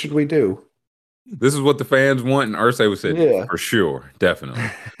nothing. What should we do? This is what the fans want, and Irsay was said Yeah. for sure, definitely.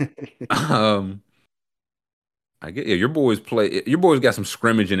 I get your boys got some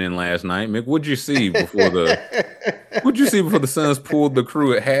scrimmaging in last night. Mick, what'd you see before the Suns pulled the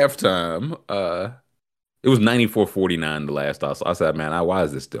crew at halftime? It was 94-49 the last I saw. I said, man, why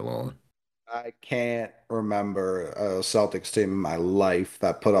is this still on? I can't remember a Celtics team in my life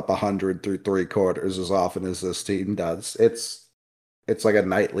that put up 100 through 3 quarters as often as this team does. It's like a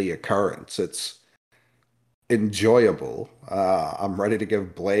nightly occurrence. It's enjoyable. I'm ready to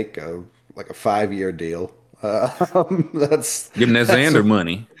give Blake a 5-year deal. That's Giving that Xander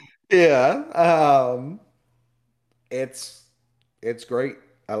money. Yeah. It's great.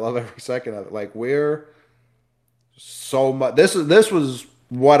 I love every second of it. Like, we're so much. This was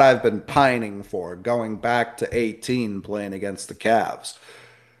what I've been pining for, going back to 18 playing against the Cavs.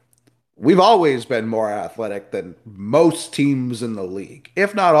 We've always been more athletic than most teams in the league,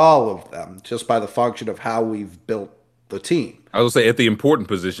 if not all of them, just by the function of how we've built the team. I would say at the important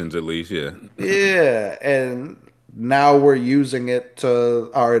positions, at least, yeah. Yeah, and now we're using it to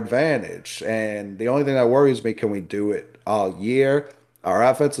our advantage. And the only thing that worries me, can we do it all year? Our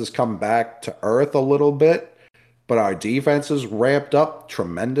offense has come back to earth a little bit, but our defense has ramped up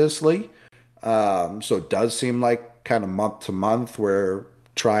tremendously. So it does seem like kind of month to month we're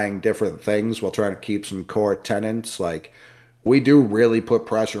trying different things while trying to keep some core tenants. Like, we do really put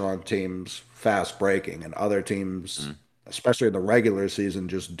pressure on teams fast breaking, and other teams, especially in the regular season,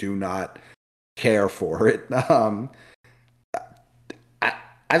 just do not care for it. I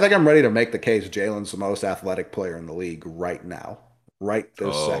think I'm ready to make the case Jalen's the most athletic player in the league right now. Right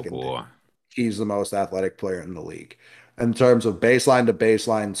this second. Boy. He's the most athletic player in the league. In terms of baseline to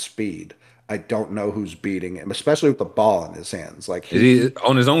baseline speed, I don't know who's beating him, especially with the ball in his hands. Like, is he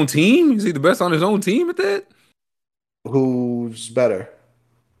on his own team? Is he the best on his own team at that? Who's better?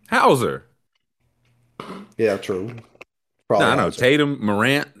 Hauser. Yeah, true. Probably I know Tatum,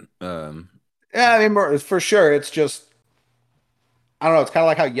 Morant. Yeah, I mean, for sure. It's just, I don't know. It's kind of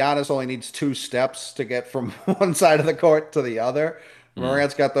like how Giannis only needs 2 steps to get from one side of the court to the other.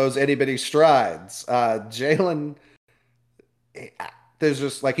 Morant's got those itty bitty strides. Jalen, there's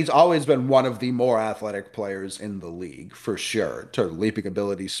just like, he's always been one of the more athletic players in the league, for sure. To leaping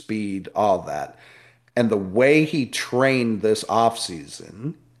ability, speed, all that. And the way he trained this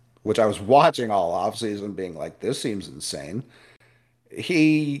offseason, which I was watching all offseason being like, this seems insane.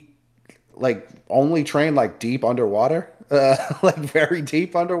 He like only trained like deep underwater, like very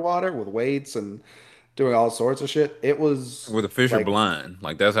deep underwater with weights and doing all sorts of shit. It was with a fish like, are blind.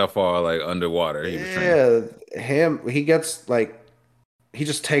 Like, that's how far like underwater he was training. Yeah, he gets like, he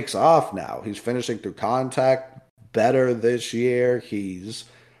just takes off now. He's finishing through contact better this year. He's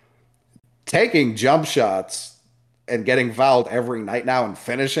taking jump shots and getting fouled every night now and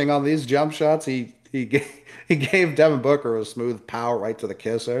finishing on these jump shots. He gave Devin Booker a smooth power right to the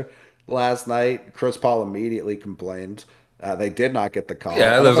kisser last night. Chris Paul immediately complained. They did not get the call.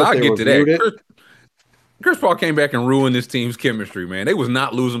 Yeah, I'll get to that. Chris Paul came back and ruined this team's chemistry, man. They was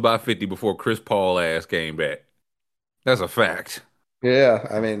not losing by 50 before Chris Paul ass came back. That's a fact. Yeah,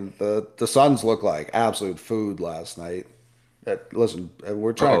 I mean, the Suns look like absolute food last night. Listen,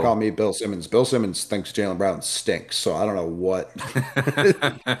 we're trying to call me Bill Simmons. Bill Simmons thinks Jaylen Brown stinks, so I don't know what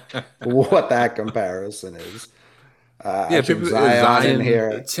what that comparison is. Yeah, Zion in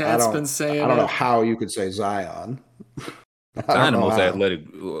here. The chat's been saying I don't know how you could say Zion. I don't Sign the know most how. athletic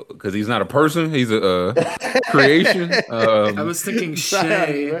because he's not a person. He's a creation. I was thinking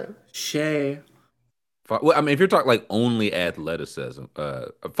Shea. Right. Shea. Well, I mean, if you're talking like only athleticism,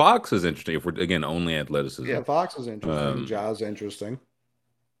 Fox is interesting. If we're again only athleticism, Yeah, Fox is interesting. um, Ja's interesting.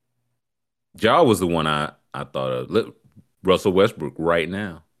 Ja was the one I thought of. Russell Westbrook right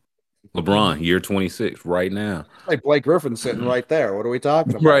now. LeBron, year 26, right now. Like Blake Griffin sitting right there. What are we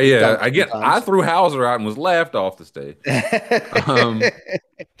talking about? Right, He's yeah. done I sometimes. threw Hauser out and was laughed off the stage. Um,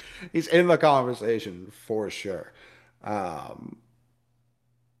 He's in the conversation for sure. Um,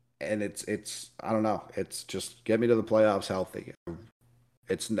 and it's I don't know. It's just get me to the playoffs healthy.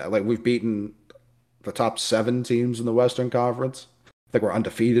 Like we've beaten the top 7 teams in the Western Conference. I think we're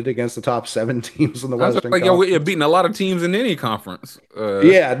undefeated against the top 7 teams in the I was Western like, yo, we're Conference. beating a lot of teams in any conference.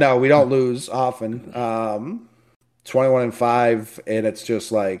 Yeah, no, we don't lose often. 21-5, and it's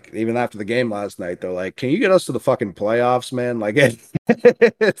just like even after the game last night, they're like, "Can you get us to the fucking playoffs, man?" Like it's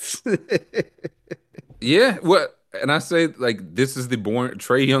Yeah, what? And I say like this is the boring.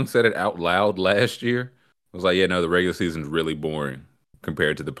 Trey Young said it out loud last year. I was like, yeah, no, the regular season's really boring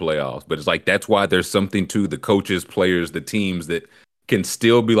compared to the playoffs. But it's like that's why there's something to the coaches, players, the teams that can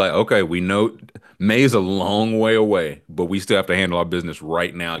still be like, okay, we know May's a long way away, but we still have to handle our business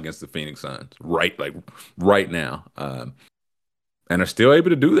right now against the Phoenix Suns, right now, and are still able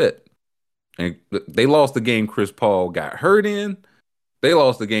to do that. And they lost the game Chris Paul got hurt in. They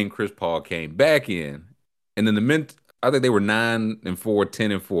lost the game Chris Paul came back in. And then I think they were 9-4,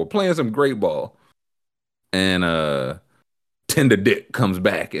 10-4, playing some great ball. And Tender Dick comes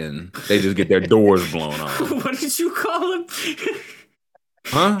back and they just get their doors blown off. What did you call him?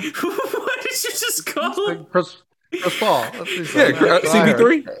 Huh? What did you just call him? Chris Paul. That's what he Yeah, said. That's what I heard.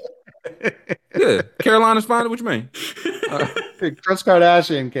 CP3. Yeah, Carolina's fine. What you mean? Chris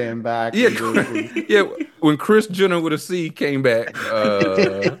Kardashian came back. Yeah, and just- yeah. When Chris Jenner with a C came back,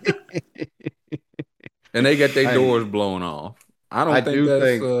 and they got their doors blown off. I don't think do that's.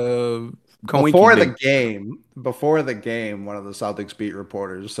 think before the game, one of the Celtics beat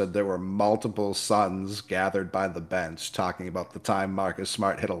reporters said there were multiple Suns gathered by the bench talking about the time Marcus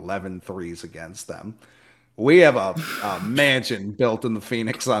Smart hit 11 threes against them. We have a mansion built in the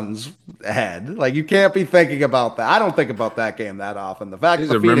Phoenix Suns' head. Like you can't be thinking about that. I don't think about that game that often. The fact that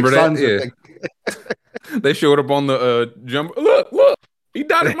the Remember Phoenix that? Suns are Yeah. They showed up on the jump. Look, he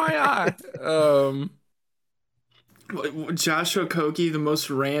dotted my eye. Joshua Okogie, the most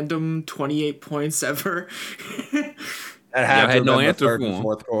random 28 points ever. That had had no been the answer third for and him.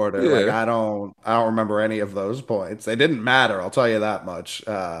 fourth quarter. Yeah. Like I don't remember any of those points. They didn't matter. I'll tell you that much.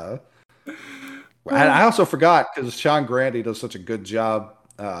 And I also forgot because Sean Grandy does such a good job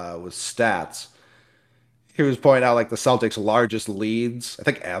with stats. He was pointing out like the Celtics' largest leads, I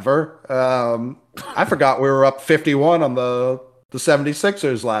think ever. I forgot we were up 51 on the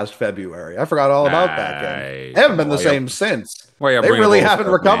 76ers last February. I forgot all about that game. They haven't been the same since. Why y'all They bringing up really old haven't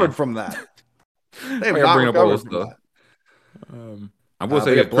stuff, recovered man? from that. They have Why y'all not bringing up old recovered from stuff? that. I will but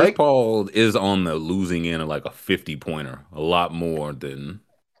say yeah, that Chris Blake- Paul is on the losing end of like a 50-pointer, a lot more than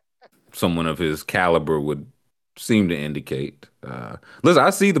someone of his caliber would seem to indicate. Listen, I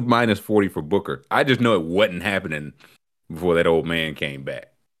see the minus 40 for Booker. I just know it wasn't happening before that old man came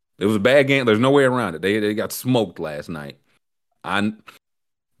back. It was a bad game. There's no way around it. They got smoked last night.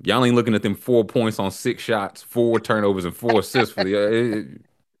 Y'all ain't looking at them 4 points on 6 shots, 4 turnovers, and 4 assists for the.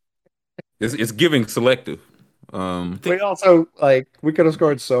 It's giving selective. We also we could have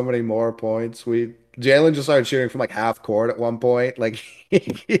scored so many more points. Jalen just started shooting from like half court at one point. Like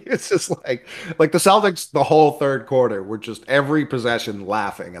it's just like the Celtics the whole third quarter were just every possession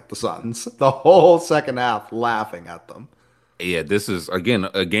laughing at the Suns. The whole second half laughing at them. Yeah, this is again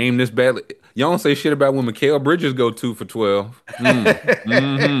a game this badly. Y'all don't say shit about when Mikal Bridges go 2 for 12.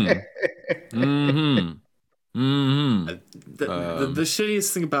 The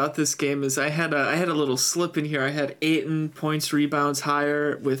shittiest thing about this game is I had a little slip in here. I had Ayton points, rebounds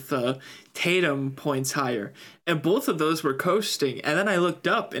higher with Tatum points higher, and both of those were coasting. And then I looked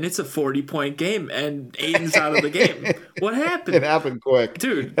up, and it's a 40-point game, and Ayton's out of the game. What happened? It happened quick,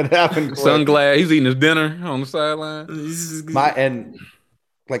 dude. It happened quick. Sunglass. He's eating his dinner on the sideline.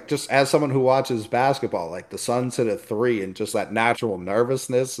 Just as someone who watches basketball, like the Suns hit a 3 and just that natural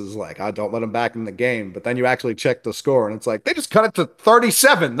nervousness is like, I don't let them back in the game. But then you actually check the score and it's like, they just cut it to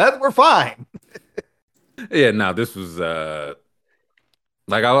 37. We're fine. Yeah, no, this was I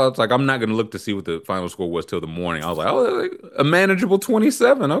was like, I'm not gonna look to see what the final score was till the morning. I was like, oh, a manageable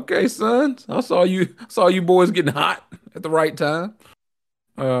 27. Okay, Suns. I saw you boys getting hot at the right time.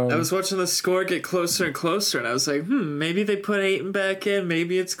 I was watching the score get closer and closer, and I was like, maybe they put Aiton back in.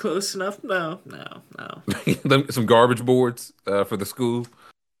 Maybe it's close enough. No. Some garbage boards for the school.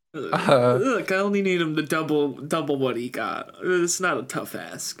 Look, I only need him to double what he got. It's not a tough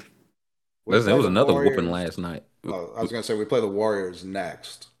ask. Listen, it was another whooping last night. Oh, I was gonna say we play the Warriors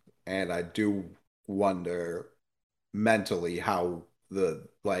next, and I do wonder mentally how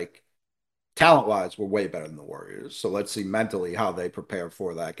talent-wise we're way better than the Warriors. So let's see mentally how they prepare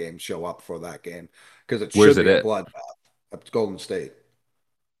for that game, show up for that game, because it Where's should it be a at? bloodbath. It's Golden State.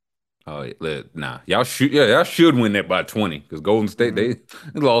 Oh, nah. Y'all should win that by 20 because Golden State they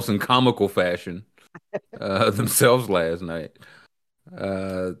lost in comical fashion themselves last night.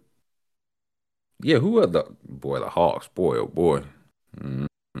 Yeah, who are the Hawks? Boy, oh boy.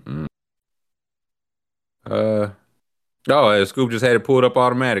 Mm-mm. Scoop just had it pulled up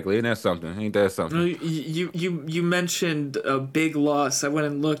automatically. Ain't that something? Ain't that something? You mentioned a big loss. I went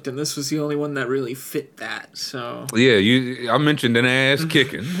and looked, and this was the only one that really fit that. So Yeah, I mentioned an ass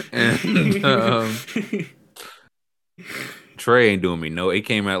kicking, and Trey ain't doing me no. He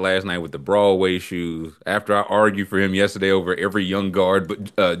came out last night with the Broadway shoes after I argued for him yesterday over every young guard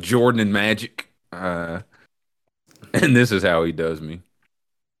but Jordan and Magic. And this is how he does me.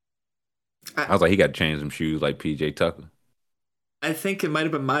 I was like, he got to change some shoes like PJ Tucker. I think it might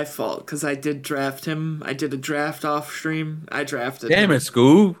have been my fault because I did draft him. I did a draft off stream. I drafted Damn him. it,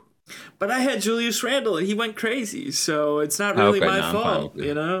 Scoob. But I had Julius Randle and he went crazy, so it's not really my fault,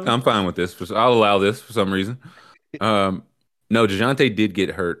 you know? I'm fine with this. I'll allow this for some reason. No, DeJounte did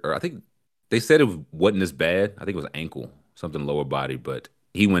get hurt, or I think they said it wasn't as bad. I think it was ankle, something lower body, but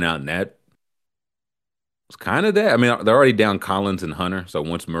he went out and that was kind of that. I mean, they're already down Collins and Hunter, so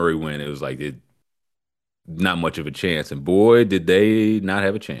once Murray went, it was like not much of a chance. And boy, did they not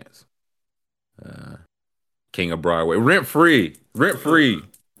have a chance. King of Broadway, rent free.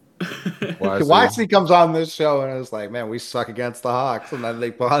 YC comes on this show and it's like, man, we suck against the Hawks, and then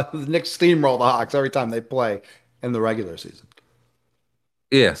the Knicks steamroll the Hawks every time they play in the regular season.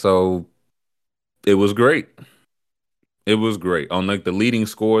 Yeah, so it was great. It was great. On like the leading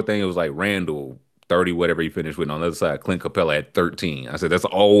score thing, it was like Randall 30, whatever he finished with. On the other side, Clint Capella had 13. I said that's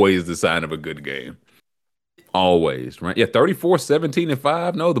always the sign of a good game. Always, right? Yeah, 34, 17, and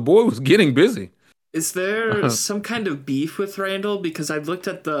 5. No, the boy was getting busy. Is there some kind of beef with Randall? Because I looked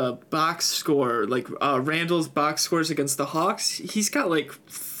at the box score, like Randall's box scores against the Hawks. He's got like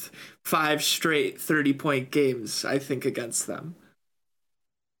 5 straight 30-point games, I think, against them.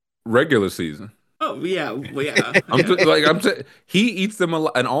 Regular season. Oh yeah, well, yeah. He eats them a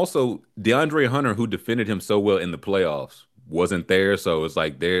lot, and also DeAndre Hunter, who defended him so well in the playoffs, wasn't there. So it's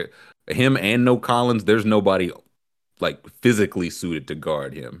like him and no Collins. There's nobody like physically suited to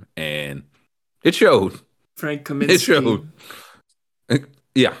guard him, and it showed. Frank Kaminsky. It showed.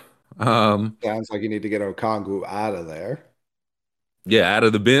 Yeah. Sounds like you need to get Okongwu out of there. Yeah, out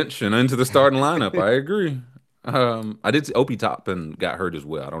of the bench and into the starting lineup. I agree. I did see Opie Toppin got hurt as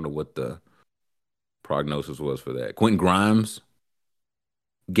well. I don't know what the prognosis was for that. Quentin Grimes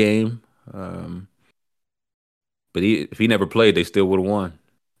game. But if he never played, they still would have won.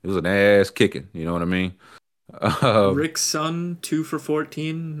 It was an ass kicking. You know what I mean? Rick's son, 2 for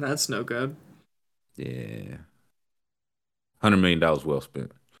 14. That's no good. Yeah. $100 million well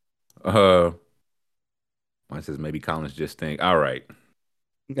spent. Mine says maybe Collins just think, all right.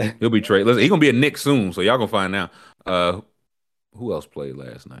 He'll be traded. Listen, he's gonna be a Knick soon, so y'all gonna find out. Who else played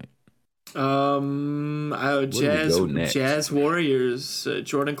last night? Jazz Warriors.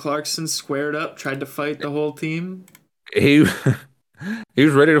 Jordan Clarkson squared up, tried to fight the whole team. He was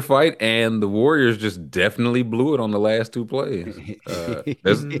ready to fight, and the Warriors just definitely blew it on the last 2 plays.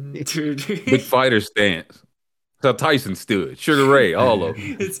 Big fighter stance. That's how Tyson stood. Sugar Ray, all of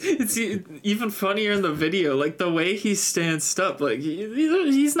them. It's even funnier in the video, like the way he stands up. Like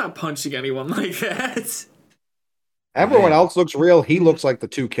he's not punching anyone like that. Everyone else looks real. He looks like the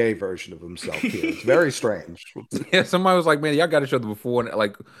 2K version of himself here. It's very strange. Yeah, somebody was like, man, y'all got each other before. And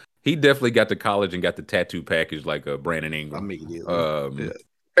like, he definitely got to college and got the tattoo package like Brandon Ingram. Immediately.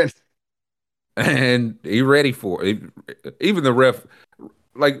 And he ready for it. Even the ref,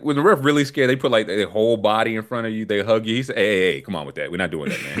 like when the ref really scared, they put like their whole body in front of you. They hug you. He said, hey, come on with that. We're not doing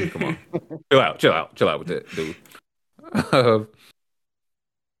that, man. Come on. Chill out with that, dude.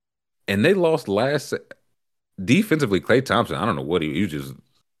 And they lost defensively. Klay Thompson, I don't know what he was just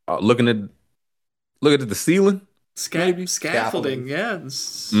looking at the ceiling. Scaffolding, yeah.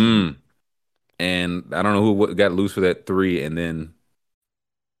 And I don't know who got loose for that 3, and then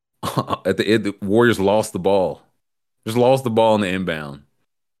at the end, the Warriors lost the ball. Just lost the ball in the inbound.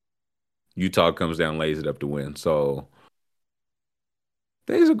 Utah comes down, lays it up to win. So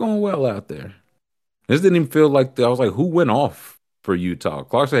things are going well out there. This didn't even feel like I was like, who went off for Utah?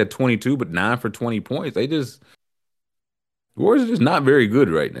 Clarkson had 22, but 9 for 20 points. Warriors are just not very good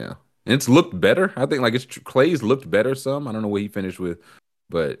right now. And it's looked better. I think like Clay's looked better some. I don't know what he finished with,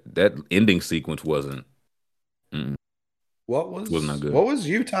 but that ending sequence wasn't. Wasn't that good. What was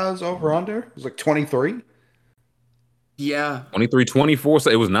Utah's over under? It was like 23. Yeah. 23-24.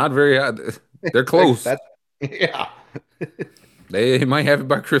 So it was not very high. They're close. Yeah. They might have it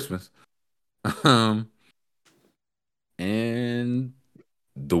by Christmas. And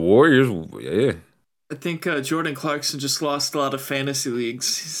the Warriors, yeah. I think Jordan Clarkson just lost a lot of fantasy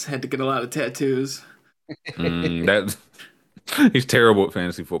leagues. He's had to get a lot of tattoos. He's terrible at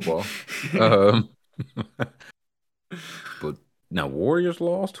fantasy football. But now Warriors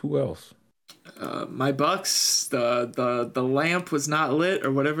lost. Who else? My Bucks. The lamp was not lit,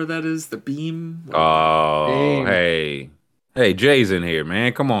 or whatever that is. The beam. Oh, hey, Jay's in here,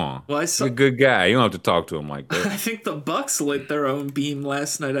 man. Come on. Well, He's a good guy. You don't have to talk to him like that. I think the Bucks lit their own beam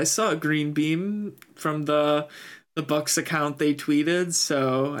last night. I saw a green beam from the Bucks account they tweeted.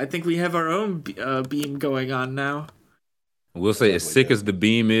 So I think we have our own beam going on now. We'll say as sick as the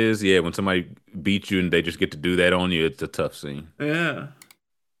beam is, yeah, when somebody beats you and they just get to do that on you, it's a tough scene. Yeah.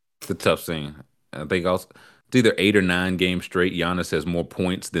 It's a tough scene. I think also it's either 8 or 9 games straight. Giannis has more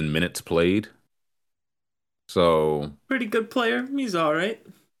points than minutes played. So pretty good player. He's all right.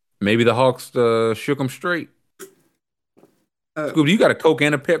 Maybe the Hawks shook him straight. Scooby, you got a Coke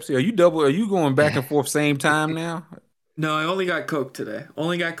and a Pepsi. Are you going back and forth same time now? No, I only got Coke today.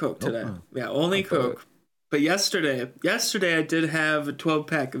 Okay. Yeah, only Coke. But yesterday I did have a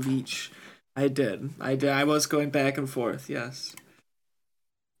 12-pack of each. I did. I was going back and forth. Yes.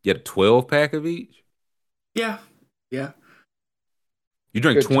 You had a 12-pack of each? Yeah. You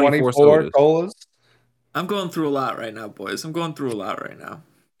drink 24 colas? I'm going through a lot right now, boys.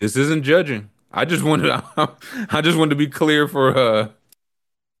 This isn't judging. I just wanted to be clear for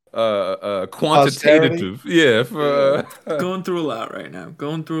quantitative. Yeah, going through a lot right now.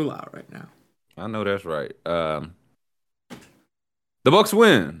 I know that's right. The Bucks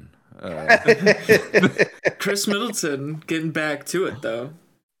win. Chris Middleton getting back to it though.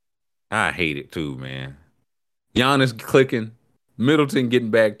 I hate it too, man. Giannis clicking, Middleton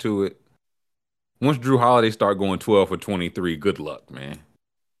getting back to it. Once Drew Holiday start going 12 for 23, good luck, man.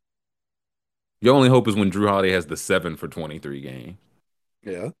 Your only hope is when Drew Holiday has the 7 for 23 game.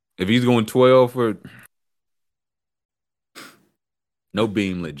 Yeah. If he's going 12 for no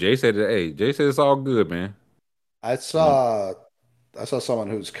beamlet. Jay said it's all good, man. I saw someone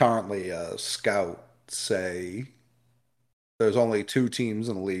who's currently a scout say there's only 2 teams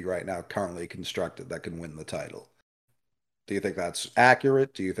in the league right now currently constructed that can win the title. Do you think that's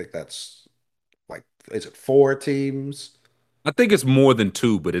accurate? Do you think that's is it 4 teams? I think it's more than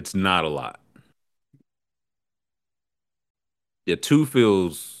 2, but it's not a lot. Yeah, 2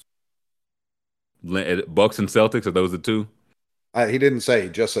 feels Bucks and Celtics, are those the 2? He didn't say, he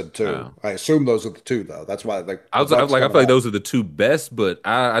just said 2. Oh. I assume those are the 2 though. That's why I feel like those are the 2 best, but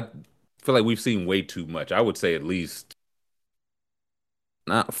I feel like we've seen way too much. I would say at least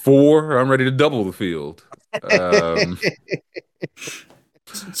not 4. I'm ready to double the field.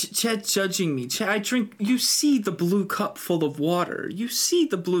 Chad judging me. Chad, I drink. You see the blue cup full of water. You see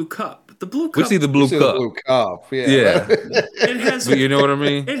the blue cup. The blue cup. We see the blue cup. The blue cup. Yeah. It has. You know what I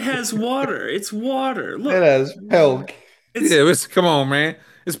mean? It has water. It's water. Look. It has milk. Come on, man.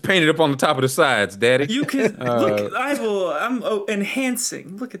 It's painted up on the top of the sides, Daddy. You can look. I'm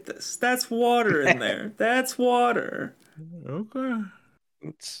enhancing. Look at this. That's water in there. That's water. Okay.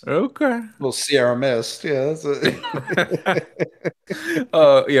 A little Sierra Mist, yeah.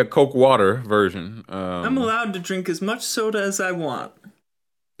 Coke water version. I'm allowed to drink as much soda as I want.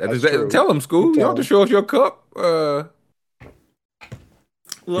 Tell them, School. You don't have to show us your cup.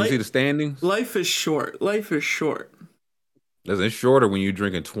 You see the standings? Life is short. Listen, it's shorter when you're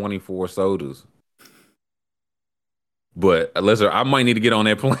drinking 24 sodas. But listen, I might need to get on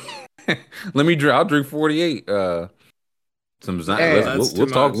that plane. Let me drink. I'll drink 48. We'll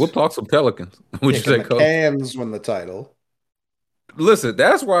talk some Pelicans. Would you say, Coach? Cans win the title. Listen,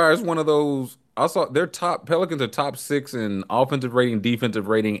 that's why it's one of those. I saw Pelicans are top 6 in offensive rating, defensive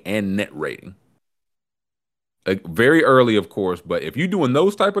rating, and net rating. Very early, of course, but if you're doing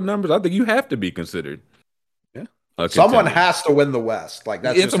those type of numbers, I think you have to be considered. Yeah, someone has to win the West. Like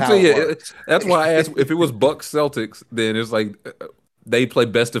that's just how it works. That's why I asked if it was Bucks Celtics, then it's like they play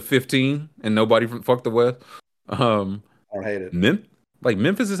best of 15 and nobody fuck the West. I don't hate it.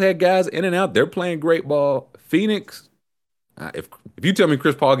 Memphis has had guys in and out. They're playing great ball. Phoenix, if you tell me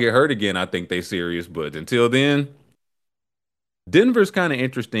Chris Paul get hurt again, I think they serious. But until then, Denver's kind of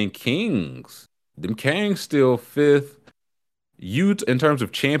interesting. Kings, them Kings still fifth. Utah, in terms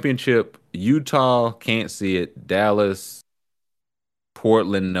of championship, Utah can't see it. Dallas,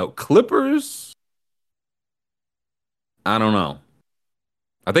 Portland, no. Clippers, I don't know.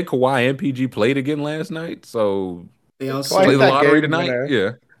 I think Kawhi and PG played again last night, so They Well, also I play hit the that lottery game tonight. winner.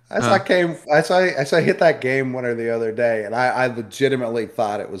 Yeah. I saw hit that game winner the other day, and I legitimately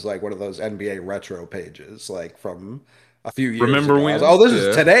thought it was like one of those NBA retro pages, like from a few years Remember ago. I was, when? oh, this is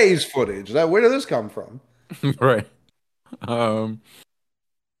Yeah. today's footage. Where did this come from? Right. Yeah,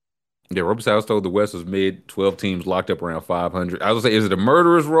 Robert South told the West was mid, 12 teams locked up around 500. I was gonna say, is it a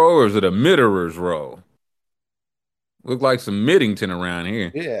murderer's row or is it a mitterer's row? Look like some Middington around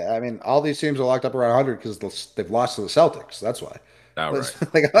here. Yeah, I mean, all these teams are locked up around 100 because they've lost to the Celtics. That's why. All right.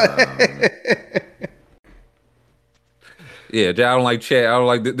 Like, Yeah, I don't like chat. I don't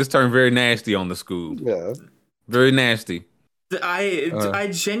like this turned very nasty on the school. yeah. Very nasty. I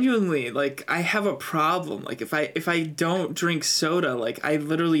genuinely like I have a problem. Like if I don't drink soda, like I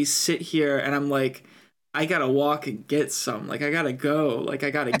literally sit here and I'm like I gotta walk and get some. Like I gotta go. Like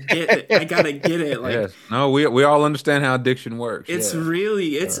I gotta get it. I gotta get it. Like Yes. No, we all understand how addiction works. it's Yeah.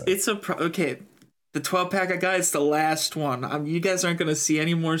 really it's a okay. The 12-pack I got, it's the last one. You guys aren't gonna see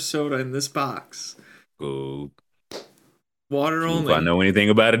any more soda in this box. Good. Water If only. I know anything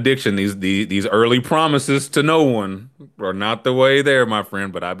about addiction, these early promises to no one are not the way there, my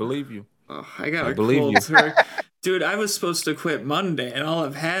friend. But I believe you. Oh, I got I a believe cold you. turkey. Dude, I was supposed to quit Monday, and all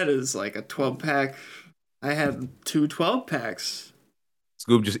I've had is like a 12-pack. I had 2 12-packs.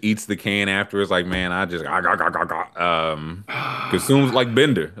 Scoop just eats the can after. It's like, man, I just consumes like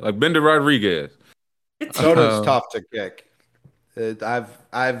Bender Rodriguez. Soda's tough to kick.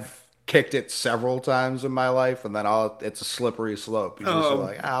 I've kicked it several times in my life, and then it's a slippery slope. You just are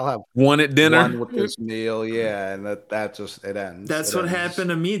like, I'll have One at dinner. one with this meal, yeah, and that just it ends. That's It what ends. happened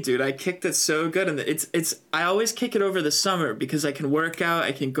to me, dude. I kicked it so good, and it's. I always kick it over the summer because I can work out,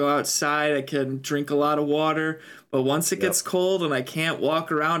 I can go outside, I can drink a lot of water. But once it gets cold and I can't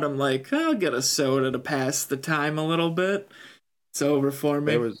walk around, I'm like, I'll get a soda to pass the time a little bit. It's over for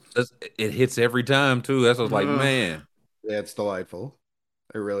me. It hits every time too. That's what's like, Ugh. man. Yeah, it's delightful.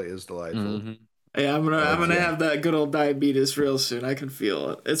 It really is delightful. Mhm. Yeah, I'm gonna have that good old diabetes real soon. I can feel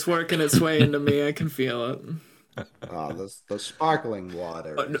it. It's working its way into me. I can feel it. Oh, the sparkling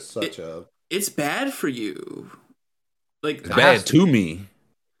water Oh, no, is such a It's bad for you. Like It's bad to me.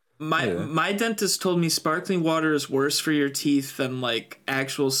 my dentist told me sparkling water is worse for your teeth than like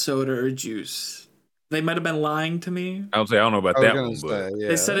actual soda or juice. They might have been lying to me. I don't know about I was that gonna one, say, but yeah.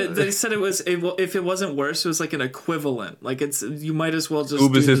 They said it was if it wasn't worse, it was like an equivalent. Like you might as well just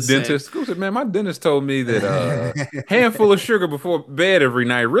Scoop is do his the same. dentist. Scoop said, man, my dentist told me that handful of sugar before bed every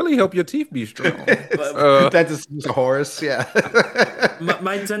night really help your teeth be strong. That is just a horse, yeah.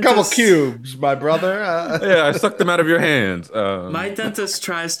 My dentist, Couple cubes, my brother. Yeah, I sucked them out of your hands. My dentist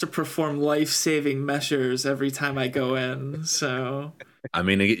tries to perform life-saving measures every time I go in. So I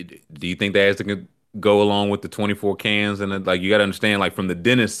mean, do you think that has to go along with the 24 cans and like you got to understand like from the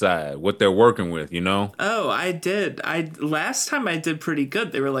dentist side what they're working with, you know? oh, I did. Last time I did pretty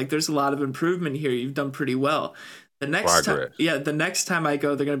good. They were like, "There's a lot of improvement here. You've done pretty well." The next time, Progress. the next time I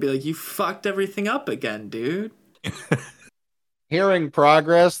go, they're gonna be like, "You fucked everything up again, dude." Hearing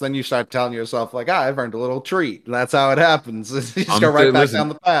progress, then you start telling yourself, like, I've earned a little treat. And that's how it happens. You just go right back down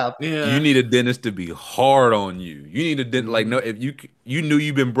the path. Yeah. You need a dentist to be hard on you. You need a dentist like no. If you knew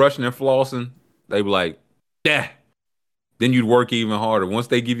you've been brushing and flossing, they be like, yeah. Then you'd work even harder. Once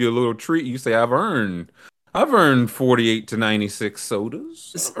they give you a little treat, you say, I've earned 48 to 96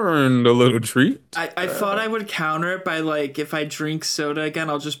 sodas. I've earned a little treat. I thought I would counter it by like, if I drink soda again,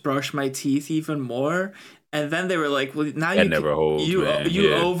 I'll just brush my teeth even more. And then they were like, "Well, now That never holds, you man. you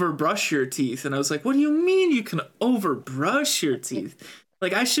overbrush your teeth." And I was like, "What do you mean you can overbrush your teeth?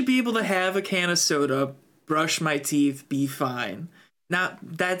 Like I should be able to have a can of soda, brush my teeth, be fine. Now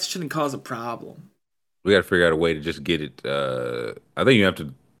that shouldn't cause a problem." We got to figure out a way to just get it. I think you have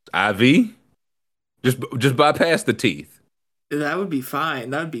to IV. Just bypass the teeth. That would be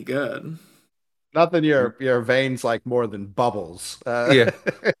fine. That would be good. Nothing your veins like more than bubbles. Yeah,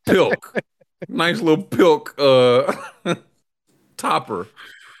 pilk. Nice little pilk topper.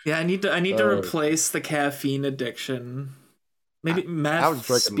 Yeah, I need to replace the caffeine addiction. Maybe meth, I was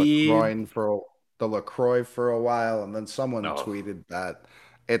drinking speed. LaCroix for a while, and then someone No. tweeted that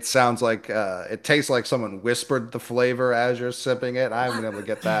it sounds like it tastes like someone whispered the flavor as you're sipping it. I haven't been able to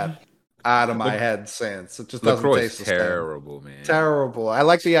get that out of my head since. It just doesn't LaCroix taste is the same. terrible, man. Terrible. I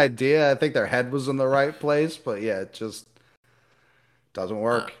like the idea. I think their head was in the right place, but yeah, it just doesn't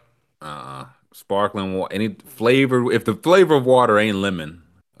work. sparkling water, any flavor. If the flavor of water ain't lemon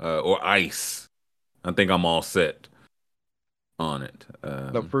or ice, I think I'm all set on it.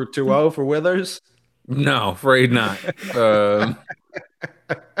 The Fruit 2.0 for Withers? No, afraid not.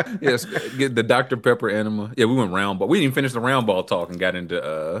 Yes, get the Dr. Pepper enema. Yeah, we went round ball. We didn't even finish the round ball talk and got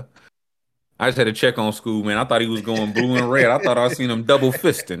into. I just had to check on School, man. I thought he was going blue and red. I thought I seen him double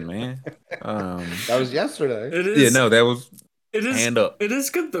fisting, man. That was yesterday. It is. Yeah, no, that was It is. hand up. It is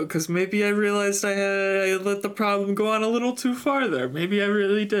good though, because maybe I realized I let the problem go on a little too far there. Maybe I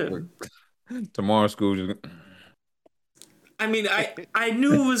really did. Tomorrow, School just. I mean, I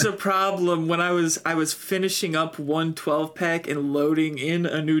knew it was a problem when I was finishing up one 12-pack and loading in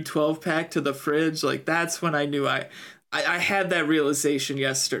a new 12-pack to the fridge. Like, that's when I knew I had that realization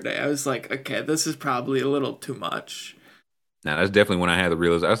yesterday. I was like, okay, this is probably a little too much. Now, that's definitely when I had the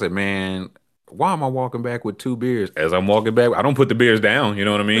realization. I said, man, why am I walking back with 2 beers? As I'm walking back, I don't put the beers down. You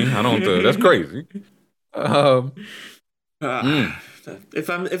know what I mean? I don't. That's crazy. If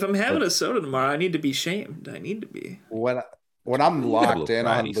I'm having a soda tomorrow, I need to be shamed. I need to be. When I'm locked in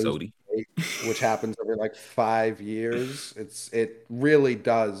on losing losing weight, which happens every like 5 years, it really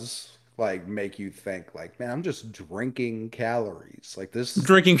does like make you think like, man, I'm just drinking calories. Like this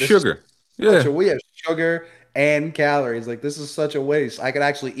Drinking this sugar. is Yeah. we have sugar and calories. Like this is such a waste. I could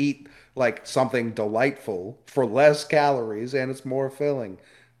actually eat like something delightful for less calories and it's more filling.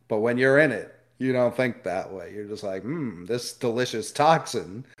 But when you're in it, you don't think that way. You're just like, this delicious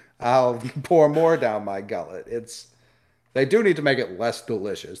toxin. I'll pour more down my gullet. They do need to make it less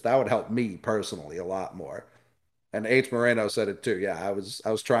delicious. That would help me personally a lot more. And H. Moreno said it too. Yeah, I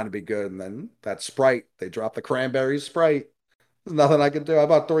was trying to be good, and then that Sprite, they dropped the cranberry Sprite. There's nothing I can do. I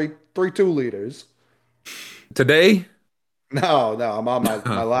bought three 2 liters. Today? No, I'm on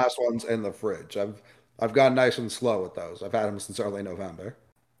my last ones in the fridge. I've gone nice and slow with those. I've had them since early November.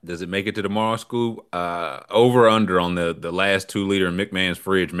 Does it make it to tomorrow's School? Over or under on the last 2 liter in McMahon's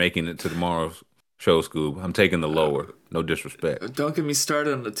fridge making it to tomorrow's show, School? I'm taking the lower. No disrespect. Don't get me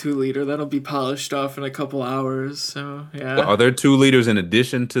started on the 2-liter. That'll be polished off in a couple hours. So yeah. Are there 2 liters in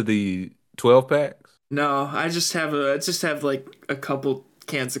addition to the 12 packs? No, I just have like a couple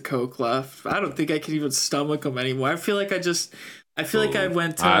cans of Coke left. I don't think I can even stomach them anymore. I feel like I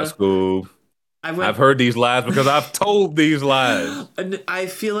went to high school. I've heard these lies because I've told these lies. I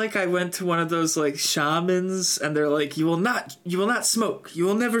feel like I went to one of those like shamans and they're like, you will not smoke. You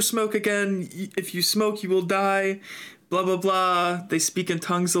will never smoke again. If you smoke, you will die. Blah, blah, blah. They speak in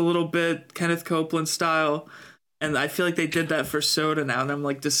tongues a little bit, Kenneth Copeland style. And I feel like they did that for soda now, and I'm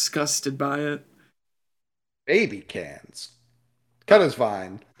like disgusted by it. Baby cans. Cut is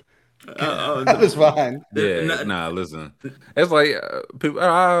fine. Oh, That is fine. Yeah, nah, listen. It's like people.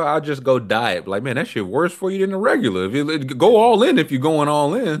 I'll just go diet. Like, man, that shit worse for you than the regular. If you go all in, if you're going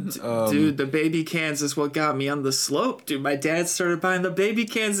all in, dude, the baby cans is what got me on the slope, dude. My dad started buying the baby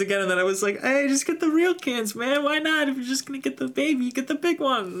cans again, and then I was like, hey, just get the real cans, man. Why not? If you're just gonna get the baby, you get the big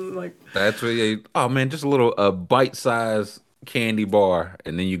one. Like, that's what. Oh man, just a little bite-sized candy bar,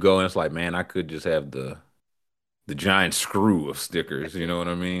 and then you go and it's like, man, I could just have the giant screw of stickers, you know what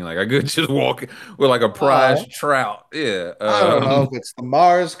I mean? Like I could just walk with like a prize trout. Yeah. I don't know if it's the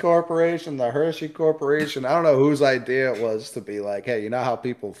Mars Corporation, the Hershey Corporation. I don't know whose idea it was to be like, hey, you know how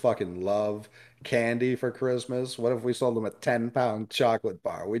people fucking love candy for Christmas? What if we sold them a 10-pound chocolate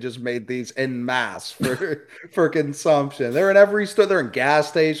bar? We just made these en masse for consumption. They're in every store. They're in gas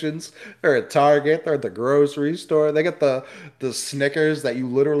stations. They're at Target. They're at the grocery store. They get the Snickers that you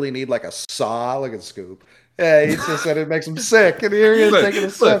literally need like a saw, like a scoop. Yeah, he just said it makes him sick. And here he is taking a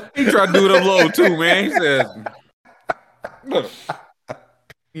sip. He tried to do it up low too, man. He said, look.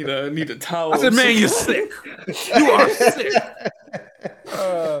 Need a towel. I said, man, you're sick. You are sick.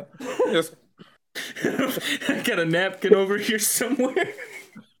 Yes. I got a napkin over here somewhere.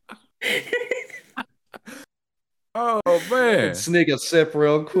 Oh, man. Sneak a sip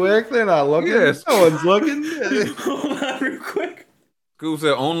real quick. They're not looking. Yes. No one's looking. Hold on real quick. School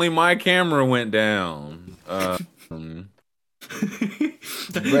said only my camera went down. Man,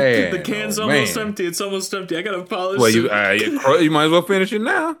 the can's almost empty. It's almost empty. I gotta polish well, it. you might as well finish it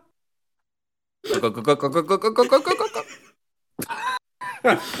now.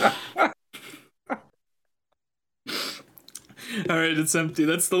 All right, it's empty.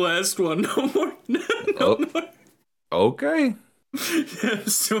 That's the last one. No more. No more. Okay. I'm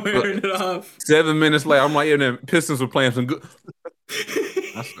swearing it off. 7 minutes later, I'm like, yeah, the Pistons were playing some good.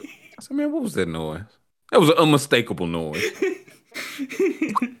 I said, man, what was that noise? That was an unmistakable noise.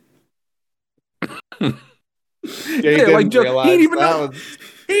 Yeah, like Joe, he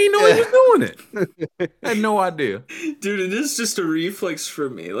He ain't know he was doing it. I had no idea. Dude, it is just a reflex for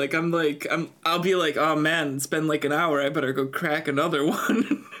me. I'll be like, oh man, it's been like an hour. I better go crack another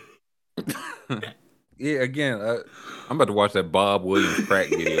one. Yeah, again, I'm about to watch that Bob Williams crack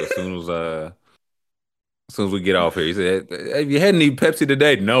video as soon as we get off here. He said, "Have you had any Pepsi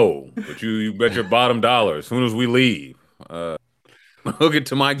today?" No, but you bet your bottom dollar as soon as we leave. Hook it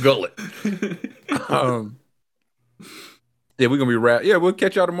to my gullet. Yeah, we're gonna be wrapped. Yeah, we'll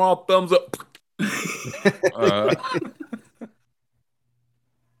catch y'all tomorrow. Thumbs up. Uh,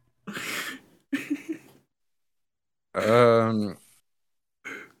 um,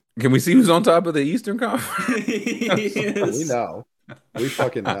 can we see who's on top of the Eastern Conference? We know. We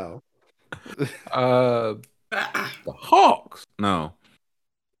fucking know. The Hawks. No.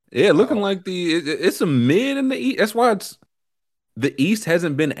 Yeah, looking like it's a mid in the East. That's why the East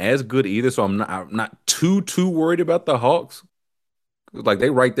hasn't been as good either. So I'm not too worried about the Hawks. Like they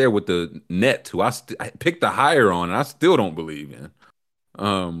right there with the Nets, who I picked the higher on, and I still don't believe in.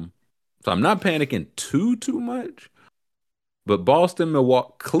 So I'm not panicking too much. But Boston,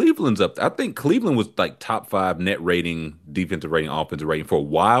 Milwaukee, Cleveland's up there. I think Cleveland was like top 5 net rating, defensive rating, offensive rating for a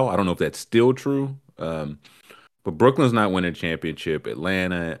while. I don't know if that's still true. But Brooklyn's not winning a championship.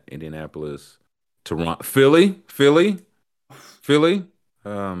 Atlanta, Indianapolis, Toronto, Philly.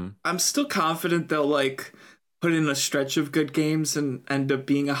 I'm still confident they'll like put in a stretch of good games and end up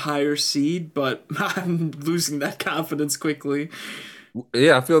being a higher seed, but I'm losing that confidence quickly.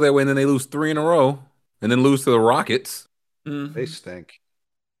 Yeah, I feel that way. And then they lose 3 in a row, and then lose to the Rockets. Mm-hmm. They stink.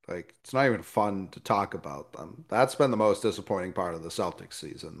 Like, it's not even fun to talk about them. That's been the most disappointing part of the Celtics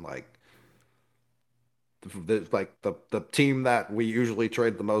season. Like, the team that we usually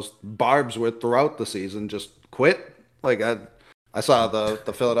trade the most barbs with throughout the season just quit. Like, I saw the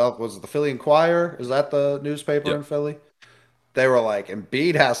Philadelphia, was it the Philly Inquirer? Is that the newspaper in Philly? They were like,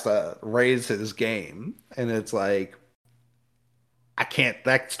 Embiid has to raise his game, and it's like,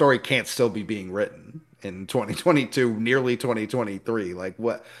 that story can't still be being written in 2022, nearly 2023. Like,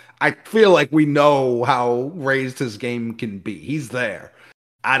 what? I feel like we know how raised his game can be. He's there.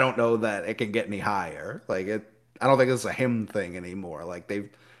 I don't know that it can get any higher. Like, I don't think it's a him thing anymore. Like, they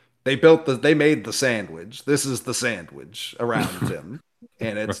made the sandwich. This is the sandwich around him,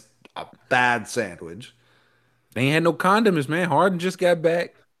 and it's a bad sandwich. They ain't had no condiments, man. Harden just got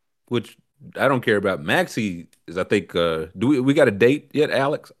back, which I don't care about. Maxey is, I think, we got a date yet,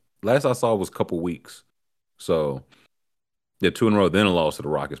 Alex? Last I saw was a couple weeks. So, yeah, 2 in a row, then a loss to the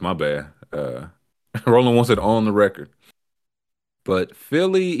Rockets. My bad. Roland wants it on the record. But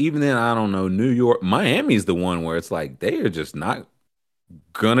Philly, even then, I don't know. New York, Miami's the one where it's like they are just not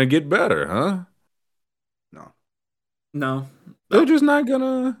gonna get better, huh? No. They're just not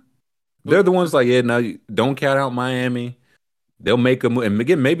gonna. They're the ones like, yeah, no, don't count out Miami. They'll make them, and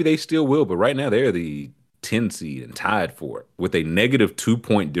again, maybe they still will, but right now they're the 10 seed and tied for it with a negative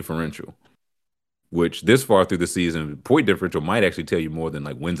 2-point differential, which this far through the season, point differential might actually tell you more than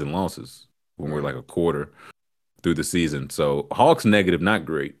like wins and losses when we're like a quarter through the season. So Hawks negative, not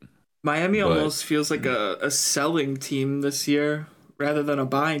great. Miami almost feels like a selling team this year rather than a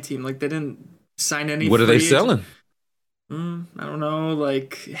buying team. Like they didn't sign any. What are they selling? I don't know,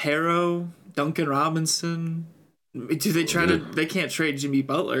 like Harrow, Duncan Robinson. Do they try to? They can't trade Jimmy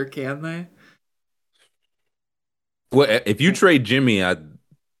Butler, can they? Well, if you trade Jimmy,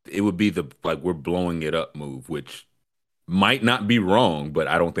 it would be the like we're blowing it up move, which might not be wrong, but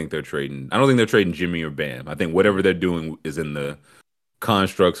I don't think they're trading. I don't think they're trading Jimmy or Bam. I think whatever they're doing is in the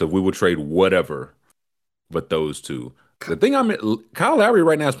constructs of we will trade whatever, but those two. The thing Kyle Lowry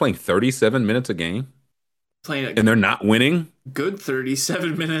right now is playing 37 minutes a game. And they're not winning. Good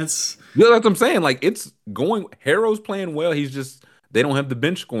 37 minutes. Yeah, that's what I'm saying. Like it's going. Harrow's playing well. He's just they don't have the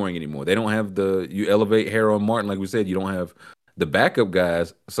bench scoring anymore. They don't have you elevate Harrow and Martin like we said. You don't have the backup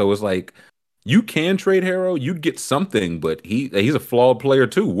guys. So it's like you can trade Harrow. You'd get something, but he's a flawed player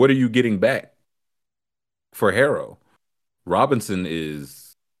too. What are you getting back for Harrow? Robinson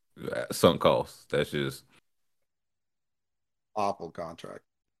is sunk cost. That's just awful contract.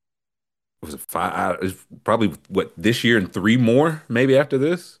 Was it 5? It's probably what this year and 3 more, maybe after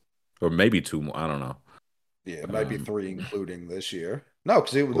this, or maybe 2 more. I don't know. Yeah, it might be 3 including this year. No,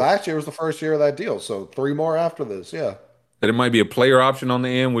 because last year was the first year of that deal, so 3 more after this. Yeah, and it might be a player option on the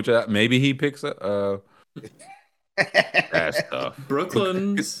end, which maybe he picks up. That's tough.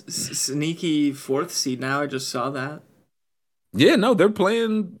 Brooklyn's sneaky 4th seed now. I just saw that. Yeah, no, they're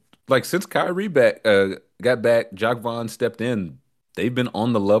playing like since Kyrie got back. Jacques Vaughn stepped in. They've been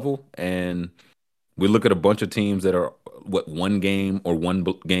on the level, and we look at a bunch of teams that are one game or one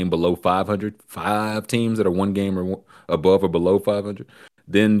game below 500. 5 teams that are 1 game or above or below 500,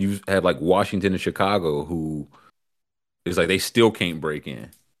 Then you have like Washington and Chicago, who is like they still can't break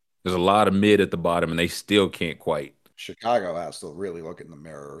in. There's a lot of mid at the bottom, and they still can't quite. Chicago has to really look in the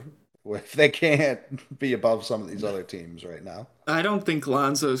mirror if they can't be above some of these other teams right now. I don't think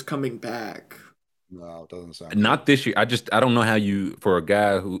Lonzo's coming back. No, it doesn't sound Not good. this year. I don't know how you for a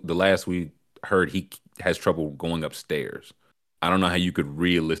guy who the last we heard he has trouble going upstairs. I don't know how you could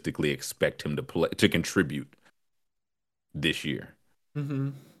realistically expect him to play to contribute this year. Hmm.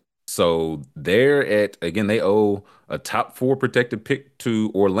 So they're at again, they owe a top four protected pick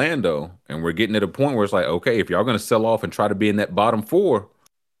to Orlando, and we're getting at a point where it's like, okay, if y'all gonna sell off and try to be in that bottom four,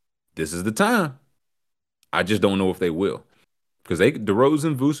 this is the time. I just don't know if they will. Because they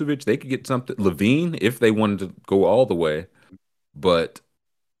DeRozan, Vucevic, they could get something. Levine, if they wanted to go all the way, but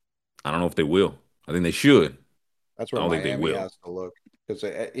I don't know if they will. I think they should. That's I where don't think they Miami will. has to look because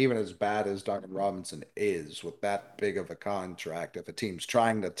even as bad as Duncan Robinson is with that big of a contract, if a team's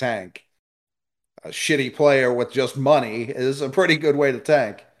trying to tank, a shitty player with just money is a pretty good way to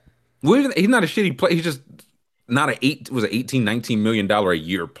tank. Well, he's not a shitty player. He's just not a eight was an 18, $19 million a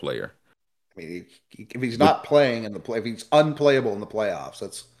year player. I mean, if he's With not playing in the play, if he's unplayable in the playoffs,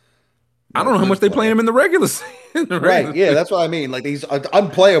 that's I don't know how much that's they what playing him in the regular season. The right. regular Yeah, season. that's what I mean. Like he's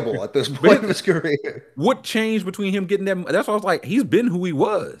unplayable at this point in his career. What changed between him getting that? That's why I was like, he's been who he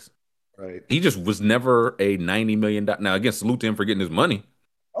was. Right. He just was never a $90 million. Now, again, salute to him for getting his money.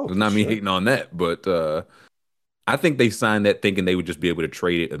 Oh, It's for not me sure. hating on that, but I think they signed that thinking they would just be able to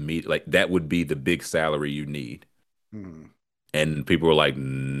trade it immediately. Like that would be the big salary you need. Hmm. And people were like,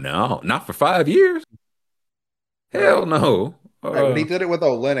 no, not for 5 years. Hell Right. no. Right. When he did it with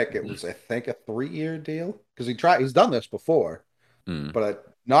Olynyk, it was I think a 3-year deal because he's done this before, Mm.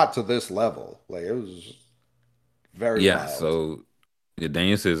 but not to this level. Like it was very Yeah. wild. So yeah,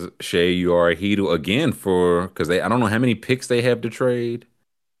 Daniel says, Shay, you are a Hedo again for because I don't know how many picks they have to trade.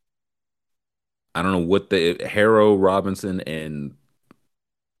 I don't know what the Harrow, Robinson, and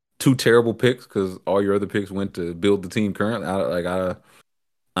two terrible picks because all your other picks went to build the team currently.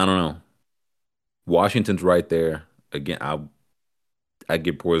 I don't know. Washington's right there again. I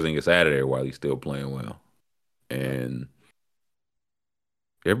get Porzingis out of there while he's still playing well, and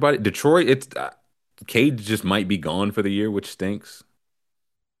everybody Detroit. It's Cade just might be gone for the year, which stinks.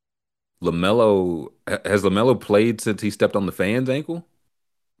 Lamelo has Lamelo played since he stepped on the fan's ankle?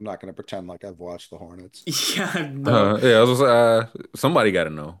 I'm not going to pretend like I've watched the Hornets. Yeah, no. Yeah, I was just, somebody got to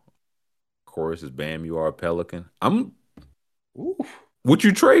know. Of course, is Bam. You are a Pelican. I'm. Ooh, What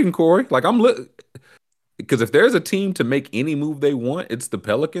you trading, Corey? Like I'm because if there's a team to make any move they want, it's the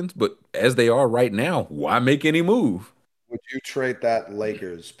Pelicans. But as they are right now, why make any move? would you trade that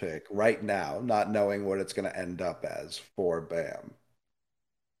Lakers pick right now, not knowing what it's going to end up as for Bam?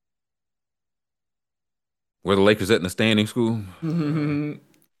 Where the Lakers at in the standing school?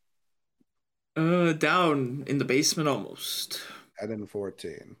 Down in the basement almost. At in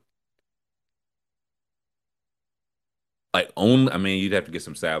 14. Like own. I mean, you'd have to get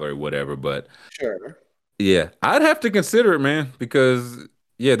some salary, whatever. But Sure. yeah, I'd have to consider it, man, because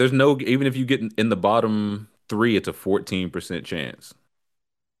yeah, there's no even if you get in the bottom three, it's a 14% chance.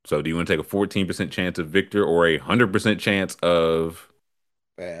 So do you want to take a 14% chance of Victor or 100% chance of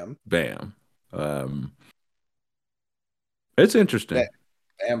Bam. Bam? It's Ba- interesting.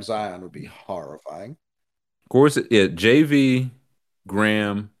 Bam Zion would be horrifying. Of course, yeah, JV,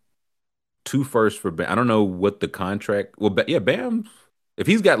 Graham, two firsts for Bam. I don't know what the contract. Well, yeah, Bam. If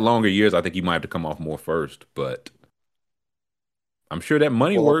he's got longer years, I think he might have to come off more first. But I'm sure that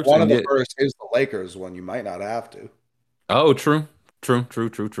money Well, if works. one of And the yet, first is the Lakers one, you might not have to. oh, true, true, true,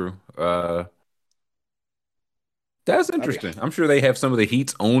 true, true. That's That'd interesting. I'm sure they have some of the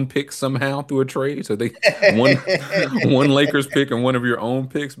Heat's own picks somehow through a trade. So they one be one Lakers pick and one of your own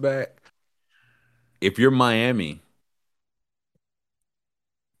picks back. If you're Miami,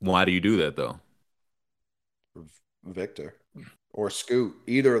 why do you do that though? Victor or Scoot,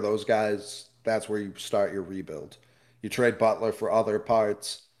 either of those guys, that's where you start your rebuild. You trade Butler for other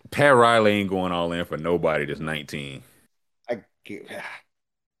parts. Pat Riley ain't going all in for nobody that's 19. I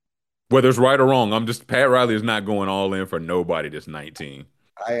Whether it's right or wrong, I'm just Pat Riley is not going all in for nobody that's 19.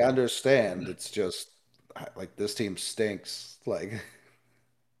 I understand. It's just like this team stinks. Like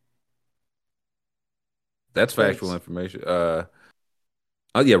That's factual stinks. information.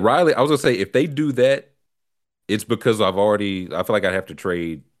 Yeah, Riley. I was gonna say if they do that, it's because I feel like I'd have to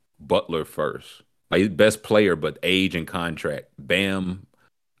trade Butler first. Like best player, but age and contract. Bam.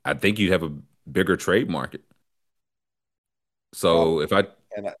 I think you'd have a bigger trade market. So if Probably. I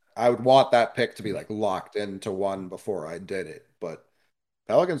And I would want that pick to be like locked into one before I did it. But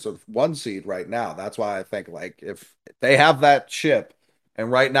Pelicans are 1 seed right now. That's why I think like if they have that chip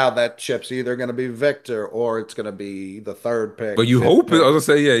And right now, that chip's either going to be Victor or it's going to be the third pick, But you fifth hope it. I pick. was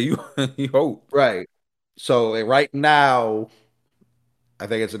gonna say, yeah, you you hope. Right. So right now, I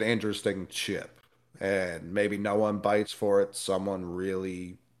think it's an interesting chip. And maybe no one bites for it. Someone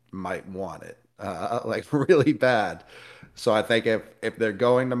really might want it, like really bad. So I think if they're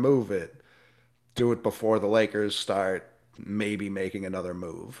going to move it, do it before the Lakers start maybe making another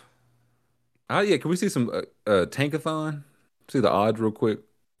move. Oh yeah, can we see some tankathon? See the odds real quick,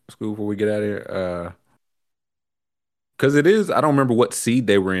 school, before we get out of here. Because it is, I don't remember what seed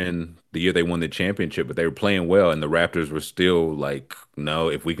they were in the year they won the championship, but they were playing well, and the Raptors were still like, no,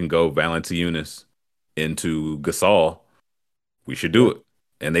 if we can go Valanciunas into Gasol, we should do Yeah. it,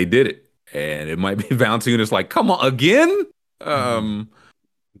 and they did it. And it might be Valanciunas like, come on again. Um,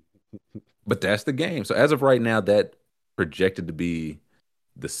 but that's the game. So as of right now, that projected to be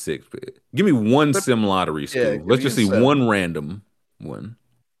the sixth pick. Give me one But sim lottery, yeah, school. give Let's me a just see sim. one random one.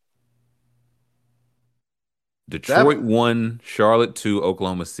 Detroit Seven. 1, Charlotte 2,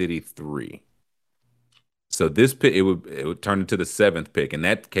 Oklahoma City 3. So this pick it would turn into the seventh pick. In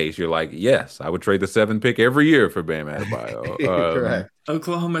that case, you're like, yes, I would trade the seventh pick every year for Bam Adebayo. Correct.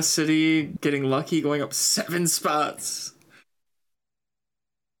 Oklahoma City getting lucky, going up 7 spots.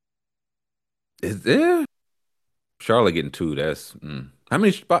 Is there Charlotte getting 2? That's how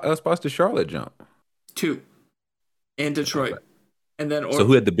many spots did Charlotte jump? 2. And Okay. Detroit. And then So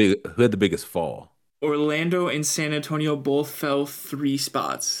who had the biggest fall? Orlando and San Antonio both fell 3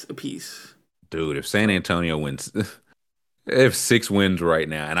 spots apiece. Dude, if San Antonio wins, they have 6 wins right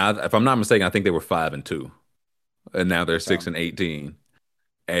now, and if I'm not mistaken, I think they were 5-2, and now they're So 6-18,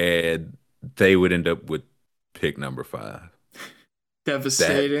 and they would end up with pick number 5. That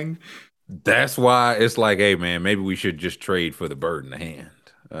Devastating. that's why it's like, hey man, maybe we should just trade for the bird in the hand.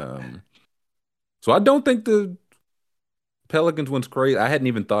 So I don't think the Pelicans one's crazy. I hadn't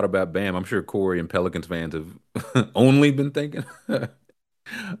even thought about Bam. I'm sure Corey and Pelicans fans have only been thinking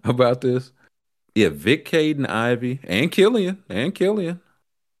about this. Yeah, Vic, Caden, Ivy, and Killian.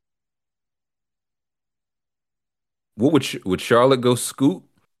 What would Charlotte go scoot?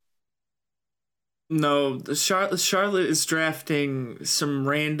 No, the Charlotte is drafting some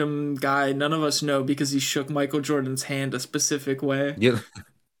random guy none of us know because he shook Michael Jordan's hand a specific way. Yeah,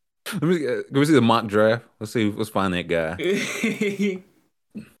 can we see the mock draft? Let's see. Let's find that guy.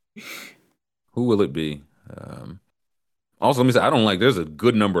 Who will it be? Also, let me say, I don't like. There's a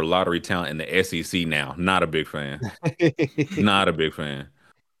good number of lottery talent in the SEC now. Not a big fan. Not a big fan.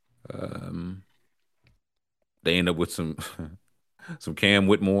 Um, they end up with some some Cam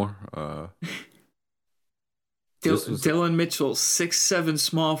Whitmore. This was Dylan Mitchell, 6'7"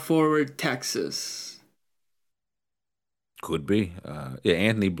 small forward, Texas. could be. Yeah,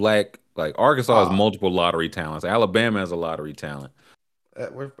 Anthony Black. Like Arkansas has Ah, multiple lottery talents. Alabama has a lottery talent.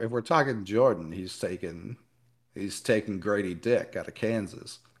 if we're talking Jordan, he's taking Grady Dick out of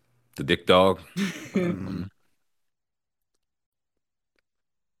Kansas. The Dick Dog. Mhm.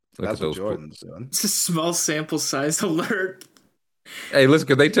 Look at That's what those. Jordan's doing. It's a small sample size alert. Hey, listen,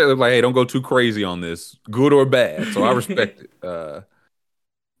 because they tell them like, hey, don't go too crazy on this, good or bad. So I respect it. But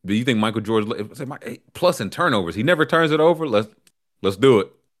you think Michael Jordan say plus in turnovers? He never turns it over. Let's do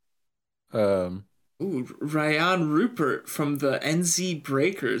it. Ooh, Ryan Rupert from the NZ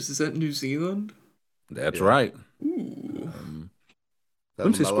Breakers. Is that New Zealand? That's Yeah. right. Ooh, Let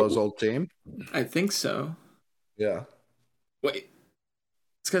me That's see, Melo's old team. I think so. Yeah. Wait,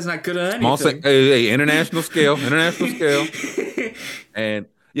 this guy's not good at small anything. hey, international scale, and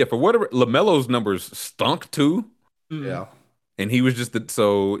yeah, for whatever Lamelo's numbers stunk too, Yeah. and he was just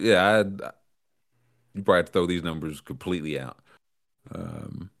so yeah. You probably have to throw these numbers completely out.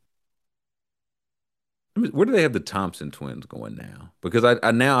 Where do they have the Thompson twins going now? Because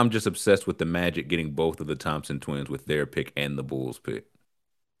I now I'm just obsessed with the Magic getting both of the Thompson twins with their pick and the Bulls pick.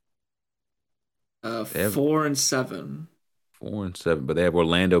 They have 4 and 7. 4 and 7, but they have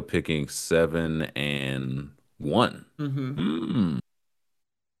Orlando picking 7 and 1. Mm-hmm. Hmm.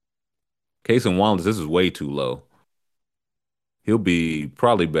 Case and Wallace, this is way too low. He'll be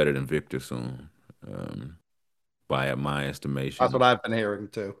probably better than Victor soon, by my estimation. That's what I've been hearing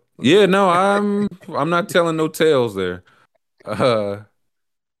too. Yeah, no, I'm not telling no tales there. Yeah,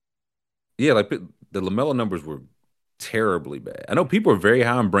 like the LaMelo numbers were terribly bad. I know people are very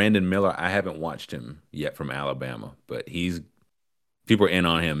high on Brandon Miller. I haven't watched him yet from Alabama, but people are in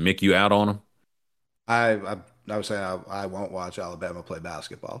on him. Mick, you out on him? I was saying I won't watch Alabama play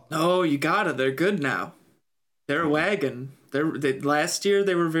basketball. No, you got it. They're good now. They're a wagon. Last year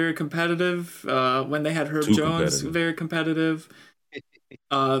they were very competitive. When they had Herb Too Jones, competitive. very competitive.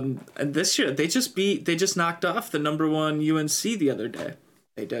 And this year they just knocked off the number 1 UNC the other day.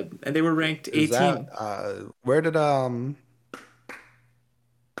 They did, and they were ranked Is 18. that where did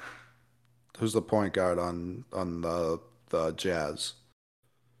who's the point guard on the Jazz?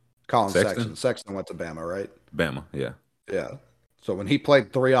 Colin Sexton? Sexton went to Bama, right? Bama, yeah. Yeah. So when he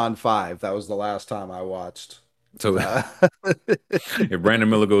played 3-on-5, that was the last time I watched. So if Brandon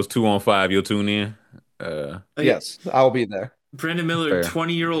Miller goes 2-on-5, you'll tune in. Yes, I'll be there. Brandon Miller, Fair.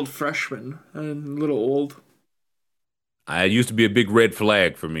 20-year-old freshman, and a little old. I used to be a big red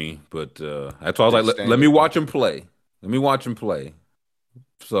flag for me, but that's why I was like, let me Standard. watch him play. Let me watch him play.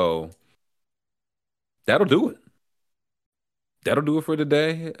 So that'll do it. That'll do it for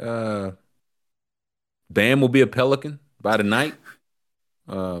today. Bam will be a Pelican by the night.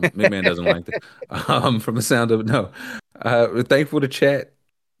 McMahon doesn't like that. From the sound of it, no. We're thankful to chat.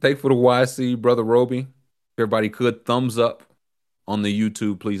 Thankful to YC, Brother Roby. Everybody could thumbs up on the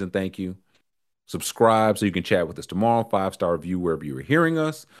YouTube, please and thank you. Subscribe so you can chat with us tomorrow. 5-star review wherever you are hearing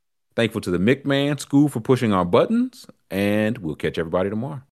us. Thankful to the McMahon School for pushing our buttons, and we'll catch everybody tomorrow.